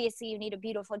 like obviously you need a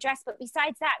beautiful dress, but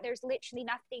besides that there's literally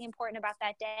nothing important about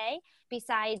that day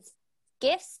besides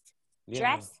gifts,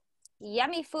 dress,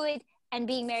 yummy food, and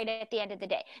being married at the end of the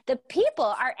day. The people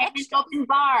are extra. An open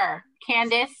bar,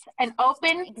 Candice, an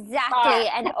open bar.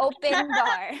 An open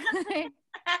bar.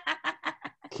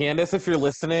 Candice, if you're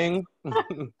listening.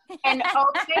 An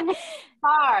open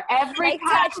bar every time.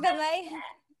 Touch the mic.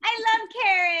 I love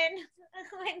Karen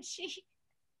when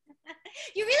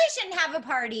you really shouldn't have a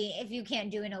party if you can't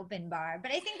do an open bar,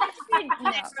 but I think that's a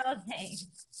general thing.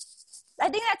 I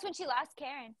think that's when she lost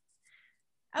Karen.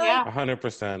 Oh, yeah,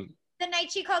 100%. The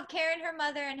night she called Karen her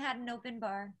mother and had an open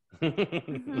bar.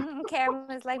 Karen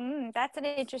was like, that's an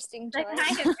interesting choice.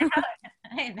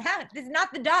 I am out. This is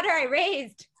not the daughter I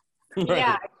raised. Right.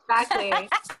 Yeah, exactly.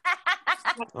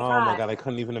 Oh my God, I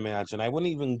couldn't even imagine. I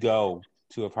wouldn't even go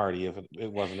to a party if it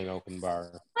wasn't an open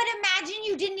bar. But imagine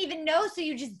you didn't even know, so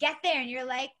you just get there and you're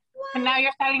like, what? And now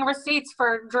you're signing receipts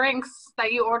for drinks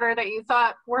that you order that you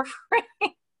thought were free.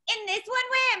 In this one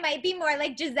way, I might be more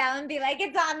like Giselle and be like,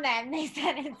 it's on them. They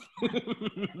said it's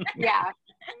Yeah.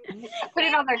 Put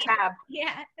it on their tab.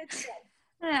 Yeah, that's good.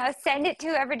 No, send it to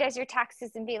whoever does your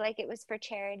taxes and be like, it was for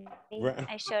charity. Right.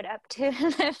 I showed up to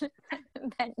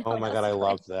them. Oh my God, I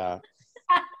love that.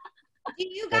 Do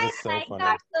you guys like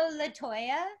also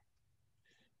LaToya?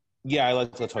 Yeah, I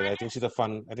like LaToya. I think she's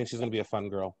going to be a fun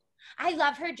girl. I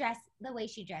love her dress, the way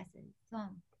she dresses.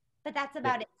 But that's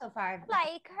about it so far.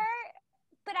 Like her,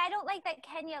 but I don't like that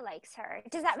Kenya likes her.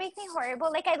 Does that make me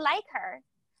horrible? Like, I like her,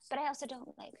 but I also don't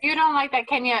like her. You don't like that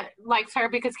Kenya likes her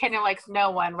because Kenya likes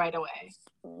no one right away.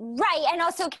 Right, and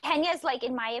also Kenya's, like,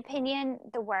 in my opinion,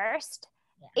 the worst.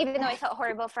 Yeah. Even though I felt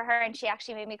horrible for her and she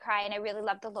actually made me cry, and I really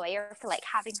loved the lawyer for, like,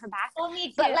 having her back. Oh, me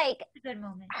too. But, like, good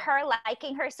moment. Her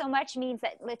liking her so much means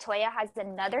that LaToya has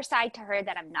another side to her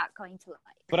that I'm not going to like.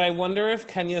 But I wonder if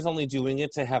Kenya's only doing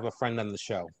it to have a friend on the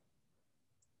show.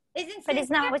 But it's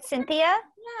not with Cynthia?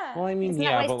 Yeah. Well, I mean,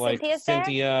 yeah, but like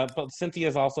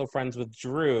Cynthia's also friends with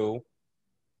Drew,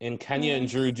 and Kenya and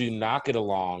Drew do not get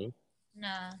along.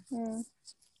 No.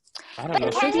 I don't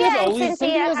know.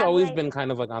 Cynthia's always been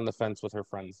kind of like on the fence with her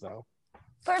friends, though.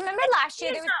 But remember last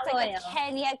year there was like a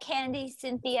Kenya, Candy,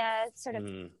 Cynthia sort of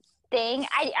thing.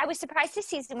 I was surprised this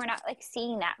season we're not like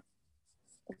seeing that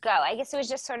go. I guess it was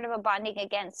just sort of a bonding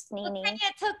against Nene. Well, Kenya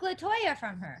took LaToya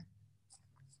from her.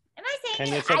 Am I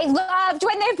saying it? I loved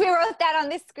when they wrote that on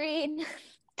the screen.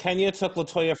 Kenya took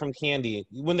LaToya from Candy.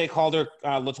 When they called her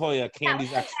LaToya,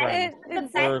 Candy's ex-friend.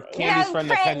 Or Candy's friend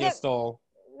that Kenya stole.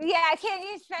 Yeah,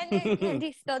 Candy's friend that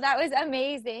Candy stole. That was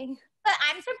amazing. But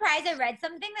I'm surprised. I read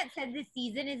something that said this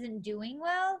season isn't doing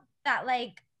well. That,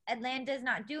 like, Atlanta's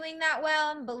not doing that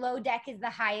well. And Below Deck is the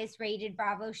highest rated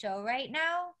Bravo show right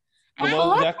now.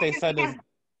 Below Deck, they said, is...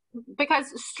 Because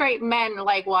straight men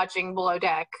like watching Below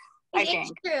Deck. It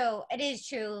is true. It is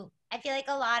true. I feel like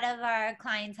a lot of our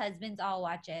clients' husbands all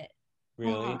watch it.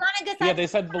 Really? Yeah, they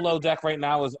said Below Deck right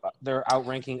now is they're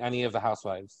outranking any of the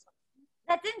Housewives.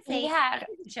 That's insane. Yeah. It's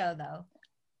a good show, though.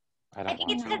 I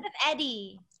think it's because of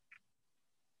Eddie.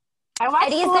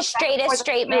 Eddie is the straightest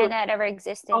straight man that ever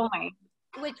existed. Only.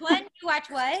 Which one? You watch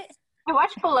what? I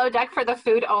watch Below Deck for the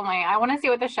food only. I want to see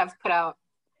what the chefs put out.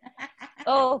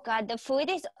 Oh, God. The food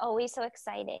is always so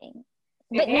exciting.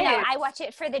 But no, I watch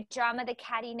it for the drama, the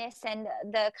cattiness, and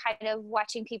the kind of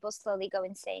watching people slowly go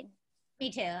insane.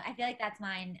 Me too. I feel like that's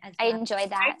mine as well. I enjoy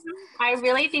that. I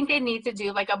really think they need to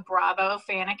do like a Bravo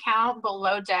fan account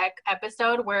Below Deck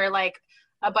episode where like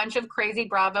a bunch of crazy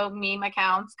Bravo meme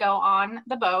accounts go on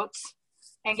the boat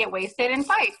and get wasted and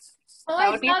fight. Oh, I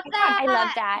love that. I love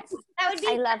that. That would be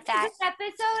I love that. This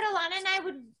episode, Alana and I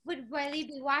would really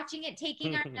be watching it,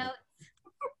 taking our notes.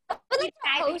 Like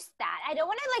host that. I don't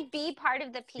want to like be part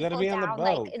of the people down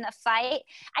like in the fight.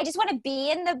 I just want to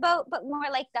be in the boat, but more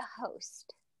like the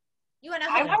host. You want to?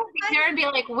 I want to be there and be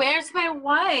like, "Where's my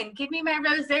wine? Give me my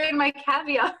rosé and my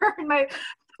caviar, and my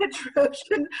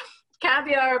Petrosian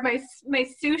caviar, my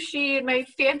sushi, and my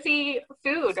fancy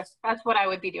food." That's what I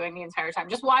would be doing the entire time,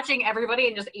 just watching everybody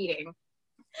and just eating.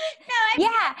 No,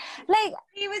 like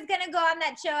he was gonna go on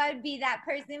that show. I would be that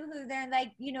person who they're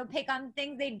like, pick on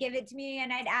things. They'd give it to me,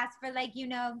 and I'd ask for like,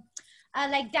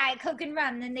 like Diet Coke and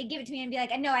rum. Then they give it to me and be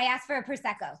like, "No, I asked for a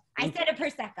prosecco. I said a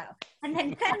prosecco," and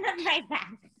then send them right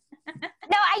back.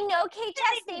 No, I know Kate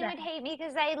Chastain would hate me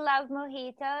because I love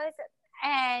mojitos,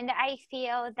 and I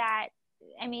feel that.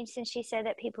 I mean, since she said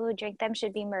that people who drink them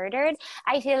should be murdered,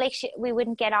 I feel like we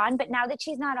wouldn't get on. But now that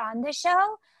she's not on the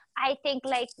show, I think,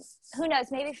 like, who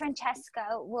knows? Maybe Francesca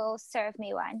will serve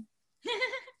me one.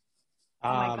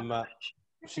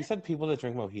 She said people that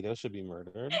drink mojitos should be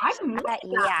murdered.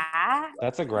 Yeah.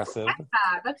 That's aggressive.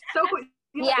 That's so.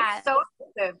 Yeah. So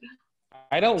aggressive.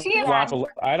 I don't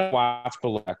watch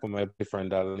Below Deck, but my boyfriend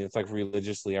does, and it's like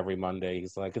religiously every Monday.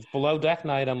 He's like, "It's Below Deck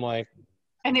night." I'm like.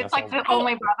 And it's like the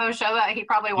only Bravo show that he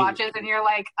probably watches, and you're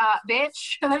like,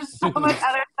 bitch, there's so much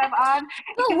other stuff on.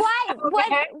 But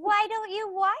why don't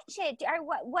you watch it? Or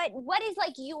what is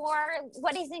like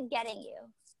what isn't getting you?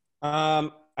 I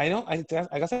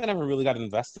guess I never really got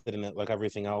invested in it like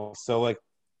everything else. So like,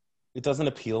 it doesn't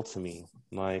appeal to me.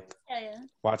 Like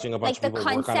watching a bunch of people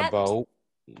work on a boat.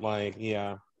 Like,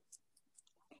 yeah.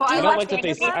 Well, I don't like that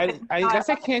they say,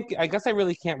 I guess I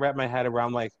really can't wrap my head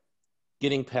around like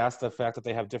getting past the fact that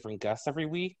they have different guests every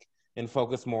week and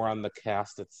focus more on the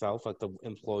cast itself, like the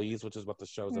employees, which is what the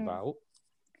show's about.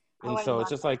 And so it's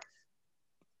just like,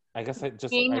 I guess I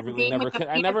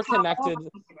never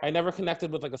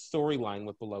connected with like a storyline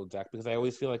with Below Deck because I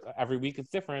always feel like every week it's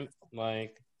different.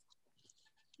 Like,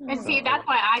 and see, that's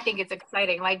why I think it's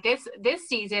exciting. Like this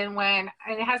season, when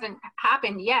and it hasn't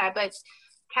happened yet, but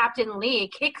Captain Lee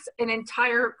kicks an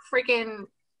entire freaking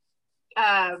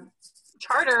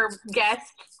charter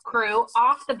guest crew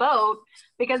off the boat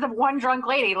because of one drunk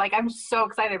lady. Like, I'm so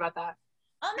excited about that.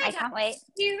 Oh my I God. can't wait.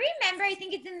 Do you remember, I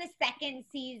think it's in the second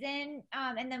season,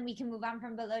 and then we can move on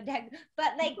from Below Deck,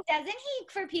 but like, doesn't he,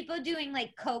 for people doing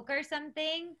like coke or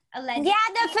something, allegedly? Yeah,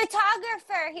 the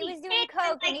photographer, he was doing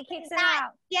coke and he kicks them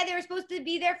out. Yeah, they were supposed to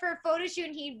be there for a photo shoot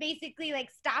and he basically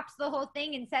like stops the whole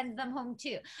thing and sends them home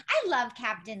too. I love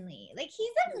Captain Lee. Like,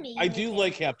 he's amazing. I do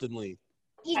like Captain Lee.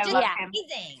 He's just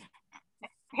amazing.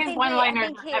 His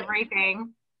one-liners are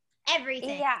everything.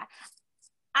 Everything. Yeah.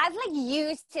 I've like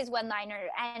used his one-liner,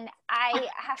 and I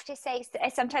have to say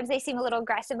sometimes they seem a little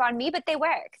aggressive on me, but they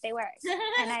work,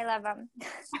 and I love them.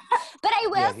 But I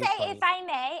will say, if I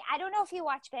may, I don't know if you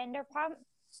watch Vanderpump.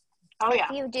 Oh yeah.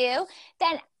 If you do,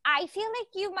 then I feel like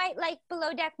you might like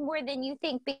Below Deck more than you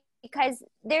think, because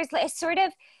there's a sort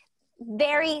of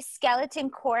very skeleton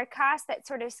core cast that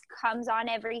sort of comes on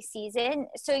every season,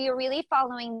 so you're really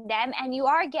following them and you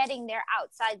are getting their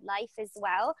outside life as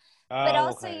well, but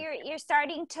also you're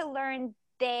starting to learn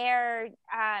their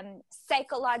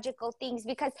psychological things,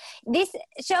 because this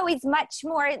show is much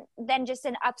more than just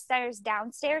an upstairs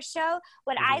downstairs show.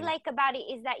 What I like about it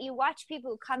is that you watch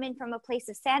people who come in from a place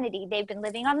of sanity. They've been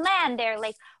living on land, they're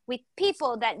like with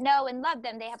people that know and love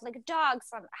them, they have like a dog,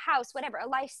 some house, whatever, a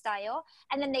lifestyle,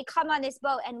 and then they come on this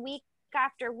boat, and week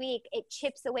after week it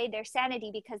chips away their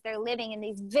sanity because they're living in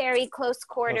these very close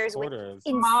quarters. With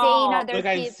insane other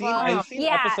like people. I've seen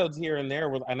episodes here and there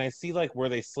and I see like where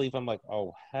they sleep, I'm like,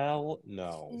 oh hell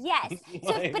no. Yes.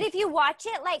 So but if you watch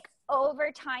it like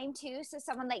over time too, so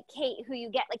someone like Kate, who you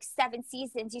get like 7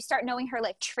 seasons, you start knowing her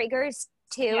like triggers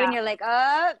too, and you're like,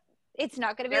 oh, it's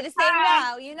not going to be the same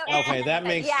now, you know. Okay, that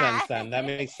makes sense then. That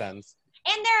makes sense.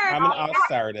 And there are I'll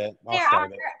start it. Like,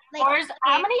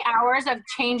 how many hours of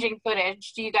changing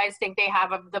footage do you guys think they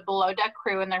have of the Below Deck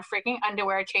crew in their freaking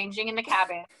underwear changing in the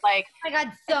cabin? Like, oh my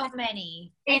God, so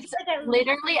many. It's like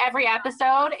literally every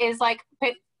episode is like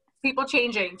people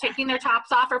changing, taking their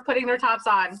tops off or putting their tops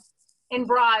on in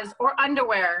bras or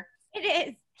underwear. It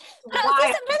is.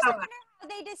 Why?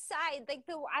 They decide, like,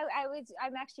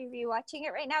 I'm actually rewatching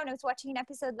it right now, and I was watching an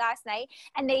episode last night,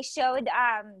 and they showed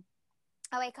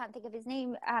I can't think of his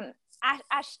name,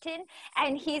 Ashton,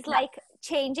 and he's like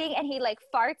changing, and he like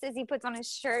farts as he puts on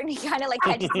his shirt, and he kind of like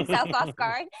catches himself off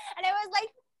guard, and I was like,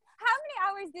 how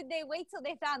many hours did they wait till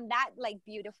they found that like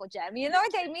beautiful gem? You know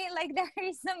what I mean? Like, there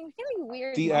is some really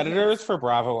weird The editors for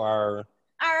Bravo are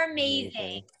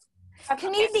amazing.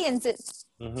 Comedians.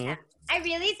 Yeah. I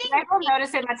really think I will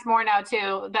notice it much more now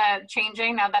too, the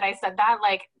changing, now that I said that,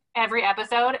 like every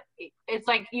episode, it's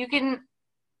like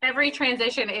every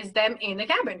transition is them in the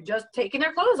cabin, just taking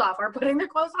their clothes off or putting their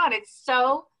clothes on. It's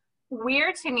so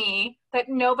weird to me that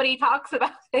nobody talks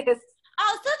about this.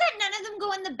 Also that none of them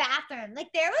go in the bathroom.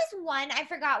 Like, there was one, I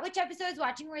forgot which episode I was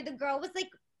watching, where the girl was like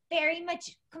very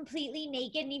much completely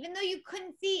naked, and even though you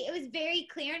couldn't see, it was very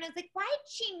clear, and I was like, why?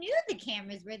 She knew the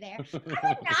cameras were there. I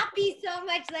would not be so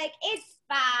much like, it's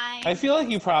fine. I feel like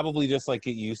you probably just like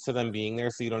get used to them being there,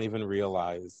 so you don't even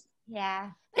realize. Yeah.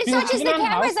 But it's not just the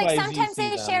cameras, like sometimes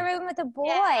they share a room with a boy.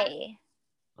 Yeah.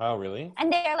 Oh, really?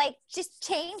 And they're like just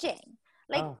changing.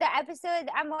 Like the episode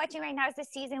I'm watching right now is the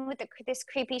season with this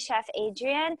creepy chef,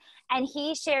 Adrian, and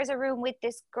he shares a room with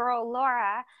this girl,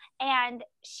 Laura, and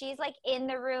she's like in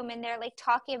the room and they're like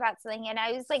talking about something. And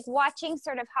I was like watching,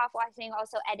 sort of half watching,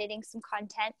 also editing some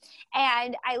content.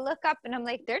 And I look up and I'm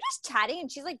like, they're just chatting, and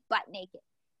she's like butt naked.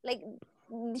 Like,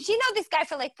 she know this guy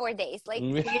for like 4 days. Like,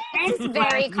 it's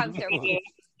very comfortable.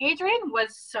 Adrian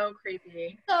was so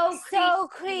creepy. So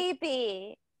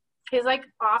creepy. His like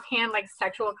offhand like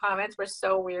sexual comments were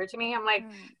so weird to me. I'm like,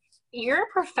 you're a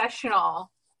professional.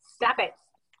 Stop it.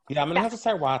 Yeah, I'm gonna have to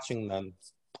start watching then.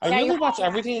 I really watch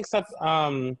everything except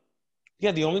the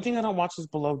only thing I don't watch is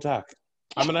Below Deck.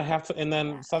 I'm gonna have to, and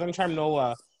then Southern Charm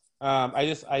Nola.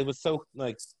 I was so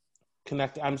like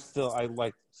connected. I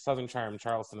like Southern Charm.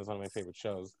 Charleston is one of my favorite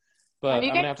shows, but I'm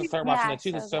gonna have to start watching that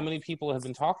too, because so many people have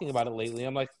been talking about it lately.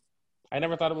 I'm like, I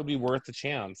never thought it would be worth the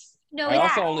chance. No, I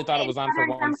also only thought it was on for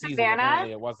one season.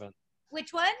 Apparently, it wasn't.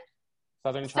 Which one?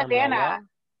 Southern Charm Savannah.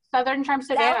 Southern Charm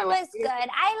Savannah. That was good.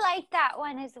 I like that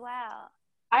one as well.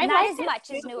 Not as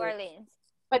much as New Orleans.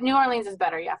 But New Orleans is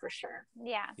better, yeah, for sure.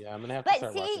 Yeah. Yeah, I'm gonna have to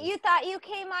start watching. But see, you thought you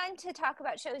came on to talk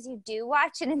about shows you do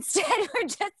watch, and instead we're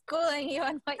just schooling you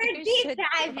on what you should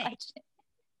watch.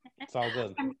 It's all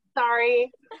good. I'm sorry.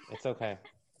 It's okay.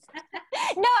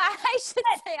 No, I should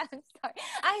say I'm sorry.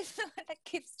 I'm the one that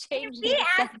keeps changing. We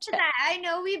asked that. I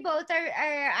know we both are.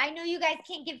 I know you guys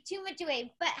can't give too much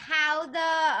away, but how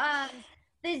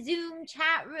the Zoom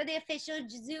chat room, the official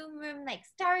Zoom room, like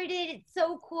started. It's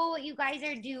so cool what you guys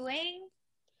are doing.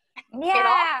 Yeah. It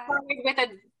all started with a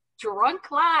drunk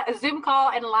Zoom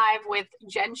call and live with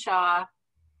Jen Shaw.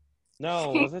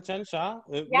 No, was it Jen Shaw?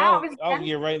 Yeah, no. it was Oh, Jen,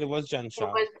 you're right. It was Jen Shaw.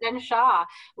 it was Jen Shaw.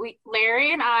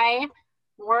 Larry and I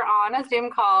were on a Zoom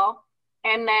call,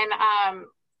 and then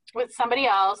with somebody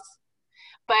else,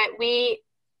 but we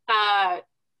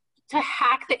to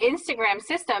hack the Instagram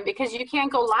system, because you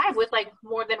can't go live with like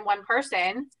more than one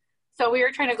person. So we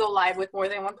were trying to go live with more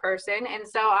than one person. And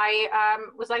so I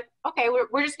was like, okay,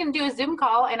 we're just going to do a Zoom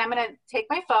call, and I'm going to take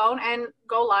my phone and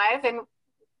go live and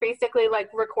basically like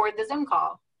record the Zoom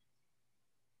call.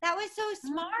 That was so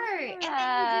smart. And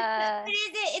then what is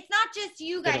it? It's not just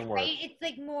you guys, right? It's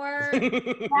like more.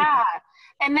 Yeah.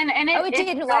 And it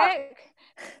didn't work.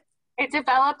 It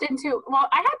developed into, well,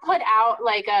 I had put out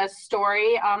like a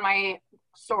story on my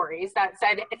stories that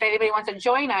said, if anybody wants to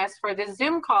join us for this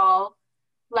Zoom call,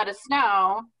 let us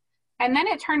know. And then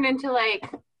it turned into like,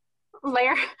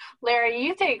 Larry,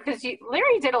 you think, because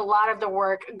Larry did a lot of the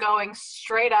work going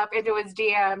straight up into his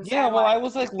DMs. Yeah, well, I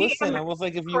was like, listen, I was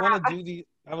like, if you want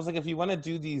to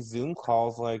do these Zoom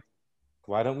calls, like,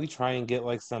 why don't we try and get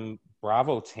like some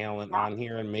Bravo talent on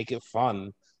here and make it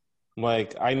fun?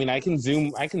 Like, I mean, I've been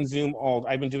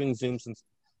doing Zoom since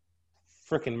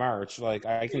frickin' March. Like,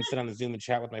 I can sit on a Zoom and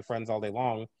chat with my friends all day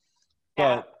long.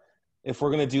 But if we're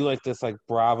going to do like this, like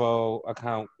Bravo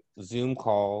account Zoom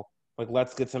call, like,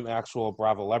 let's get some actual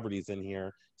Bravo celebrities in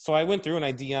here. So I went through and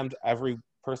I DM'd every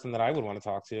person that I would want to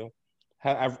talk to.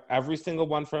 Every single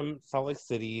one from Salt Lake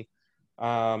City.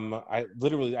 I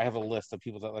have a list of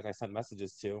people that like I sent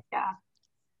messages to. Yeah.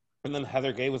 And then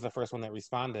Heather Gay was the first one that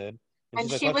responded. And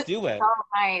she's she like, let's do it. So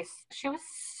nice. She was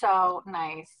so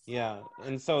nice. Yeah.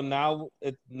 And so now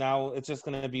it's just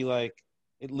gonna be like,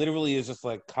 it literally is just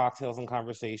like cocktails and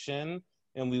conversation,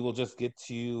 and we will just get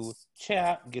to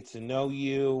chat, get to know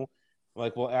you.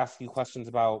 Like, we'll ask you questions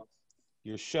about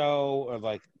your show or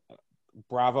like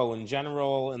Bravo in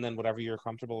general, and then whatever you're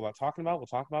comfortable about talking about, we'll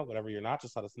talk about. Whatever you're not,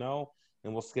 just let us know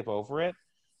and we'll skip over it.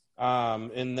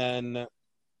 And then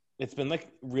it's been like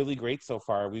really great so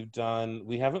far. We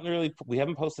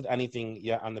haven't posted anything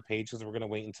yet on the page because we're gonna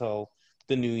wait until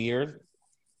the new year.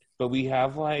 But we've had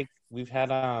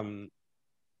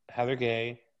Heather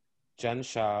Gay, Jen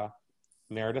Shaw,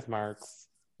 Meredith Marks,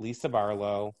 Lisa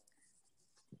Barlow.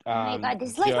 Oh my God,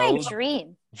 this is like my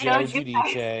dream. Joe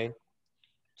Giudice.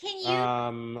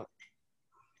 Can you?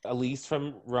 Elise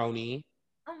from Roni.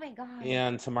 Oh my God.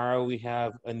 And tomorrow we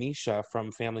have Anisha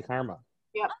from Family Karma.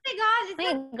 Yep. Oh my God.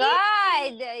 Oh my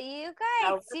God. You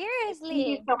guys,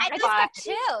 seriously. So I just got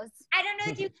chills. I don't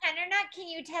know if you can or not. Can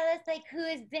you tell us like who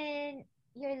has been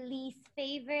your least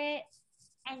favorite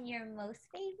and your most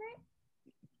favorite?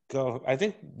 Go. I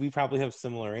think we probably have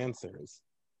similar answers.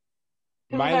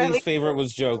 My least favorite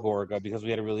was Joe Gorga because we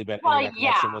had a really bad internet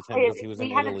connection with him because he was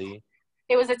in Italy.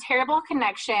 It was a terrible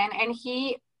connection, and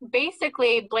he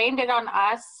basically blamed it on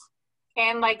us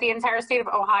and like the entire state of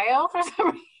Ohio for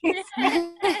some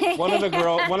reason. One of the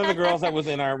girls that was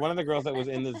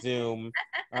in the Zoom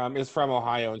is from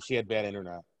Ohio, and she had bad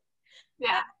internet.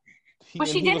 Yeah.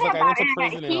 She did have bad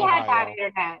internet. He had bad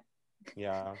internet.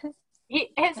 Yeah.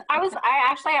 I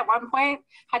actually at one point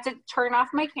had to turn off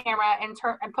my camera and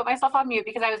put myself on mute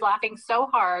because I was laughing so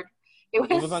hard. It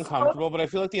was uncomfortable, but I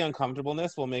feel like the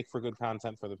uncomfortableness will make for good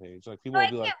content for the page. Like, people will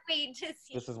be like, wait to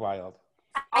see. This is wild.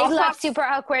 I love super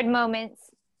awkward moments.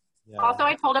 Yeah. Also,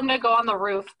 I told him to go on the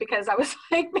roof because I was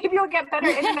like, maybe you'll get better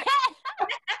internet.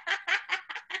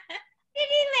 Did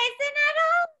he listen at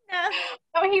all? No.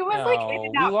 No, he was like in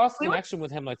and out. We lost connection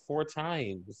with him like 4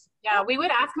 times. Yeah, we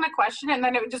would ask him a question and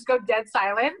then it would just go dead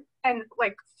silent and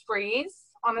like freeze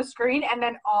on the screen, and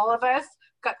then all of us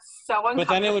got so uncomfortable.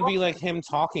 But then it would be like him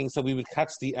talking, so we would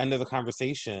catch the end of the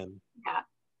conversation. Yeah.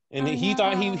 And he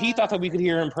thought that we could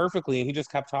hear him perfectly, and he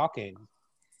just kept talking.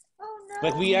 Oh no.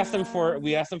 Like, we asked him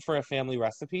for a family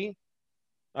recipe,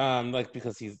 like,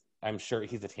 because I'm sure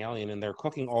he's Italian and they're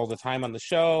cooking all the time on the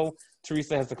show.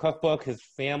 Teresa has the cookbook. His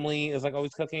family is like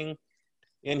always cooking,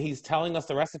 and he's telling us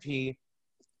the recipe,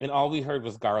 and all we heard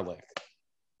was garlic.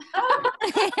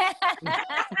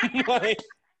 Like,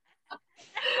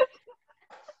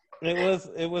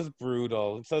 it was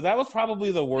brutal. So that was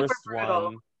probably the worst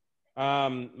one.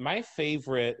 My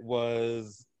favorite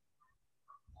was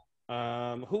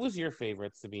who was your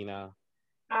favorite, Sabina?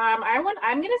 I'm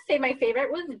gonna say my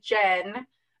favorite was Jen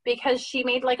because she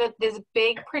made like this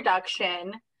big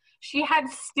production. She had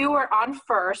Stuart on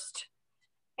first,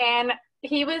 and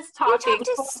he was talking. You talked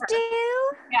to Stu?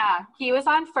 Yeah, he was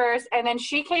on first, and then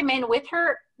she came in with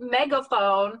her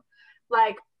megaphone,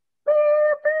 like,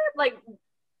 like,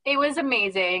 it was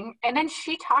amazing. And then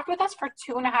she talked with us for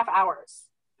 2.5 hours.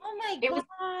 Oh my God. It was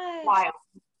wild.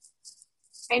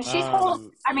 And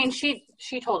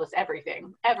she told us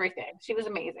everything. She was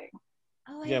amazing.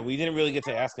 Oh, yeah, we didn't really get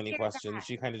to ask any questions. That.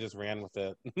 She kind of just ran with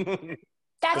it.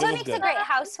 That's what makes a great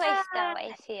housewife, though,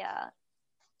 I feel.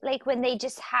 Like when they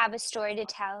just have a story to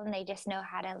tell and they just know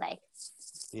how to like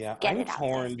get I'm it out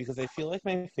torn there. because I feel like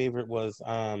my favorite was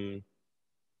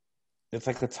it's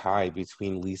like a tie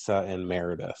between Lisa and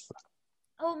Meredith.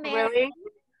 Oh, Meredith. Really?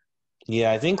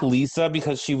 Yeah, I think Lisa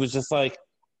because she was just like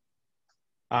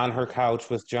on her couch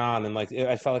with John and like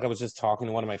I felt like I was just talking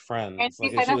to one of my friends. And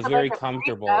Like she was very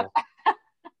comfortable.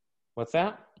 What's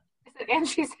that? I said, and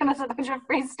she sent us a bunch of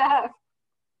free stuff.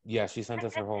 Yeah, she sent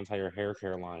us her whole entire hair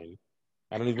care line.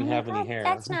 I don't even have any hair.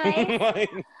 That's nice.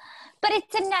 But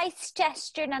it's a nice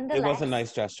gesture nonetheless. It was a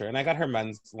nice gesture. And I got her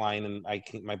men's line and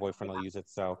my boyfriend will use it.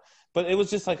 So, but it was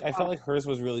just like, I felt like hers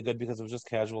was really good because it was just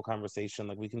casual conversation.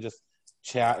 Like we can just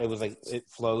chat. It was like, it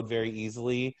flowed very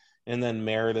easily. And then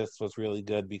Meredith's was really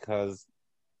good because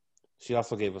she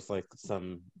also gave us like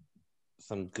some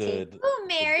good. Oh,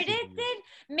 Meredith did?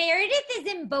 Meredith is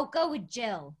in Boca with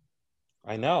Jill.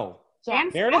 I know. Yeah.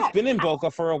 Meredith's been in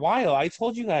Boca for a while. I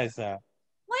told you guys that.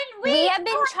 We have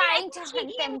been trying to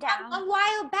hunt them down a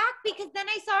while back because then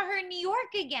I saw her in New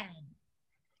York again.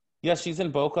 Yeah, she's in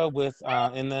Boca with,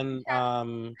 and then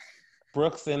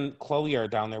Brooks and Chloe are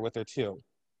down there with her too.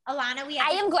 Alana,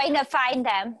 I am going to find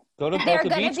them. Go to Boca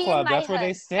Beach Club. That's where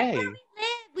they stay.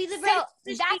 We live so right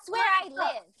that's where I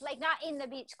live. Like not in the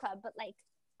beach club, but like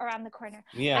around the corner.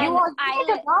 Yeah. I go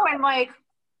and like.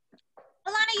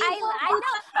 Alana, I know.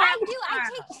 I do. I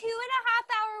take 2.5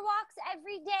 hour walks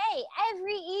every day.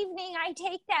 Every evening I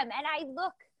take them and I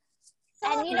look.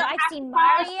 And you know, I've seen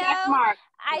Mario.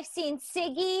 I've seen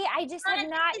Siggy. I just have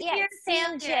not yet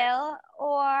seen Jill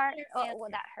or well,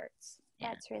 that hurts. Yeah.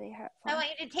 That's really hurtful. I want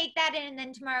you to take that in and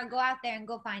then tomorrow go out there and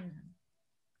go find them.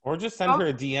 Or just send her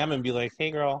a DM and be like, "Hey,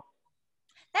 girl."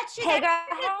 That's true. Hey, girl.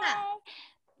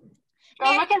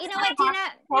 Hey. You know what,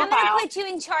 Dina? I'm going to put you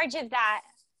in charge of that.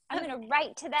 I'm going to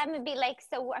write to them and be like,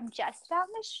 so I'm just down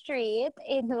the street.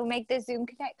 It will make the Zoom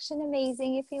connection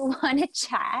amazing if you want to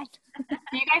chat.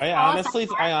 I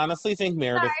honestly think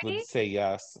Meredith would say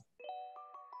yes.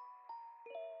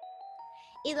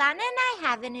 Ilana and I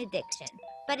have an addiction,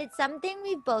 but it's something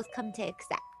we've both come to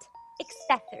accept.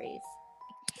 Accessories.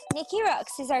 Nikki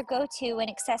Rocks is our go-to when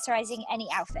accessorizing any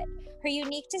outfit. Her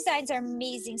unique designs are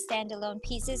amazing standalone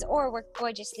pieces or work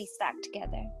gorgeously stacked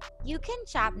together. You can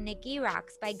shop Nikki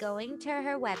Rocks by going to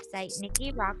her website,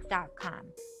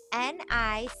 nikkirocks.com.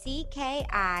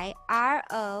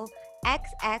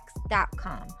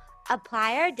 NICKIROXX.com.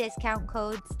 Apply our discount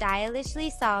code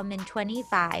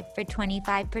StylishlySolomon25 for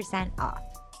 25% off.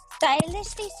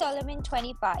 Stylishly Solomon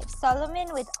 25.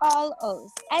 Solomon with all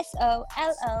O's.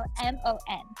 SOLOMON.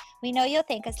 We know you'll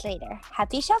thank us later.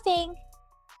 Happy shopping!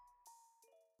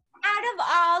 Out of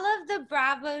all of the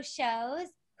Bravo shows,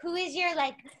 who is your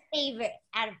favorite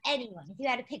out of anyone? If you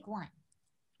had to pick one,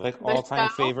 like all-time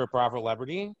favorite Bravo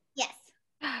celebrity? Yes.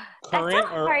 Current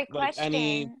That's a or hard like question.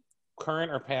 any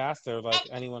current or past or like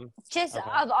anyone? Just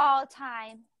of all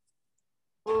time.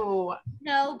 Ooh,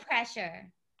 no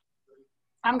pressure.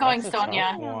 I'm going That's a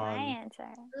Sonia. tough My one.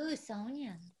 answer. Ooh,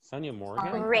 Sonia. Sonia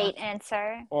Morgan. Great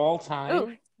answer. All time.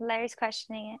 Ooh, Larry's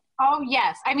questioning it. Oh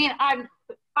yes, I mean I'm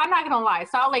not gonna lie.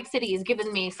 Salt Lake City has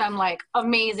given me some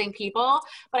amazing people,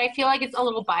 but I feel like it's a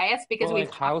little biased because we've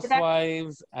talked to them.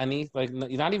 Housewives, any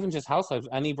not even just Housewives,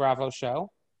 any Bravo show.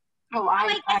 Oh,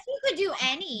 I guess you could do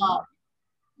any.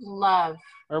 Love.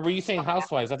 Or were you saying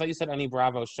Housewives? I thought you said any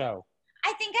Bravo show.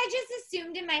 I think I just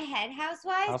assumed in my head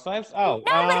Housewives. Housewives? Oh. No,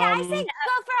 but I said go for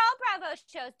all Bravo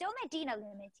shows. Don't let Dina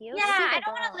limit you. Yeah, I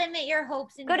don't want to limit your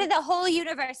hopes. Go to the whole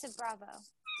universe of Bravo.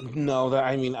 No,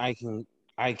 I can.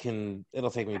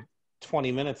 It'll take me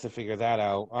 20 minutes to figure that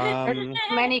out.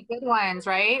 Many good ones,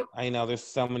 right? I know there's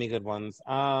so many good ones.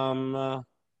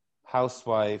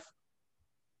 Housewife.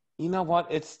 You know what?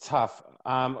 It's tough.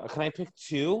 Can I pick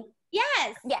two?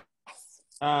 Yes. Yes.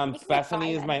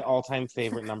 Bethany is my all-time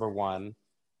favorite, number one.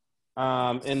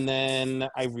 And then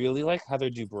I really like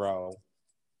Heather Dubrow.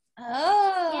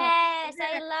 Oh. Yes,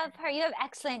 I love her. You have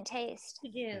excellent taste.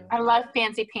 You do. I love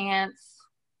Fancy Pants.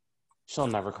 She'll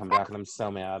never come back, and I'm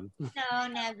so mad. No,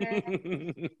 never.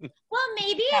 Well,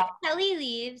 maybe if Kelly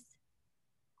leaves.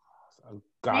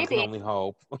 God can only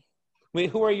hope. Wait,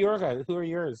 who are your guys? Who are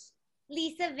yours?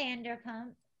 Lisa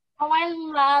Vanderpump. Oh, I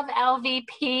love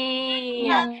LVP.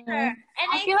 Love her. And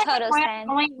I feel like I'm one of the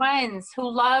only ones who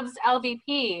loves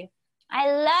LVP.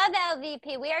 I love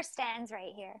LVP. We are stans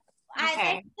right here.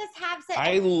 I just have such.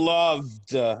 I loved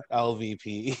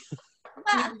LVP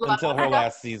until her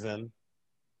last season.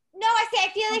 No, I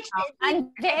feel like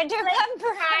I'm Vanderpump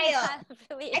Kyle. I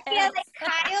feel like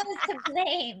Kyle is to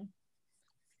blame.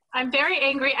 I'm very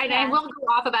angry, and I will go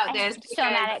off about this. I'm so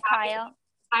mad at Kyle.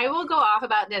 I will go off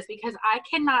about this because I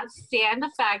cannot stand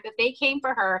the fact that they came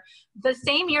for her the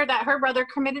same year that her brother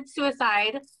committed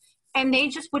suicide, and they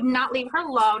just would not leave her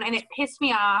alone, and it pissed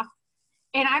me off.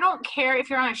 And I don't care if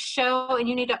you're on a show and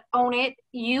you need to own it.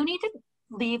 You need to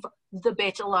leave the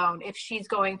bitch alone if she's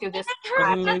going through this.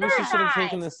 Maybe she should have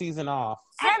taken the season off.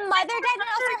 Her mother died, and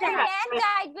also her nan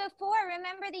died before.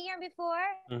 Remember the year before?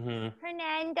 Mm-hmm. Her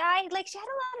nan died. Like, she had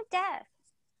a lot of death.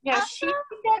 Yeah,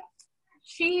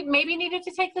 she maybe needed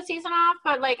to take the season off,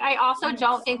 but like I also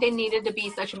don't think they needed to be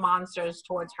such monsters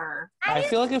towards her. I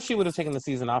feel like if she would have taken the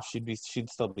season off, she'd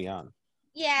still be on.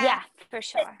 Yeah, for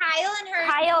sure.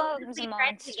 Kyle was a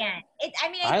monster again.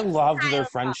 I loved their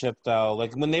friendship though.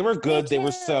 Like when they were good, they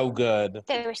were so good.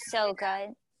 They were so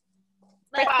good.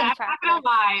 Like, I'm not gonna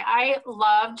lie, I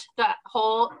loved the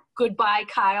whole goodbye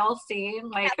Kyle scene.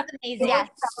 Like, that was amazing. Yeah,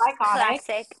 so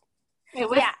classic. It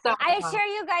was so I fun. assure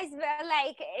you guys,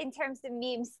 like in terms of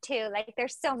memes too. Like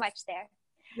there's so much there.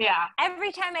 Yeah.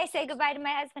 Every time I say goodbye to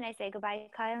my husband, I say goodbye to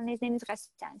Kyle, and his name is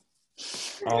Rastan.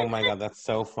 Oh my god, that's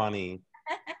so funny.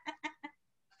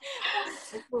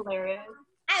 It's hilarious.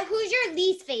 Who's your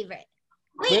least favorite?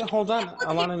 Wait, hold on.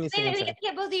 Alana needs to Wait, answer.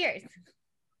 get both of yours.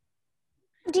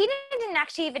 Dina didn't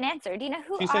actually even answer. Dina,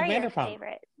 who She said are your Vanderpump.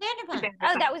 favorite?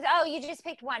 Vanderpump. You just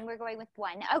picked one. We're going with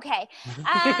one. Okay.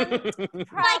 I guess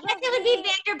it would be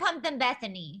Vanderpump than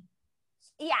Bethany.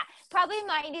 Yeah, probably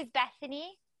mine is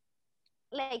Bethany.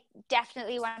 Like,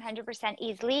 definitely 100%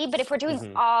 easily. But if we're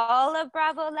doing all of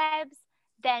Bravo Lebs,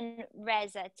 then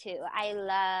Reza too. I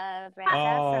love Reza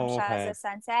from Shaws of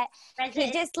Sunset.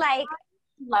 He just like,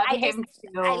 I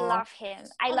love him.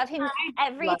 I love him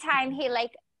every time he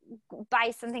like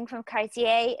buys something from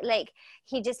Cartier. Like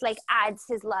he just like adds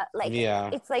his love. Like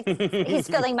it's like he's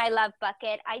filling my love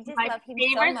bucket. I just love him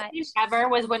so much. My favorite thing ever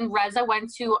was when Reza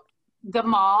went to the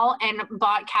mall and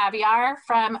bought caviar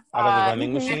from out of the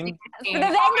vending machine. The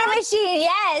vending machine,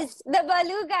 yes. The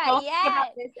beluga, yes.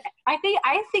 I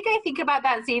think about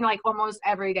that scene like almost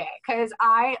every day because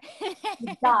I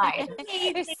died.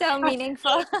 It's so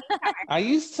meaningful. I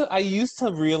used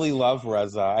to really love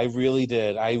Reza. I really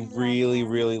did. I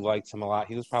really liked him a lot.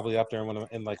 He was probably up there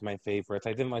in like my favorites.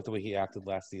 I didn't like the way he acted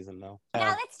last season though. Now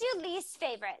let's do least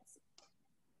favorites.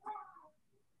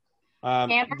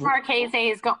 Amber Marchese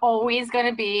is always going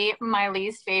to be my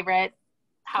least favorite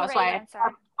housewife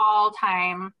of all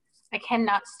time. I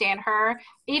cannot stand her.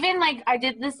 Even like I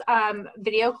did this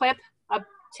video clip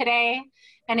today,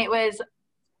 and it was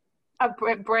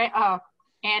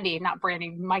Andy, not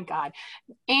Brandy. My God,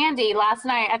 Andy last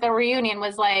night at the reunion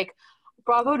was like,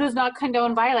 "Bravo does not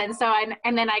condone violence." So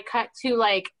and then I cut to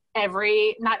like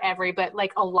not every, but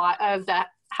like a lot of the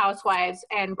housewives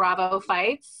and Bravo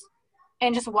fights.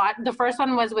 And just the first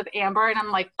one was with Amber, and I'm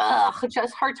like, ugh,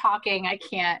 just her talking, I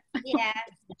can't. Yeah,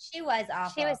 she was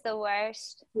awful. She was the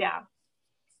worst. Yeah.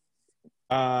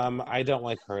 I don't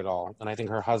like her at all, and I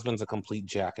think her husband's a complete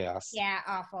jackass. Yeah,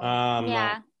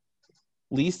 awful.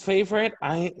 Least favorite?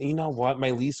 You know what?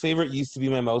 My least favorite used to be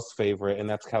my most favorite, and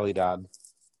that's Kelly Dodd.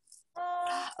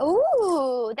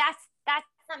 Ooh, that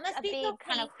must be so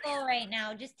painful right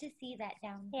now just to see that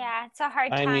down. Yeah, it's a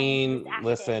hard time. I mean,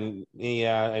 listen,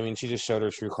 she just showed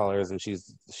her true colors, and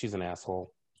she's an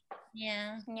asshole.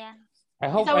 Yeah. I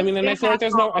hope. I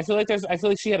feel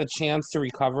like she had a chance to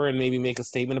recover and maybe make a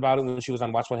statement about it when she was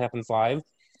on Watch What Happens Live,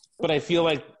 but I feel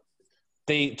like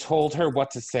they told her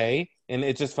what to say, and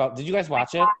it just felt. Did you guys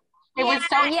watch it? It was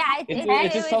so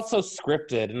it just felt so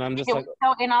scripted, and I'm just like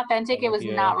so inauthentic. It was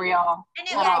not real. And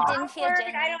it didn't feel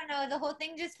genuine. I don't know. The whole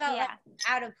thing just felt like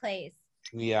out of place.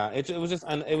 Yeah, it was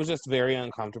just very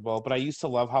uncomfortable. But I used to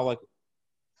love how like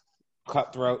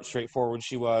cutthroat, straightforward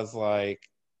she was, like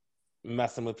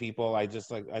messing with people. I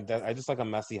just like a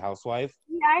messy housewife.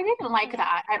 Yeah, I didn't like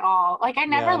that at all. Like I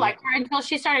never liked her until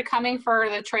she started coming for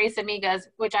the Trace Amigas,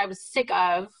 which I was sick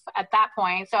of at that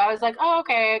point. So I was like, oh,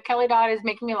 okay, Kelly Dodd is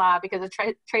making me laugh because the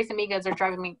Trace Amigas are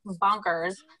driving me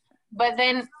bonkers. But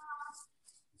then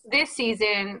this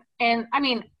season, and I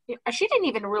mean, she didn't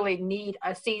even really need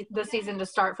the season to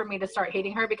start for me to start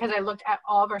hating her because I looked at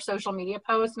all of her social media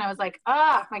posts and I was like,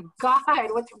 oh my God,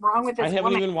 what's wrong with this woman? I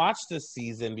haven't even watched this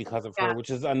season because of her, which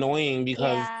is annoying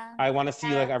because I want to see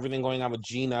like everything going on with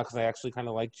Gina because I actually kind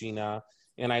of like Gina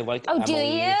and I like Emily. Do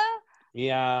you?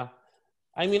 Yeah.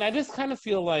 I mean, I just kind of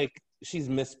feel like she's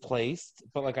misplaced,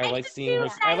 but like I like seeing her.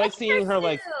 I like seeing her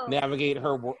like navigate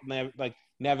her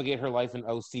life in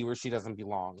OC where she doesn't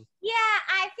belong. Yeah,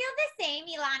 I feel the same.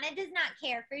 Ilana does not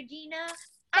care for Gina.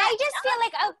 I just feel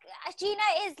like Gina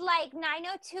is like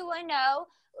 90210,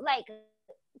 like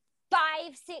by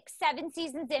 5, 6, 7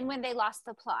 seasons in when they lost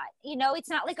the plot. You know, it's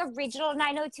not like original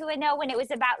 90210 when it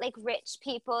was about like rich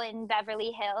people in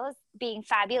Beverly Hills being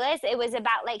fabulous. It was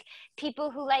about like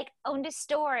people who like owned a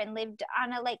store and lived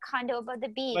on a like condo above the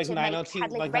beach, like and 902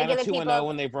 had like like regular 90210 people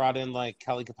when they brought in like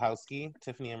Kelly Kapowski,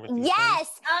 Tiffany Amber Thiessen.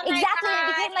 Yes, Oh my exactly. God,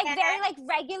 It became like yes. very like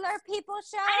regular people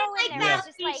show. I didn't and like there that. was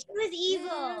just like She was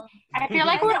evil. I feel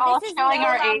like I we're said, all this is showing no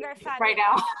our age longer right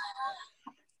now.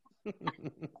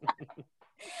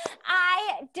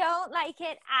 I don't like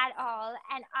it at all.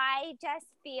 And I just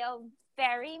feel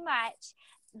very much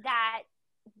that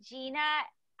Gina,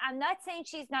 I'm not saying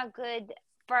she's not good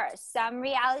for some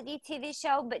reality TV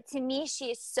show, but to me, she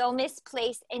is so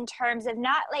misplaced in terms of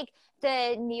not like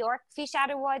the New York fish out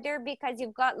of water, because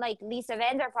you've got like Lisa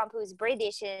Vanderpump, who's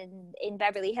British in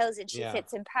Beverly Hills, and she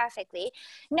fits in perfectly.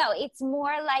 No, it's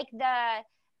more like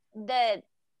the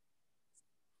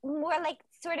more like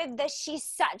sort of she's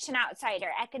such an outsider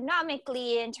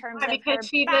economically in terms of because her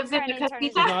she lives in background, the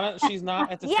in terms of she's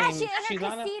not at the yeah, same she's in she's her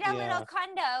not at, casita little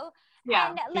condo. Yeah.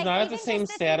 And, she's like, not at the even same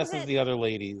just the status things as that- the other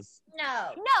ladies. No,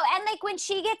 and like when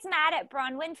she gets mad at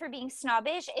Bronwyn for being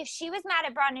snobbish, if she was mad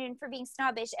at Bronwyn for being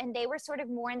snobbish and they were sort of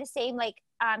more in the same like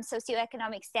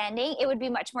socioeconomic standing, it would be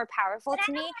much more powerful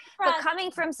to me. But coming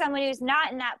from someone who's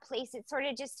not in that place, it sort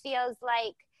of just feels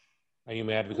like, Are you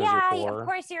mad because you're poor? of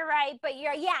course you're right, but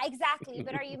exactly.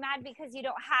 But are you mad because you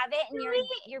don't have it and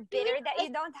you're bitter that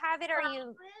you don't have it? Or are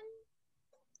you?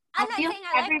 I'm not saying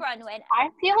I like Bronwyn. I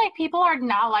feel like people are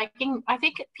not liking, I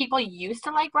think people used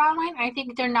to like Bronwyn. I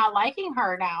think they're not liking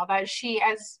her now that she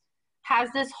has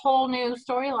this whole new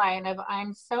storyline of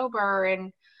I'm sober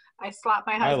and I slapped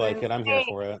my husband. I like it. I'm here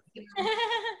for it.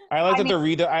 I like that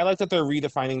they're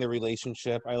redefining the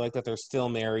relationship. I like that they're still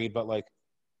married, but like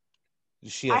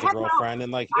she has a girlfriend,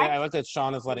 and like I like that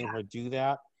Sean is letting her do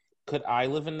that. Could I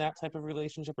live in that type of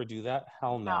relationship or do that?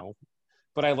 Hell no.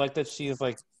 But I like that she is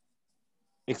like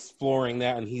exploring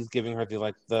that, and he's giving her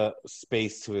the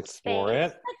space to explore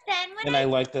it. But then when I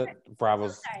like that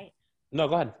Bravo's. Sorry. No,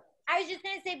 go ahead. I was just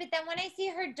gonna say, but then when I see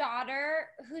her daughter,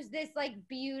 who's this like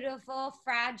beautiful,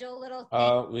 fragile little thing,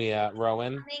 Oh yeah,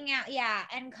 Rowan.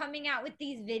 Coming out with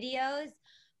these videos,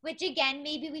 which again,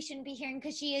 maybe we shouldn't be hearing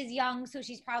because she is young, so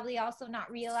she's probably also not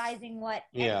realizing what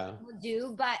will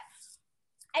do. But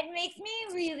it makes me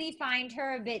really find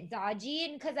her a bit dodgy,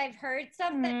 and because I've heard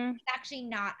stuff that she's actually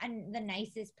not the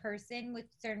nicest person with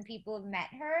certain people have met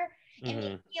her. It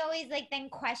makes me always like then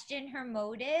question her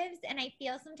motives, and I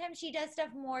feel sometimes she does stuff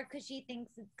more because she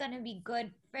thinks it's gonna be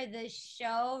good for the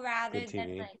show rather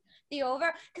than like the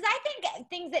over. Because I think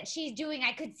things that she's doing,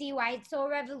 I could see why it's so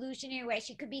revolutionary, why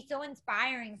she could be so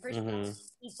inspiring for so many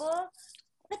people,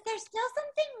 but there's still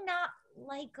something not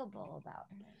likable about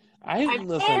her. I've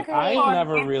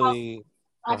never really.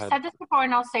 I've said this before,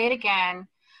 and I'll say it again.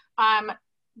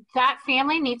 That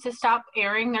family needs to stop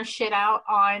airing their shit out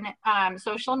on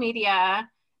social media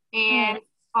and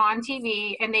on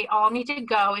TV, and they all need to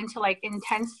go into like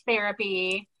intense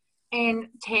therapy and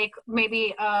take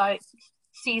maybe a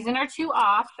season or 2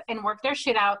 off and work their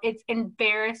shit out. It's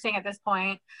embarrassing at this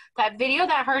point. That video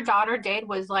that her daughter did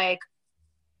was like,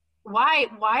 why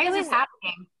is this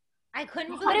happening? I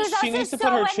couldn't believe it. She needs to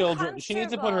put her children. She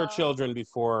needs to put her children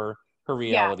before her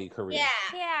reality career.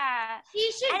 Yeah.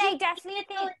 She should. And I definitely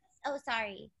think. Oh,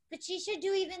 sorry. But she should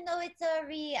do, even though it's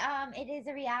it is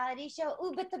a reality show.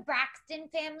 Oh, but the Braxton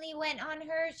family went on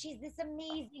her. She's this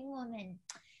amazing woman,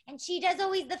 and she does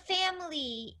always the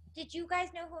family. Did you guys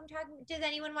know who I'm talking? Does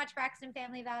anyone watch Braxton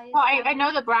Family Values? Well, I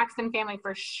know the Braxton family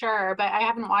for sure, but I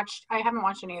haven't watched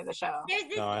any of the show.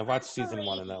 No, I watched season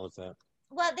 1 and that was it.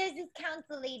 Well, there's this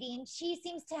counsel lady, and she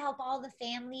seems to help all the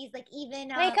families, like even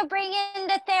they could bring in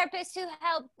the therapist who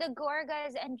helped the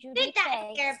Gorgas and Judy. Did that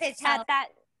therapist help?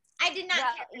 I did not.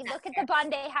 You look at the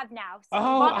bond they have now. So.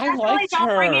 Oh, I liked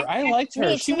her. I liked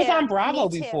her. She was on Bravo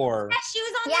before. Yeah, she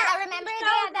was on. Yeah, I remember they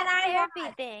had that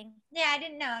therapy thing. Yeah, I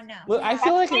didn't know. No. Well, I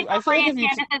feel like if you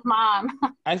his mom.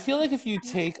 I feel like if you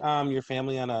take your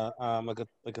family on a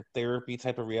like a therapy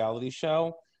type of reality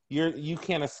show, you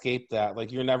can't escape that.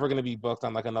 Like you're never going to be booked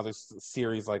on like another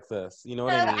series like this. You know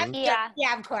what I mean?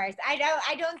 Yeah, of course. I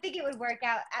don't think it would work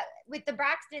out with the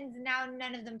Braxtons. Now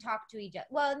none of them talk to each other.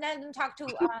 Well, none of them talk to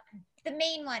the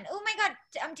main one. Oh my God,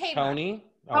 I'm Tamar. Tony.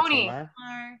 Tamar.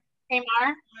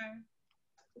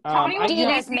 Tony.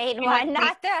 Dina's main one,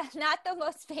 not the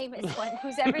most famous one.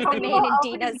 Who's ever been made in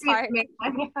Dina's heart?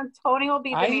 Tony will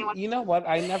be the main one. You know what?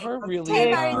 I never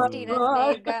really.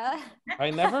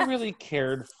 I never really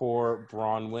cared for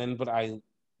Bronwyn, but I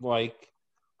like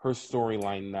her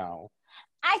storyline now.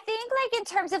 I think, like in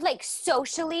terms of like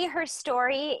socially, her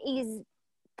story is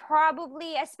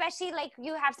probably, especially like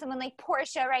you have someone like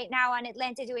Portia right now on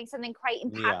Atlanta doing something quite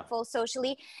impactful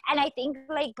socially. And I think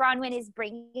like Bronwyn is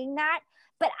bringing that,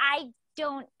 but I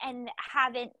don't and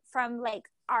haven't from like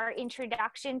our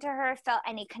introduction to her felt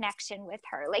any connection with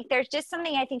her. Like there's just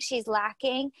something I think she's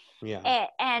lacking.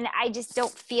 And I just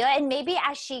don't feel it. And maybe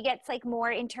as she gets like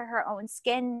more into her own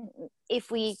skin,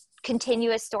 if we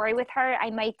continue a story with her, I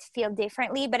might feel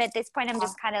differently. But at this point, I'm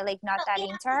just kind of like not that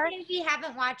into her. We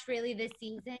haven't watched really this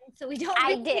season, so we don't.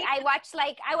 I did. I watched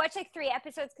like 3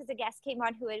 episodes because a guest came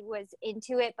on who was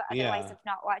into it, but otherwise I've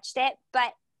not watched it.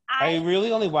 But I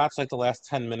really only watched like the last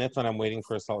 10 minutes when I'm waiting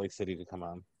for Salt Lake City to come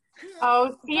on.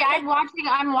 Oh, see, I'm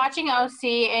watching OC,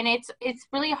 and it's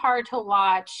really hard to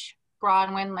watch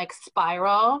Bronwyn like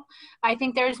spiral. I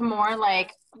think there's more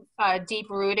like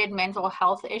deep-rooted mental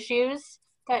health issues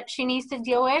that she needs to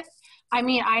deal with. I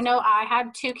mean, I know I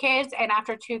had 2 kids, and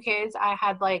after 2 kids, I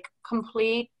had like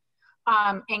complete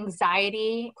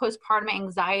anxiety, postpartum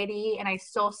anxiety, and I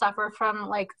still suffer from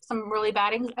like some really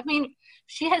bad anxiety. I mean,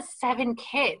 she has 7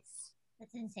 kids.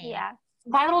 That's insane. Yeah.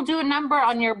 That'll do a number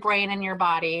on your brain and your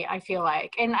body, I feel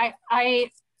like. And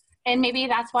and maybe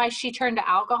that's why she turned to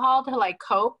alcohol to like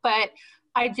cope, but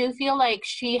I do feel like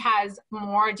she has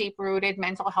more deep-rooted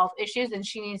mental health issues, and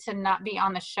she needs to not be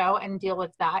on the show and deal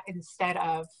with that instead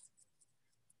of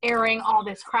airing all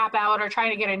this crap out or trying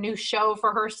to get a new show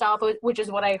for herself, which is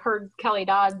what I heard Kelly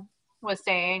Dodd was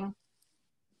saying.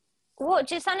 Well,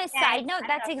 just on a side note,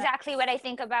 that's exactly what I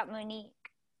think about Monique.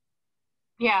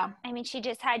 Yeah. I mean, she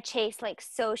just had Chase like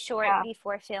so short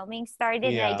before filming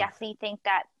started, and I definitely think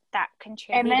that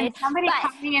contributed. And then somebody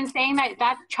coming and saying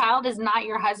that child is not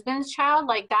your husband's child,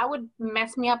 like that would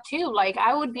mess me up too. Like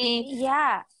I would be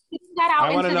that out.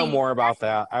 I want to know more about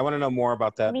that. I want to know more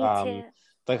about that. Me too.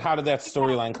 Like, how did that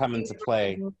storyline come into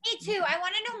play? Me too. I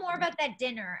want to know more about that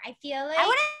dinner. I feel like I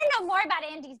want to know more about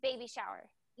Andy's baby shower.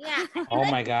 Yeah. Oh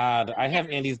my God. I have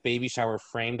Andy's baby shower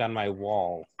framed on my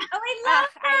wall. Oh, I love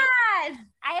that.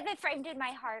 I have it framed in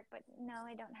my heart, but no,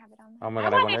 I don't have it on my Oh my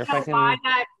God. I wonder if I can.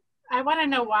 I want to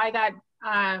know why that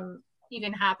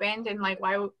even happened, and like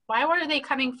why were they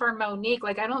coming for Monique?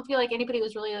 Like I don't feel like anybody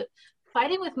was really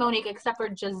fighting with Monique except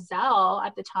for Giselle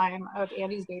at the time of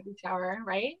Andy's baby shower,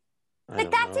 right? But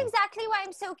that's exactly why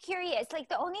I'm so curious. Like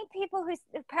the only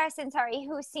person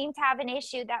who seem to have an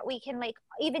issue that we can like,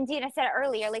 even Dina said it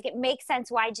earlier, like it makes sense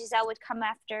why Giselle would come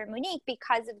after Monique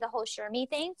because of the whole Shermie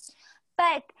thing.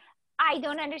 But I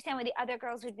don't understand why the other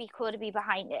girls would be cool to be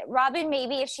behind it. Robin,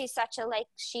 maybe if she's such a like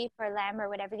sheep or lamb or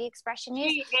whatever the expression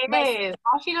is. She is.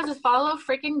 All she does is follow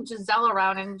freaking Giselle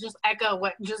around and just echo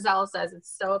what Giselle says.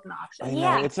 It's so obnoxious. I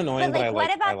know, it's annoying, but I like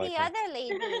what about the other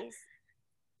ladies?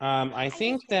 I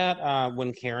think that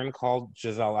when Karen called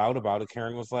Giselle out about it,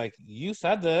 Karen was like, "You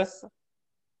said this,"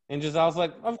 and Giselle's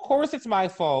like, "Of course it's my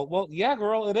fault." Well, yeah,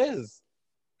 girl, it is.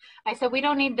 I said we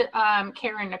don't need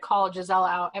Karen to call Giselle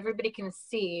out. Everybody can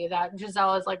see that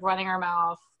Giselle is like running her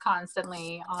mouth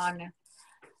constantly on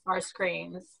our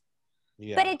screens.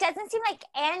 Yeah. But it doesn't seem like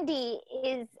Andy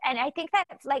is, and I think that,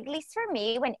 like, at least for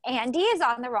me, when Andy is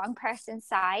on the wrong person's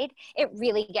side, it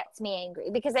really gets me angry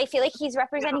because I feel like he's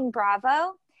representing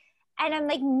Bravo. And I'm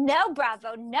like, no,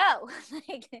 Bravo, no.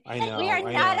 Like, I know, we are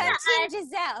not on Team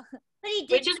Giselle. But he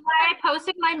did. Which is why I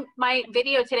posted my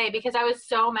video today, because I was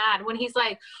so mad when he's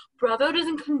like, Bravo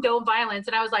doesn't condone violence.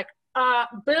 And I was like,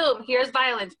 boom, here's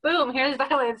violence. Boom, here's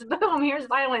violence. Boom, here's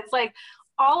violence. Like,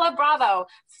 all of Bravo.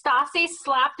 Stassi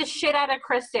slapped the shit out of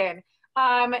Kristen.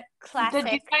 Classic. The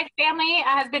Dubai family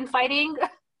has been fighting.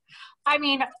 I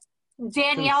mean,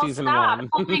 Danielle stopped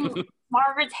holding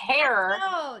Margaret's hair.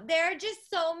 No, there are just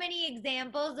so many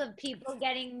examples of people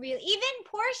getting real. Even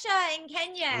Portia in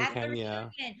Kenya at the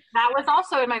reunion. That was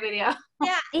also in my video.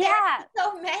 Yeah.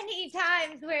 So many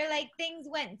times where like things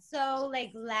went so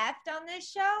like left on this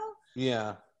show.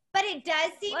 Yeah. But it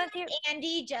does seem like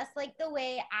Andy, just like the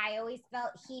way I always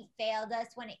felt he failed us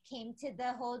when it came to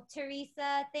the whole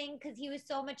Teresa thing, because he was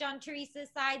so much on Teresa's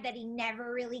side that he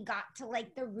never really got to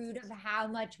like the root of how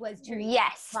much was Teresa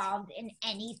involved in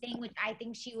anything, which I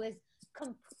think she was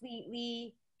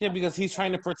completely. Yeah, because he's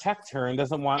trying to protect her and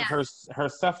doesn't want her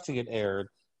stuff to get aired.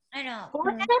 I know.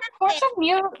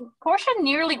 Portia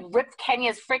nearly ripped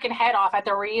Kenya's freaking head off at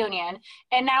the reunion,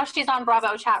 and now she's on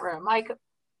Bravo chat room. Like.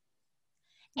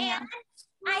 And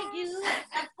I do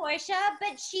love Portia,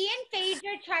 but she and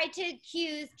Phaedra tried to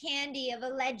accuse Candy of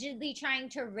allegedly trying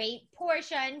to rape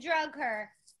Portia and drug her.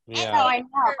 Yeah, I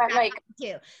know, but like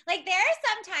there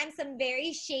are sometimes some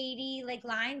very shady like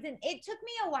lines, and it took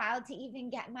me a while to even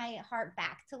get my heart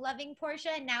back to loving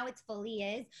Portia, and now it's fully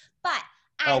is. But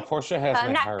Portia has my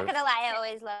I'm not heart. gonna lie, I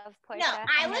always love Portia. No,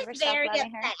 I was never stopped very loving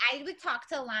upset. her. I would talk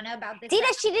to Alana about this. Dina,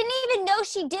 she didn't even know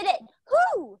she did it.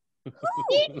 Who?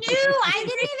 She knew. I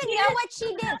didn't even know what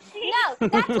she did. No,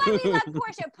 that's why we love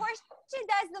Portia. Portia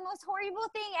does the most horrible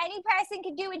thing any person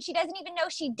could do, and she doesn't even know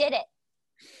she did it.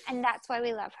 And that's why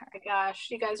we love her. Oh my gosh,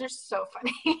 you guys are so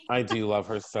funny. I do love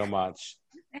her so much.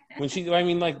 When she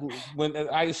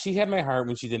had my heart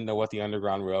when she didn't know what the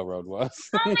Underground Railroad was.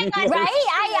 Oh my God. Right?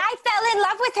 I fell in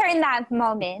love with her in that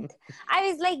moment. I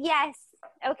was like, yes,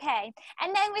 okay.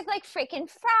 And then with like freaking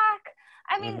Frock,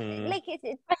 I mean, like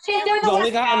she's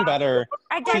only gotten better.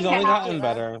 She's only gotten though.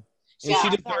 better.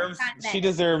 And she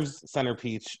deserves Center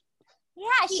Peach.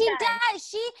 Yeah, she does.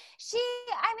 She,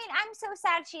 I mean, I'm so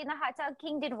sad she and the Hot Dog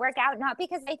King didn't work out. Not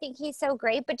because I think he's so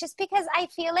great, but just because I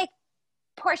feel like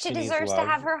Portia deserves to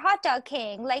have her Hot Dog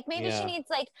King. Like maybe she needs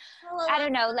like, I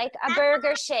don't know, like a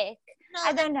burger shake. No,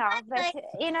 I don't know, but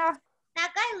you know.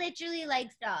 That guy literally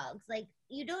likes dogs. Like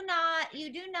you do not.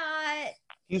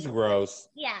 He's gross.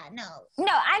 Yeah, no.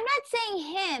 No, I'm not saying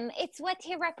him. It's what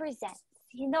he represents.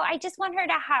 You know, I just want her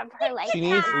to have her like. She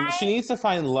needs to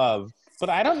find love. But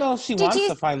I don't know if she wants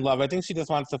to find love. I think she just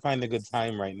wants to find a good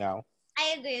time right now.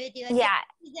 I agree with you. Yeah.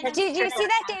 Did you see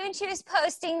that day when she was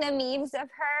posting the memes of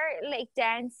her like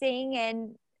dancing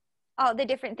and all the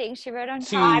different things she wrote on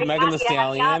top? Megan Thee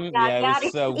Stallion. Yeah, it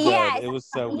was so good. Yes, it was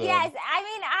so good. Yes, I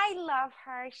mean, I love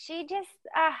her. She just,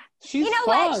 she's you know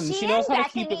fun. what? She knows how to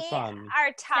Bethany keep it fun.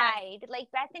 Are tied. Like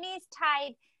Bethany's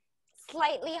tied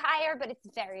slightly higher, but it's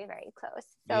very, very close.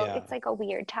 So it's like a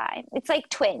weird tie. It's like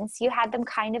twins. You had them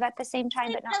kind of at the same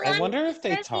time, but not really. I wonder if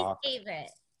they talk. Favorite.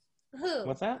 Who?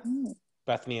 What's that?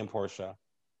 Bethany and Portia.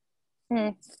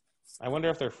 I wonder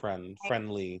if they're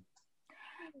friendly.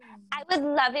 I would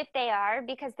love if they are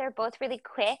because they're both really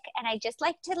quick, and I just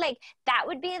like to that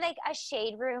would be like a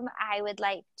shade room. I would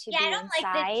like to be inside. I don't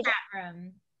like the chat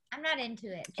room. I'm not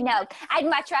into it. No, I'd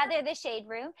much rather the shade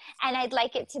room, and I'd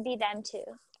like it to be them too.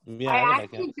 Yeah, I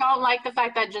actually don't like the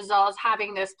fact that Giselle is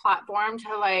having this platform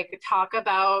to like talk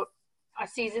about a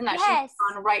season that she's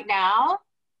on right now.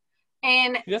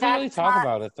 And she doesn't really talk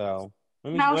about it though.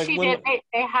 No, she did.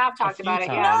 They have talked about it.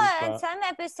 No, in some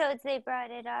episodes they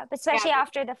brought it up, especially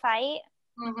after the fight.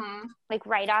 Like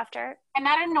right after. And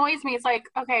that annoys me. It's like,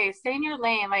 okay, stay in your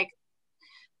lane. Like,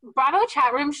 Bravo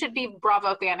chat room should be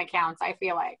Bravo fan accounts, I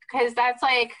feel like. Because that's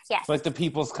like... Yes. Like the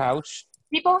People's Couch.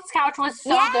 People's Couch was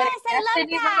so good. I love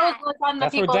that.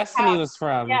 That's where Destiny was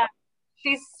from. Yeah.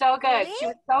 She's so good. Really? She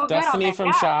was so Destiny good.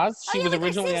 from Shaw's. She was with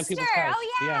originally on People's Couch.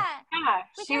 Oh, yeah. Yeah.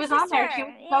 She was on there. She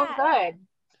was so good.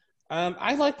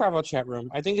 I like Bravo chat room.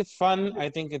 I think it's fun. I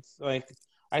think it's like...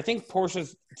 I think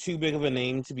Portia's too big of a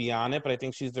name to be on it, but I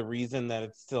think she's the reason that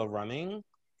it's still running.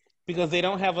 Because they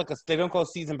don't have they don't go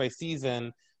season by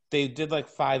season. They did like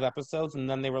 5 episodes and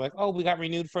then they were like, oh, we got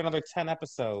renewed for another 10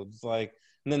 episodes. Like,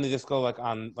 and then they just go like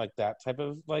on like that type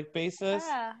of like basis.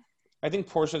 Yeah. I think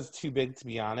Portia's too big to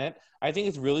be on it. I think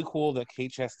it's really cool that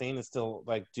Kate Chastain is still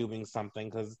like doing something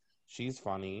because she's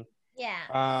funny.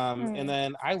 Yeah. And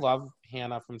then I love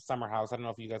Hannah from Summer House. I don't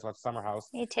know if you guys watch Summer House.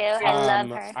 Me too. I love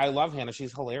her. I love Hannah.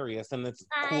 She's hilarious, and it's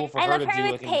cool for her to do. I love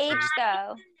her with Paige,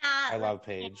 though. I love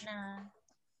Paige.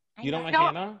 You don't like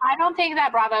Hannah? I don't think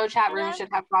that Bravo chat room should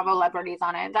have Bravo celebrities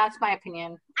on it. That's my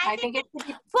opinion. I think it should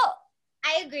be. Well,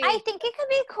 I agree. I think it could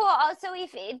be cool also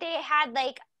if they had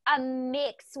like a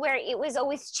mix where it was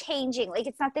always changing. Like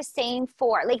it's not the same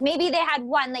 4. Like maybe they had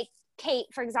one like Kate,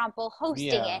 for example, hosting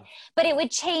it, but it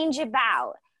would change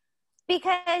about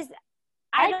because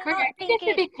I agree. I think it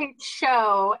should be Kate's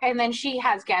show, and then she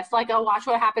has guests, like a Watch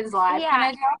What Happens Live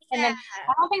kind of job. And then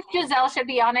I don't think Giselle should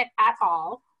be on it at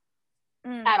all.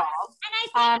 At all.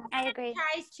 And I agree.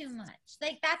 Tries too much.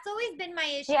 Like that's always been my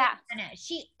issue. Yeah. With Hannah.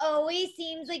 She always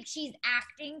seems like she's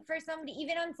acting for somebody,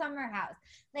 even on Summer House.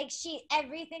 Like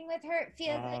everything with her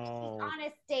feels like she's on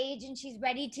a stage and she's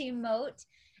ready to emote.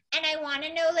 And I want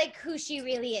to know like who she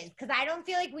really is because I don't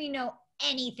feel like we know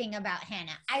anything about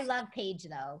Hannah. I love Paige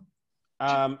though.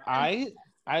 I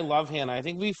love Hannah. I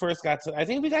think we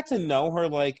got to know her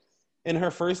like in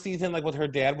her first season, like with her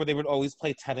dad, where they would always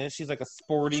play tennis. She's like a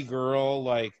sporty girl,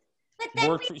 like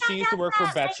she used to work for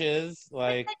Betches.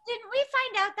 Like, didn't we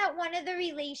find out that one of the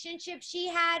relationships she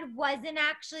had wasn't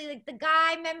actually like the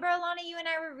guy? Remember, Alana, you and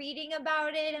I were reading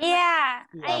about it. And I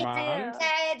do.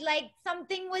 Said like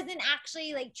something wasn't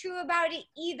actually like true about it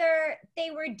either. They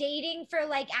were dating for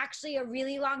like actually a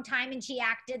really long time, and she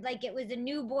acted like it was a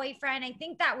new boyfriend. I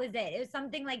think that was it. It was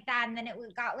something like that, and then it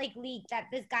got like leaked that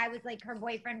this guy was like her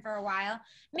boyfriend for a while.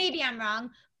 Maybe I'm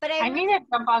wrong, but I need to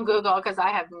jump on Google because I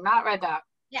have not read that.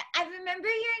 Yeah, I remember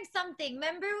hearing something.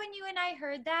 Remember when you and I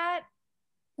heard that?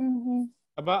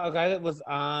 About a guy that was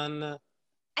on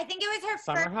I think it was her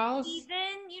Summer first House?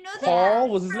 season. You know, Paul?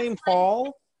 Was his name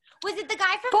Paul? Was it the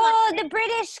guy from Paul, the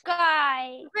British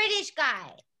guy. British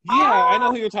guy? Yeah, I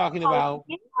know who you're talking about.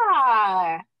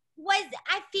 Yeah.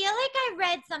 I feel like I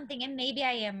read something, and maybe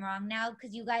I am wrong now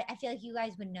because you guys, I feel like you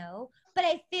guys would know, but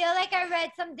I feel like I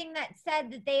read something that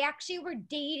said that they actually were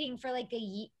dating for like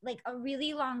a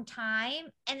really long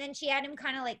time, and then she had him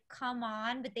kind of like come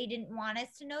on, but they didn't want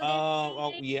us to know.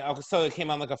 Oh, yeah. Okay, so it came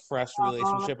on like a fresh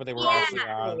relationship, but they were actually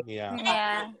on. Yeah.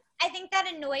 Yeah. I think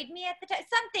that annoyed me at the time.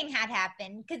 Something had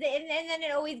happened and then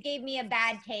it always gave me a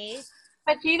bad taste.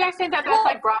 But do you guys think that that's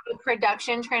like Bravo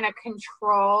production trying to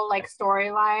control like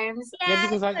storylines? Yeah,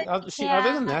 because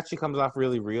other than that, she comes off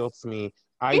really real to me.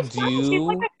 She's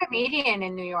like a comedian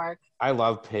in New York. I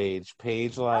love Paige.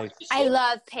 Paige, like I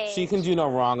love Paige. She can do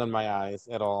no wrong in my eyes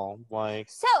at all. Like,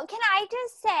 so can I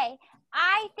just say,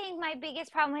 I think my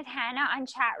biggest problem with Hannah on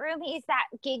Chat Room is that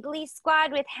Giggly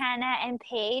Squad with Hannah and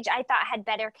Paige, I thought had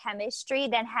better chemistry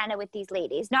than Hannah with these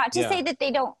ladies. Not to say that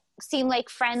they don't seem like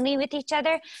friendly with each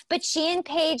other, but she and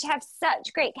Paige have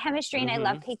such great chemistry, and I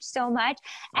love Paige so much.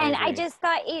 And I just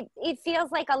thought it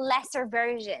feels like a lesser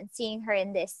version seeing her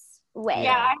in this way.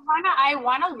 Yeah, I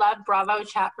wanna love Bravo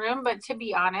Chat Room, but to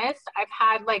be honest, I've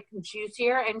had like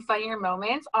juicier and funnier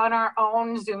moments on our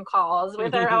own Zoom calls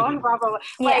with our own Bravo.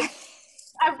 Like,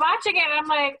 I'm watching it and I'm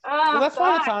like, oh, well, that's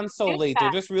why it's on so late.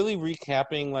 They're just really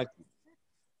recapping like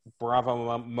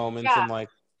Bravo moments and like.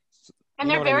 And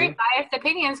they're very biased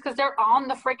opinions because they're on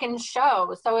the freaking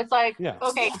show. So it's like,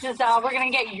 okay, Giselle, we're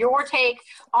going to get your take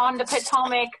on the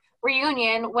Potomac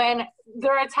reunion when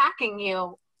they're attacking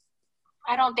you.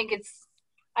 I don't think it's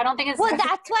well,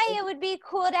 that's why it would be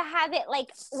cool to have it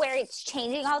like where it's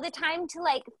changing all the time to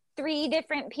like 3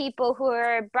 different people who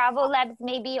are Bravo Lebs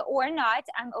maybe or not.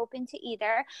 I'm open to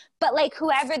either. But like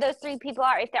whoever those 3 people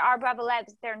are, if there are Bravo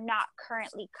Lebs, they're not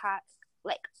currently caught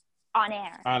like on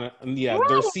air.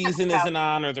 Their season isn't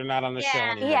on, or they're not on the show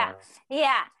anymore.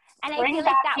 Yeah. And I feel like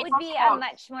that would be a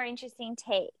much more interesting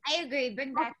take. I agree.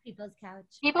 Bring back People's Couch.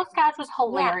 People's Couch was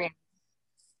hilarious.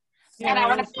 Yeah. And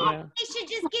I should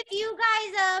just give you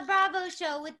guys a Bravo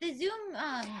show with the Zoom.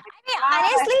 I mean,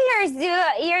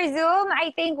 honestly, your Zoom,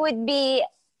 I think, would be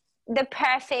the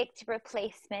perfect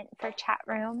replacement for Chat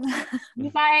Room. You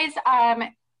guys,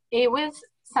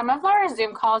 some of our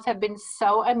Zoom calls have been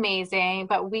so amazing,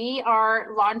 but we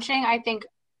are launching, I think,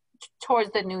 towards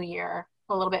the new year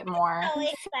a little bit more. So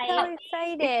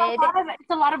excited. It's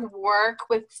a lot of work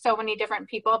with so many different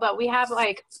people, but we have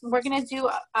we're going to do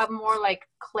a more like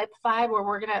clip vibe where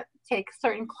we're going to take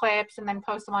certain clips and then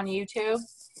post them on YouTube.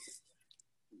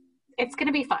 It's going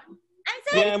to be fun.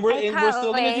 And we're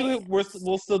still gonna do it.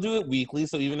 We'll still do it weekly.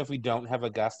 So even if we don't have a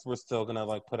guest, we're still gonna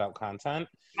like put out content.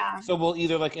 Yeah. So we'll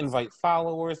either like invite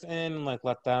followers in, like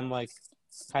let them like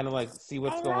kind of like see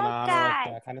what's going on or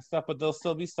like that kind of stuff. But there'll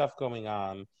still be stuff going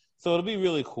on. So it'll be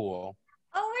really cool.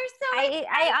 Oh, we're so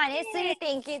I honestly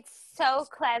think it's so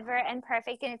clever and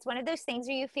perfect, and it's one of those things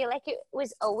where you feel like it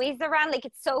was always around. Like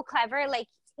it's so clever, like.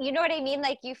 You know what I mean?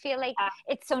 Like you feel like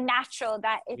it's so natural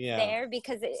that it's there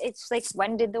because it's like,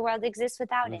 when did the world exist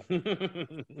without it?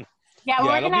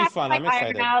 We're gonna have to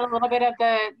iron out a little bit of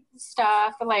the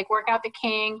stuff, like work out the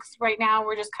kinks. Right now,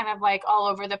 we're just kind of like all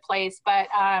over the place, but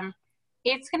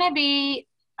it's gonna be.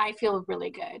 I feel really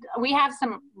good. We have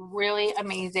some really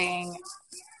amazing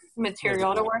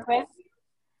material to work with.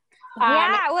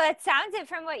 Well, it sounds it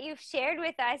from what you've shared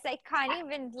with us. I can't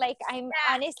even I'm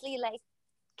honestly like.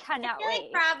 Cannot wait.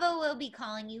 Like Bravo will be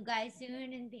calling you guys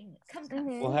soon and being come.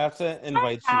 We'll have to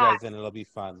invite you guys in. It'll be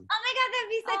fun. Oh my god, that'd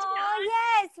be such fun.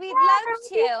 Yes, we'd love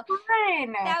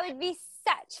to. That would be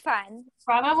such fun.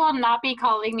 Bravo will not be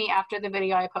calling me after the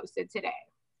video I posted today.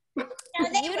 No,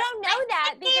 you don't know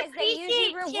that because they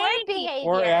usually reward behavior.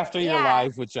 Or after you're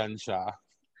live with Jen Shah.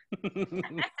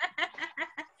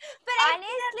 But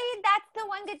honestly, that's the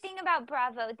one good thing about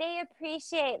Bravo. They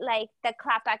appreciate like the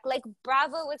clap back. Like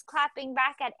Bravo was clapping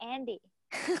back at Andy.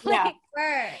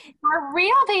 For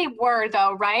real, they were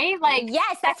though, right? Like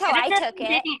yes, that's how I took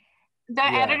it. The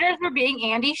editors were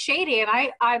being Andy shady,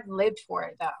 and I've lived for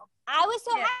it though. I was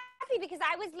so happy because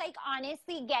I was like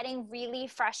honestly getting really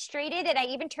frustrated, and I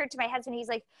even turned to my husband. He's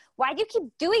like, "Why do you keep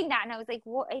doing that?" And I was like,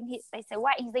 "What?" And I said,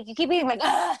 "What?" And he's like, "You keep being like,"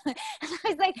 ugh. And I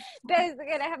was like,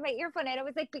 "I have my earphone in." I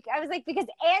was like, because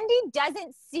Andy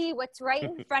doesn't see what's right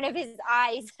in front of his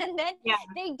eyes. And then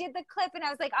they did the clip, and I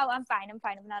was like, "Oh, I'm fine. I'm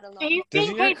not alone." He's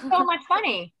being paid so much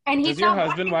money, and does your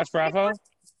husband watch Bravo?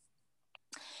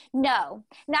 No,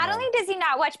 not only does he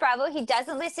not watch Bravo, he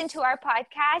doesn't listen to our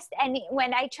podcast. And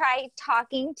when I try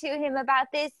talking to him about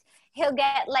this, he'll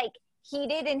get like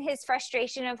heated in his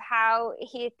frustration of how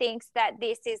he thinks that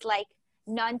this is like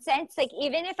nonsense. Like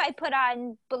even if I put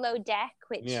on Below Deck,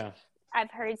 which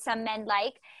I've heard some men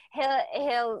like,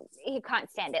 he can't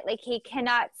stand it. Like he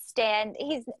cannot stand,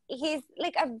 he's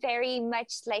like a very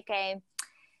much like a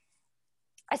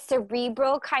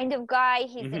cerebral kind of guy.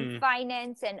 He's in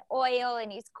finance and oil,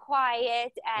 and he's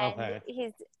quiet, and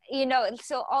he's, you know,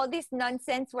 so all this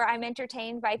nonsense where I'm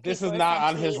entertained by people. This is not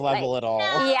on his level at all.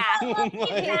 Yeah. He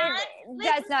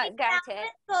does not get it.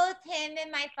 Both him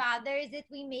and my father is if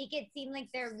we make it seem like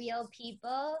they're real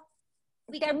people.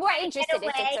 They're more interested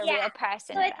if it's a real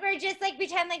person. So if we're just like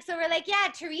pretend like, so we're like,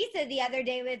 yeah, Teresa the other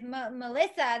day with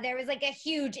Melissa, there was like a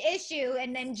huge issue,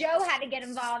 and then Joe had to get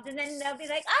involved, and then they'll be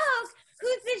like, oh,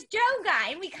 who's this Joe guy?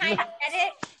 And we kind of get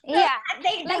it. So yeah.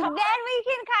 Then we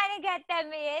can kind of get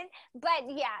them in. But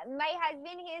yeah, my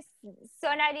husband, he's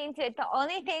so not into it. The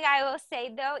only thing I will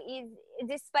say though is,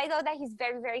 despite all that, he's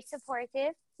very, very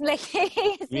supportive. Like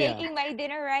he's making my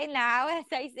dinner right now as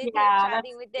I sit here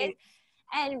chatting with this.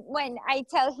 And when I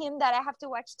tell him that I have to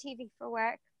watch TV for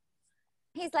work,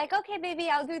 he's like, okay, baby,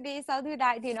 I'll do this, I'll do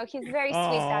that. You know, he's very sweet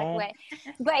that way.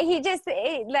 But he just,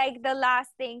 like, the last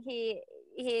thing he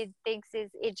thinks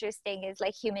is interesting is,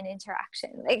 like, human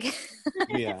interaction. Like,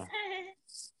 yeah.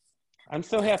 I'm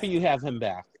so happy you have him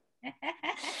back.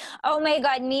 Oh, my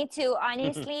God, me too.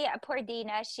 Honestly, poor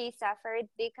Dina, she suffered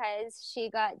because she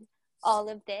got all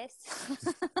of this.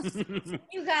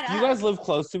 You guys live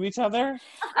close to each other?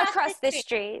 Across the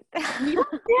street.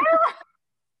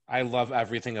 I love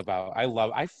everything about. I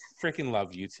freaking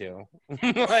love you two.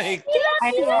 Like,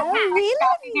 I really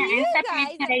love you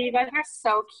guys. Today, you guys are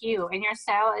so cute, and your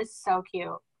style is so cute.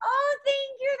 Oh,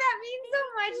 thank you. That means so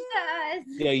much to us.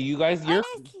 Yeah, you guys,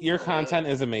 your content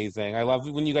is amazing. I love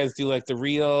when you guys do like the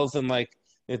reels, and like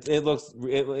it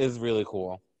is really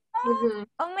cool. Oh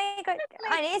my God.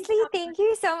 Honestly, thank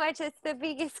you so much. It's the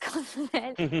biggest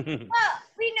compliment. Well,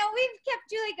 we know we've kept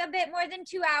you like a bit more than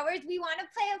 2 hours. We want to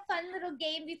play a fun little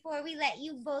game before we let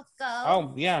you both go.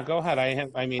 Oh, yeah, go ahead.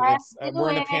 I mean,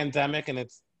 we're in a pandemic and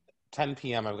it's 10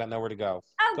 p.m. I've got nowhere to go.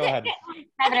 Oh, go ahead.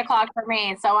 7 o'clock for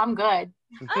me, so I'm good.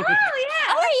 Oh, yeah.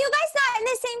 Oh, are you guys not in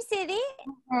the same city?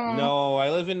 No,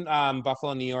 I live in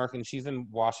Buffalo, New York, and she's in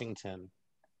Washington.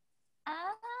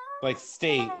 Like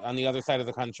state on the other side of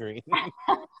the country. So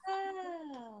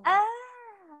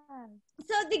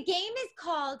the game is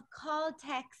called Call,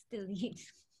 Text,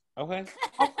 Delete. Okay.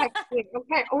 Okay.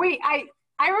 Wait, I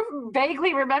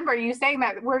vaguely remember you saying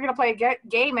that we're gonna play a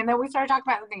game, and then we started talking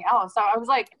about something else. So I was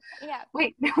like, yeah.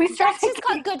 Wait, we started. That's just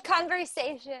called good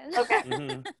conversation. Okay.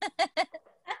 Okay,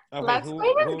 let's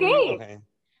play this game.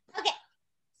 Okay.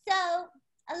 So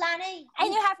Alana,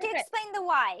 and you have to explain the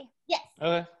why. Yes.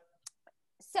 Okay.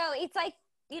 So it's like,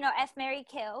 you know, F, Marry,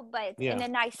 Kill, but in a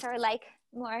nicer, like,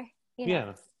 more, you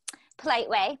know, polite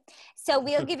way. So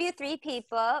we'll give you 3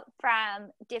 people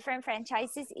from different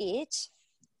franchises each.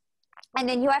 And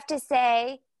then you have to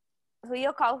say who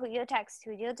you'll call, who you'll text,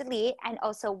 who you'll delete, and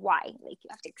also why. Like, you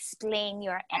have to explain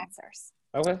your answers.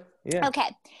 Okay. Yeah.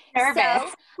 Okay.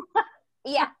 Nervous. So,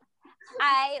 yeah.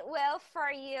 I will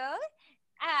for you.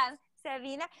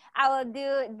 Savina, I will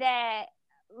do the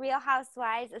Real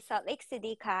Housewives of Salt Lake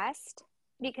City cast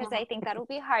because I think that'll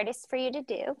be hardest for you to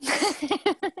do.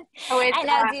 And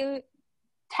I'll do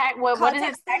what is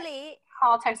text, it? delete.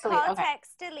 Call, text, delete. Call,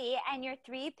 text, delete. And your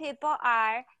 3 people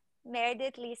are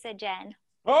Meredith, Lisa, Jen.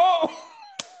 Oh!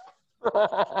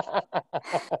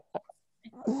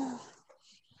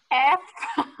 F.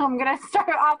 I'm going to start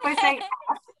off by saying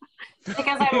F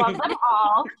because I love them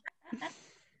all.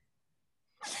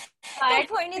 The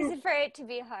point is for it to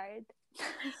be hard.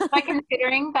 But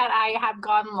considering that I have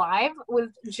gone live with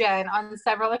Jen on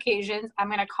several occasions, I'm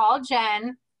going to call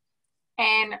Jen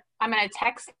and I'm going to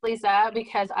text Lisa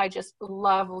because I just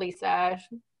love Lisa.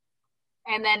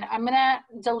 And then I'm going to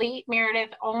delete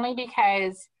Meredith only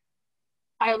because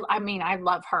I mean, I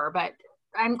love her, but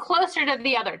I'm closer to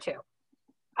the other 2.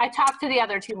 I talk to the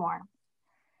other 2 more.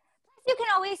 You can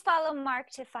always follow Mark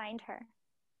to find her.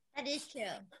 That is true.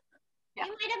 Yeah.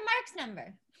 You might have Mark's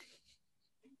number.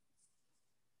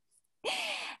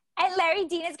 And Larry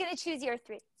Dean is going to choose your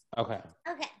 3. Okay.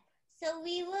 Okay. So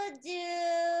we will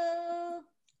do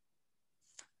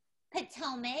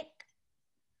Potomac.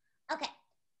 Okay.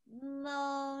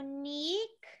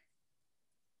 Monique,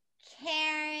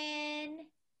 Karen,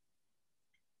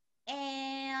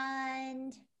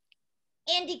 and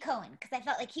Andy Cohen, because I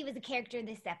felt like he was a character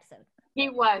this episode. He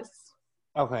was.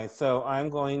 Okay, so I'm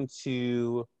going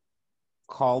to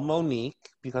call Monique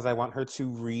because I want her to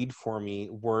read for me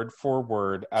word for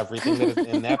word everything that is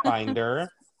in that binder.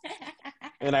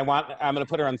 And I'm going to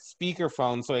put her on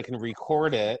speakerphone so I can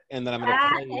record it, and then I'm going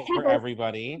to play it for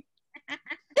everybody.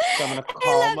 So I'm going to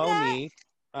call Monique.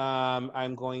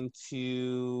 I'm going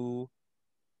to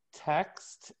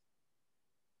text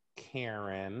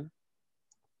Karen.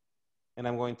 And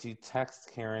I'm going to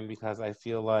text Karen because I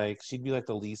feel like she'd be like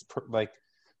the least,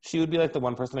 she would be like the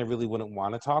one person I really wouldn't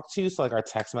want to talk to. So like our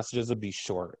text messages would be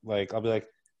short. Like I'll be like,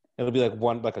 it'll be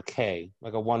like a K,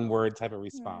 like a one word type of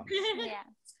response. Yeah.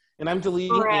 And I'm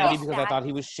deleting Andy because I thought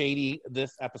he was shady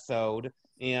this episode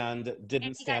and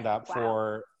didn't stand up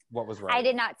for what was right. I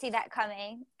did not see that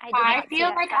coming. I feel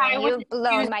like you've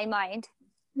blown my mind.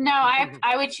 No,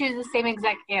 I would choose the same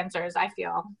exact answers, I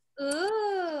feel.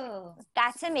 Ooh,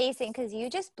 that's amazing because you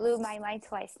just blew my mind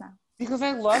twice now. Because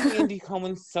I love Andy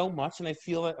Cohen so much, and I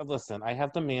feel like, listen, I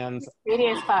have the man's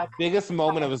biggest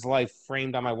moment of his life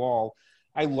framed on my wall.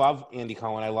 I love Andy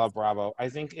Cohen. I love Bravo. I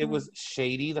think it was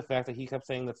shady, the fact that he kept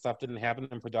saying that stuff didn't happen,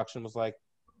 and production was like,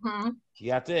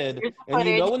 yeah, it did. And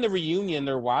you know in the reunion,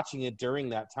 they're watching it during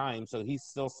that time, so he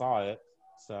still saw it.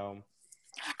 So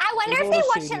I wonder if they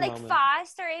watched it like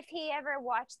fast or if he ever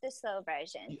watched the slow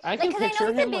version. I can picture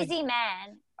him. He's a busy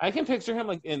man. I can picture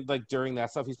him during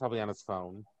that stuff. He's probably on his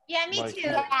phone. Yeah, me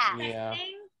too. Yeah.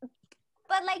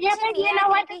 But but you know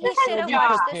what? This is his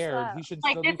job. This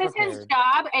is his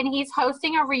job, and he's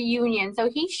hosting a reunion, so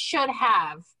he should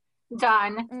have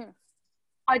done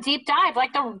a deep dive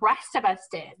like the rest of us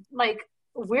did. Like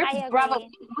we're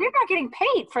not getting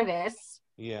paid for this.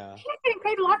 Yeah. He's getting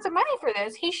paid lots of money for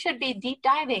this. He should be deep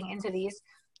diving into these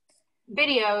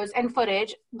videos and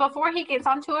footage before he gets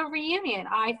onto a reunion,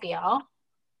 I feel.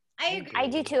 I agree. I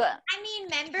do too. I mean,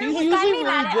 remember? He's usually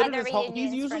really good at his homework.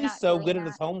 He's usually so good at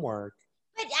his homework.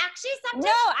 But actually,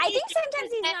 sometimes I think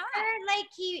sometimes he's not. Like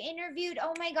he interviewed.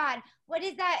 Oh my God, what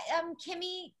is that?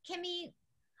 Kimmy,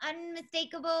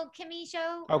 Unmistakable Kimmy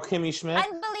show. Oh, Kimmy Schmidt.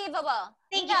 Unbelievable.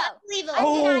 Thank you.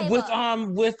 Unbelievable. Oh,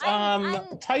 with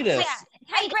Titus. Yeah.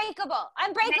 Unbreakable.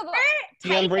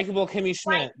 The Unbreakable Kimmy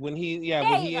Schmidt when he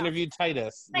interviewed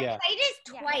Titus. But Titus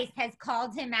twice has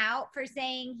called him out for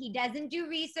saying he doesn't do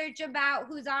research about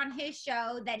who's on his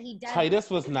show, that he does. Titus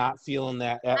was not feeling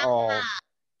that at all.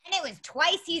 And it was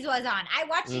twice he was on. I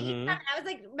watched it and I was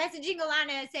like messaging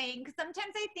Alana saying, because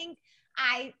sometimes I think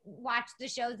I watch the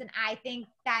shows and I think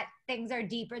that things are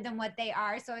deeper than what they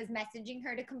are. So I was messaging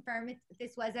her to confirm if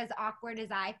this was as awkward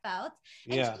as I felt.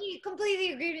 And she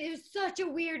completely agreed. It was such a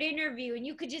weird interview. And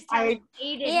you could just tell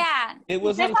it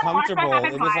was uncomfortable.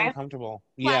 It was uncomfortable.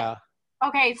 Yeah.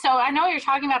 Okay, so I know what you're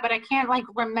talking about, but I can't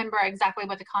remember exactly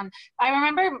what I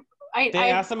remember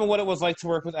they asked him what it was like to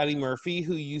work with Eddie Murphy,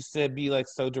 who used to be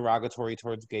so derogatory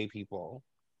towards gay people.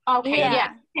 Okay, yeah.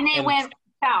 And it went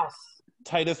south.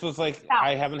 Titus was like,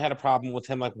 I haven't had a problem with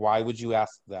him. Like, why would you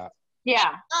ask that?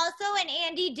 Yeah. Also, and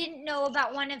Andy didn't know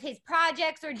about one of his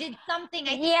projects or did something.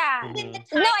 I think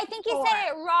I think he said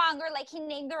it wrong or he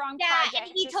named the wrong project.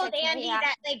 And he told Andy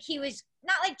that he was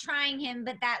not trying him,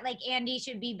 but that Andy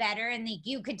should be better. And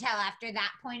you could tell after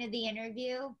that point of the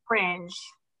interview. Cringe.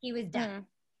 He was done.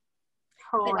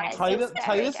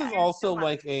 Titus is also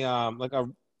a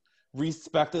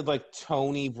respected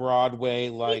Tony Broadway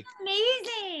he's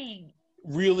amazing,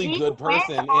 really good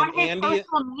person, and Andy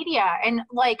social media and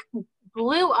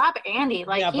blew up Andy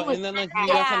you have to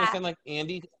understand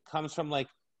Andy comes from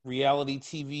reality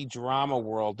TV drama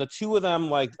world. The two of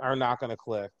them are not going to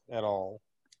click at all.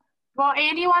 Well,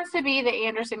 Andy wants to be the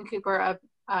Anderson Cooper of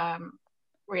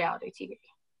reality TV.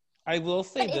 I will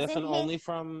say this, and only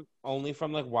from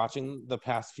watching the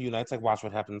past few nights, Watch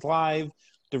What Happens Live,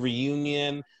 the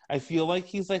reunion, I feel like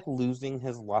he's losing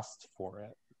his lust for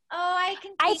it. Oh,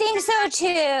 I think so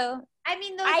too. I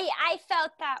mean, I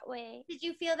felt that way. Did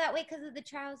you feel that way because of the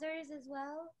trousers as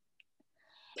well?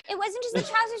 It wasn't just the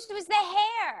trousers; it was the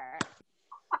hair.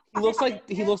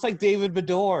 He looks like David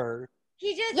Bador.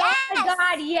 He just, oh my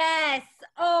God, yes.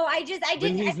 Oh, I just.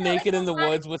 When he's naked in the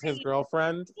woods with his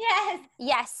girlfriend.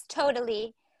 Yes,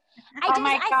 totally.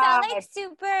 I felt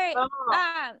super.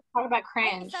 Talk about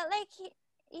cringe. I felt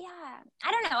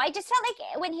I don't know. I just felt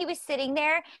when he was sitting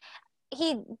there,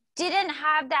 he didn't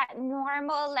have that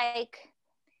normal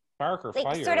Barker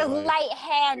fire, sort of light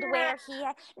hand where he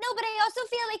had. No, but I also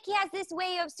feel he has this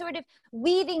way of sort of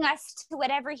weaving us to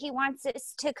whatever he wants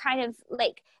us to kind of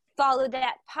follow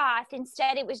that path.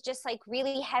 Instead, it was just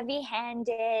really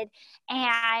heavy-handed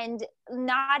and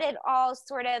not at all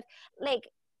sort of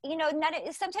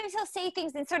sometimes he'll say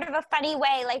things in sort of a funny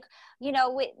way,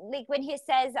 when he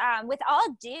says with all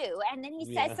due, and then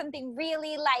he says something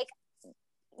really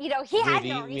you know, he had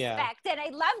no Maybe, yeah. respect, and I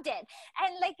loved it.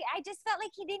 And like, I just felt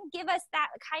like he didn't give us that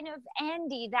kind of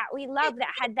Andy that we love, that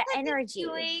had the energy.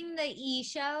 Doing the E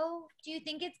show, do you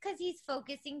think it's because he's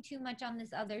focusing too much on this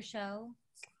other show?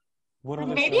 What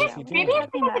other Maybe shows it's he doing?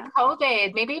 because of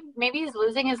COVID. Maybe he's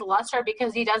losing his luster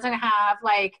because he doesn't have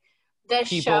like the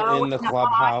people show in the and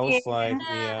clubhouse, audience.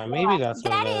 like maybe that's what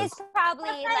That it is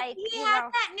probably like, he you has know,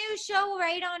 that new show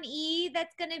right on E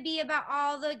that's gonna be about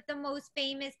all the most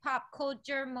famous pop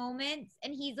culture moments,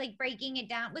 and he's like breaking it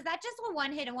down. Was that just a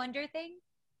one hit wonder thing,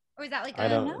 or is that like I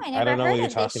don't no, I I never don't know what heard you're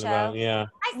of this talking show. about. Yeah.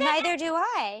 Neither do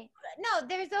I. No,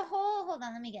 there's a whole. Hold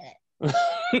on, let me get it.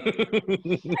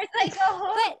 There's like a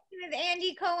whole with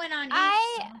Andy Cohen on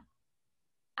E!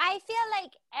 I feel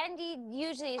like Andy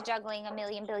usually is juggling a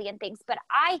million billion things, but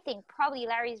I think probably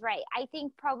Larry's right. I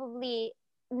think probably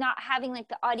not having like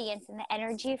the audience and the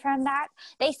energy from that.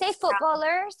 They say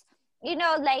footballers, you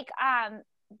know, like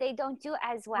they don't do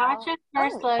as well. Watch a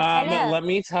first look. Let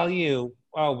me tell you.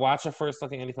 Watch a first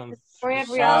look at Andy Cohen's story of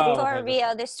show. reality. For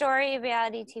real, the story of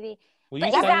reality TV. Will But you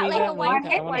is send that me like that a link? one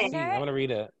hit I want to see. wonder? I want to read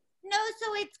it. No,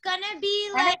 so it's gonna be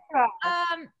like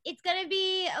it's gonna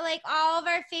be like all of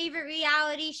our favorite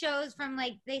reality shows from,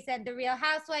 like they said, The Real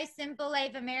Housewives, Simple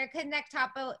Life, America's Next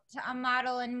Top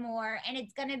Model, and more. And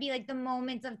it's gonna be like the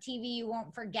moments of TV you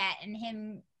won't forget, and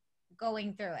him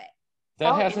going through it.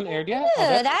 That hasn't aired yet.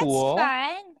 Oh, that's cool.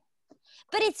 Fun.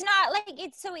 But it's not like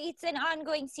it's an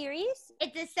ongoing series.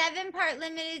 It's a 7-part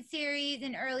limited series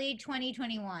in early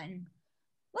 2021.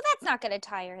 Well, that's not gonna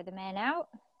tire the man out.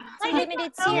 It's a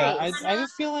limited series. Yeah, I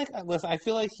just feel like, listen, I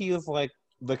feel like he is like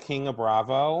the king of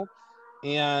Bravo,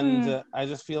 and I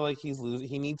just feel like he's losing.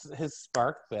 He needs his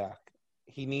spark back.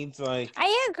 He needs like.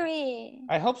 I agree.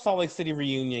 I hope Salt Lake City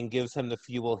reunion gives him the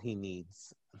fuel he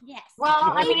needs. Yes. Well,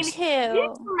 I mean,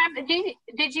 too.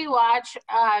 Did you watch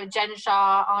Jen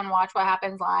Shaw on Watch What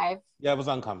Happens Live? Yeah, it was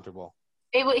uncomfortable.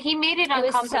 He made it uncomfortable.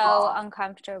 It was so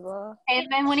uncomfortable. And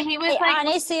then when he was like,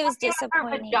 honestly, it was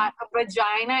disappointing.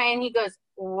 Vagina, and he goes,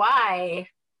 "Why?"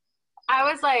 I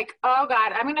was like, "Oh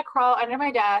God, I'm gonna crawl under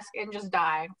my desk and just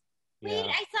die." Wait,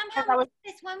 I somehow missed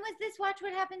this. When was this Watch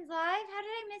What Happens Live? How did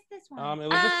I miss this one? It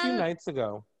was a few nights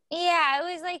ago. Yeah,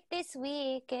 it was like this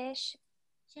week-ish.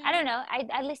 I don't know. I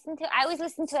always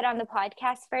listen to it on the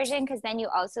podcast version, because then you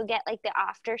also get like the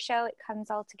after show. It comes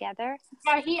all together.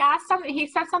 Yeah, he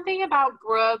said something about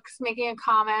Brooks making a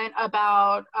comment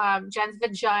about Jen's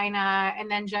vagina,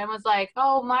 and then Jen was like,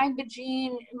 "Oh, my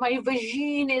vagine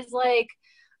is like,"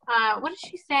 what did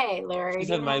she say, Larry? She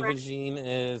said my vagine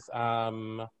is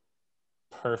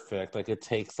perfect. Like it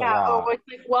takes a lot.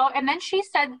 Well, and then she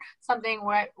said something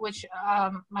which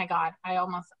my God, I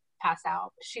almost passed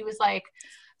out. She was like,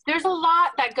 "There's a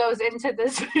lot that goes into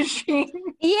this machine."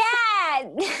 Yeah.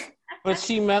 But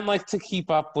she meant like to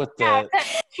keep up with it. No.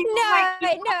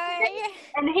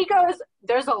 And he goes,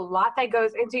 "There's a lot that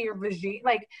goes into your vagine."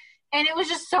 Like, and it was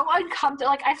just so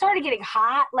uncomfortable. Like I started getting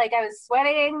hot. Like I was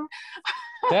sweating.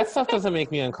 That stuff doesn't make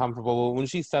me uncomfortable. But when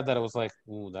she said that, it was like,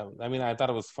 ooh, I thought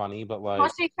it was funny, but like.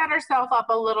 Well, she set herself up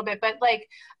a little bit, but like,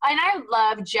 and I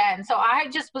love Jen, so I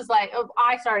just was like,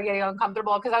 I started getting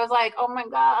uncomfortable because I was like, oh my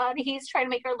God, he's trying to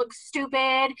make her look stupid,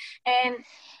 and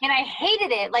I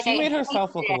hated it. Like she made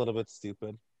herself look a little bit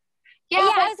stupid. Yeah,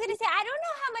 I was gonna say, I don't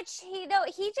know how much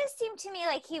he just seemed to me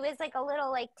like he was like a little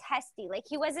like testy, like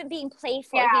he wasn't being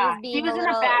playful. Yeah, he was a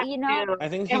little, you know. I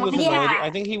think he was annoyed. I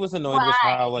think he was annoyed with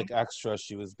how like extra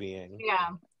she was being. Yeah.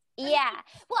 Yeah.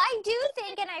 Well, I do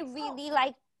think, and I really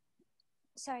like.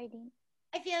 Sorry, Dean.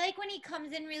 I feel like when he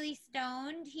comes in really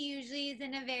stoned, he usually is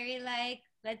in a very like,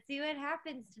 let's see what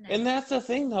happens tonight. And that's the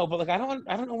thing though, but like I don't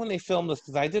know when they filmed this,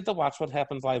 because I did the Watch What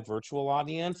Happens Live virtual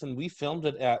audience, and we filmed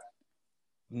it at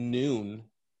noon,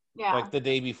 like the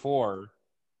day before.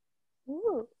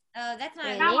 Ooh. Oh, that's not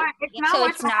really? So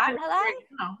it's not live?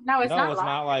 No, it's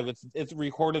not live. It's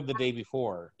recorded the day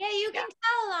before. Yeah, you can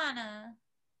tell, Lana.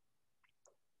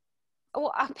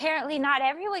 Well, apparently not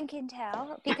everyone can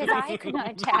tell, because I could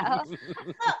not tell.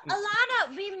 Well,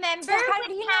 Alana, remember? So how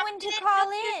do you know when to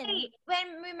call in?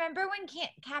 Remember when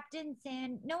Captain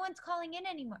Sand? No one's calling in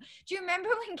anymore. Do you remember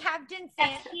when Captain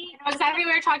Sandy? I know exactly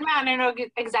what you're talking about, and I know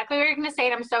exactly what you're going to say,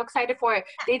 and I'm so excited for it.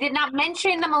 They did not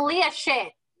mention the Malia shit.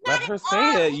 Let her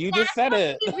say it. You just said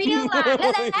it. No,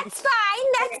 that's fine.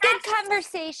 That's good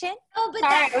conversation. Oh, but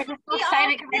sorry, I was just so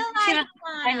excited because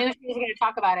I knew she was going to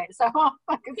talk about it. So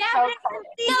yeah, so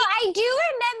no, I do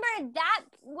remember that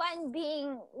one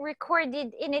being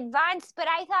recorded in advance, but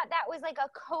I thought that was like a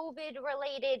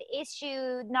COVID-related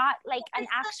issue, not like an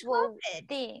actual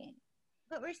thing.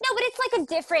 But but it's like a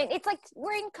different, it's like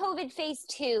we're in COVID phase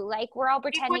 2. Like we're all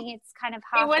pretending it's kind of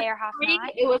half there, half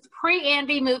not. It was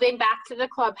pre-Andy moving back to the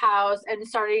clubhouse and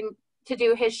starting to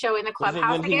do his show in the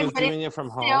clubhouse. Was it when he was doing it from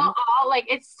home?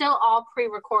 It's still all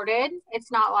pre-recorded.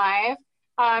 It's not live.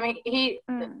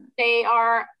 They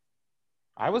are.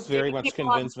 I was very much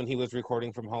convinced when he was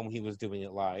recording from home, he was doing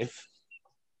it live.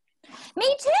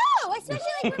 Me too. Especially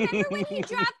like remember when he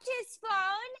dropped his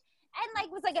phone and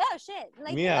like was like, oh shit.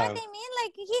 Like you know what I mean?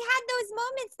 Like he had those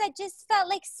moments that just felt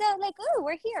like so like, ooh,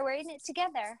 we're here, we're in it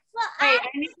together. Well, I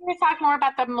need to talk more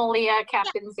about the Malia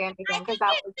Captain Sandy thing because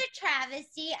that was a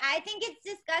travesty. I think it's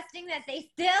disgusting that they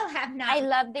still have not. I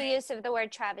love the use of the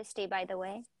word travesty, by the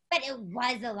way. But it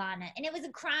was Alana, and it was a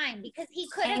crime because he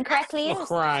could have incorrectly used. A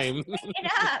crime. Bring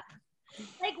it up.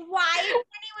 Like, why is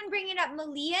anyone bringing up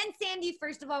Malia and Sandy?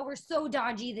 First of all, were so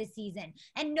dodgy this season,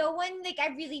 and no one, like, I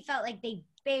really felt like they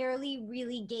barely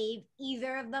really gave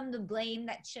either of them the blame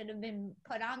that should have been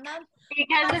put on them.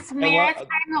 Because it's maritime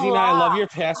law. Dina, I love your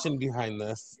passion behind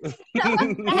this. So upset.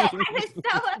 I was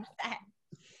so upset.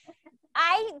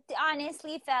 I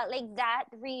honestly felt like that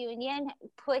reunion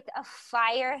put a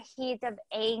fire heat of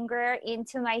anger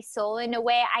into my soul in a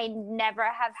way I never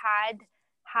have had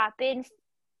happen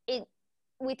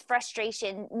with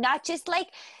frustration. Not just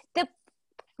like the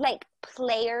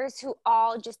players who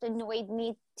all just annoyed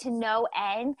me to no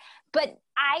end, but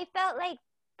I felt like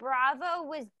Bravo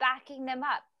was backing them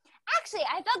up. Actually,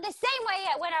 I felt the same way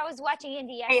when I was watching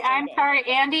Andy yesterday. Hey, I'm sorry,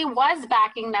 Andy was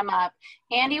backing them up.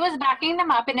 Andy was backing them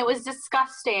up, and it was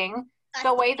disgusting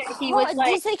the way that he was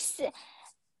like.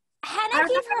 Hannah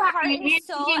gave her heart and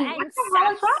soul and what the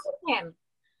hell is wrong with him?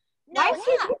 No,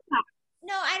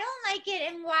 no, I don't like it.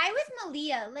 And why with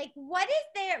Malia? Like, what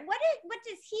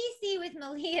does he see with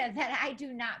Malia that I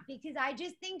do not? Because I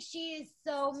just think she is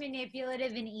so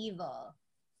manipulative and evil.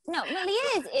 No, Malia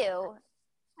is ew.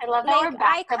 I love how we're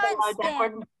back to Below Deck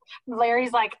where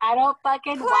Larry's like, I don't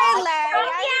fucking watch. Larry,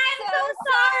 I'm so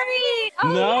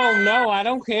sorry. No, I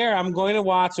don't care. I'm going to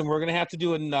watch, and we're going to have to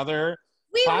do another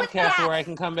podcast where I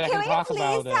can come back and talk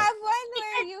about it. Have one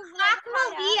where you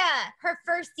Malia, her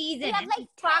first season. You have like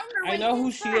 10 I know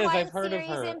who she is. I've heard of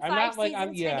her. I'm not like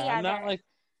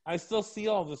I still see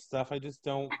all this stuff. I just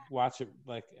don't watch it.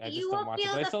 Like I just don't watch it.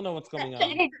 But I still know what's going on.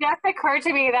 It just occurred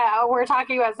to me that we're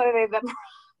talking about something that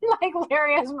like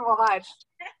Larry hasn't watched.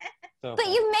 But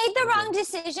you made the wrong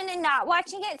decision in not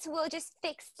watching it, so we'll just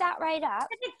fix that right up.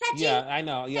 Yeah, I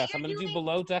know. Yes, I'm going to do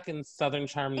Below Deck and Southern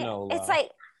Charm Nola. It's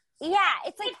like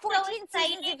 14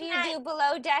 seasons if you do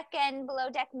Below Deck and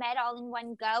Below Deck Med all in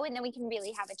one go, and then we can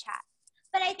really have a chat.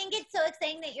 But I think it's so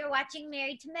exciting that you're watching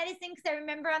Married to Medicine, because I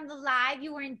remember on the live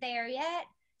you weren't there yet.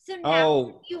 So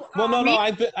now you are. Well, no,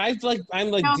 I'm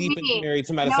deep into Married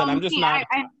to Medicine. I'm just not.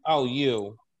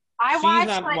 You. She's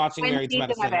not watching Married to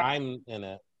Medicine. I'm in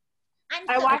it.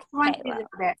 I watched one season of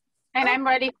it, and I'm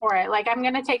ready for it. Like, I'm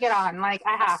going to take it on. Like,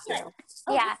 I have to.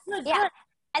 Yeah.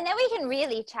 And then we can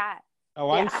really chat.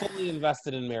 Oh, I'm fully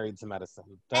invested in Married to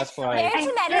Medicine. That's why. Married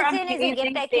to Medicine is a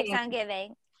gift that keeps on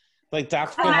giving. Like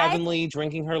Dr. Heavenly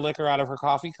drinking her liquor out of her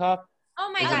coffee cup.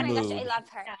 Oh my gosh, I love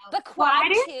her. But I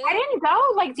didn't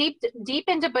go like deep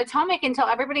into Potomac until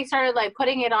everybody started like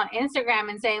putting it on Instagram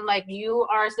and saying like, you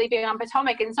are sleeping on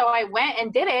Potomac. And so I went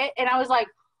and did it, and I was like,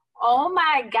 oh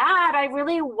my God, I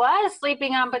really was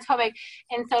sleeping on Potomac.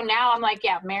 And so now I'm like,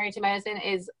 yeah, Married to Medicine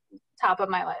is top of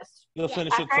my list. You'll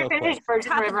finish it so quick.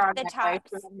 Virgin River on Netflix,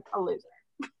 I'm a loser.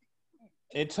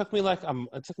 It took me like a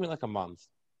month.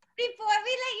 Before we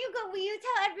let you go, will you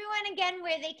tell everyone again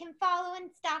where they can follow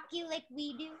and stalk you like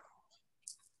we do?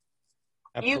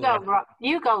 Absolutely.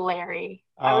 You go, Larry.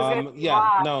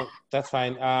 No, that's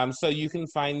fine. So you can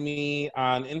find me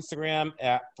on Instagram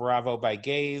at Bravo by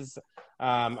Gaze.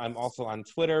 I'm also on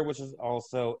Twitter, which is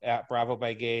also at Bravo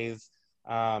by Gaze.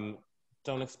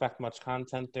 Don't expect much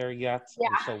content there yet. Yeah.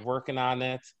 I'm still working on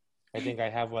it. I think I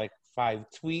have like 5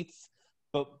 tweets,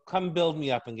 but come build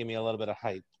me up and give me a little bit of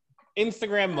hype.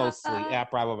 Instagram mostly at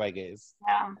Bravo by Gaze.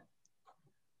 Yeah.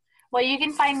 Well, you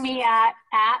can find me at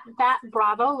that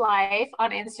Bravo Life on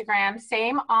Instagram.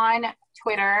 Same on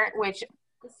Twitter,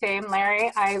 same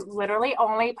Larry. I literally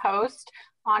only post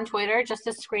on Twitter just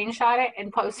to screenshot it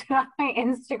and post it on my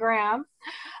Instagram.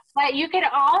 But you can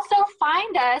also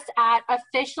find us at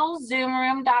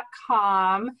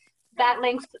officialzoomroom.com. That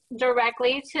links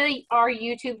directly to our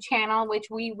YouTube channel, which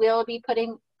we will be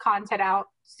putting content out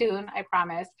soon, I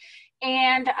promise.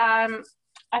 And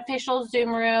Official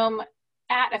Zoom Room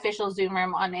at Official Zoom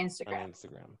Room on Instagram.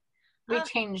 We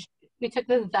took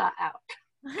the out.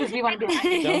 because we want to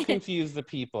be Don't confuse the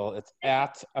people. It's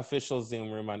at Official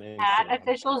Zoom Room on Instagram. At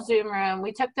Official Zoom Room.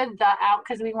 We took the out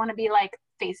because we want to be like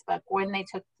Facebook when they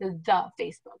took the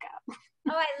Facebook out.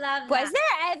 Oh, I love that. Was there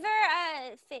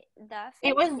ever the Facebook?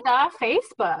 It was the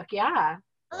Facebook, yeah.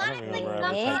 I don't remember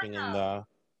ever typing in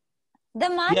the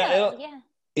motto,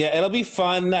 Yeah, it'll be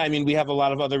fun. I mean, we have a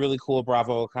lot of other really cool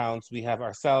Bravo accounts. We have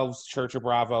ourselves, Church of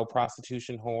Bravo,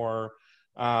 Prostitution Whore,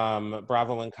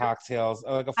 Bravo and Cocktails.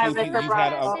 Like a few people.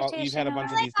 You've had a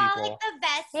bunch of these people. Like the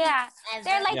best. Yeah, ever.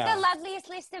 they're like the loveliest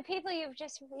list of people you've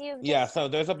just. Yeah, so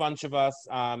there's a bunch of us,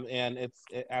 and it's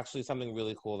actually something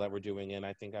really cool that we're doing, and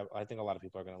I think a lot of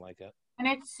people are gonna like it. And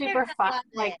it's super fun.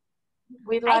 Like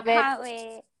we love it. I can't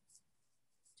wait.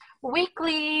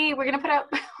 Weekly, we're gonna put out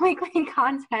weekly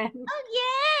content.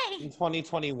 Oh yay! In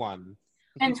 2021.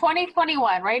 In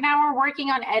 2021. Right now we're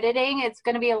working on editing. It's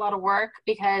gonna be a lot of work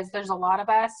because there's a lot of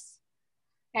us,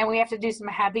 and we have to do some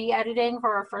heavy editing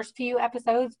for our first few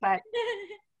episodes. But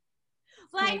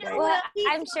well, I know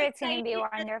I'm sure it's gonna be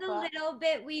wonderful. The little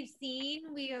bit we've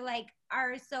seen, we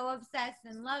are so obsessed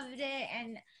and loved it,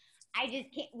 and I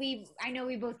just can't. I know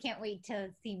we both can't wait to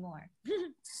see more.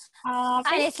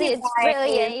 Honestly, it's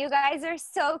brilliant. You guys are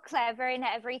so clever in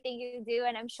everything you do,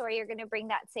 and I'm sure you're going to bring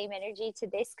that same energy to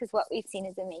this because what we've seen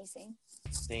is amazing.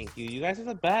 Thank you. You guys are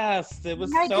the best. It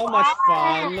was so much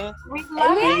fun. We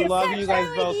love you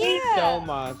guys both so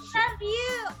much. Love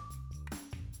you.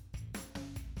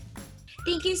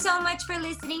 Thank you so much for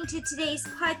listening to today's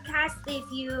podcast. If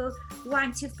you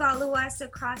want to follow us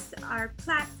across our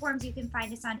platforms, you can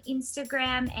find us on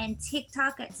Instagram and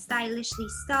TikTok at Stylishly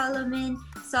Solomon.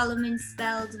 Solomon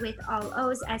spelled with all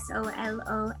O's,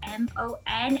 SOLOMON.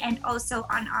 And also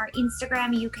on our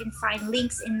Instagram, you can find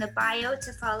links in the bio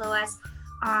to follow us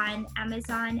on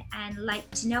Amazon and Like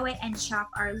to Know It and shop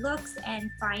our looks and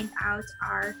find out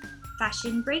our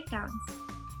fashion breakdowns.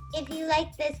 If you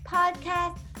like this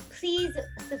podcast, please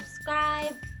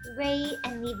subscribe, rate,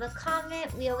 and leave a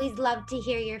comment. We always love to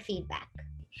hear your feedback.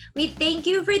 We thank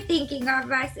you for thinking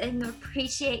of us and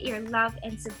appreciate your love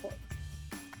and support.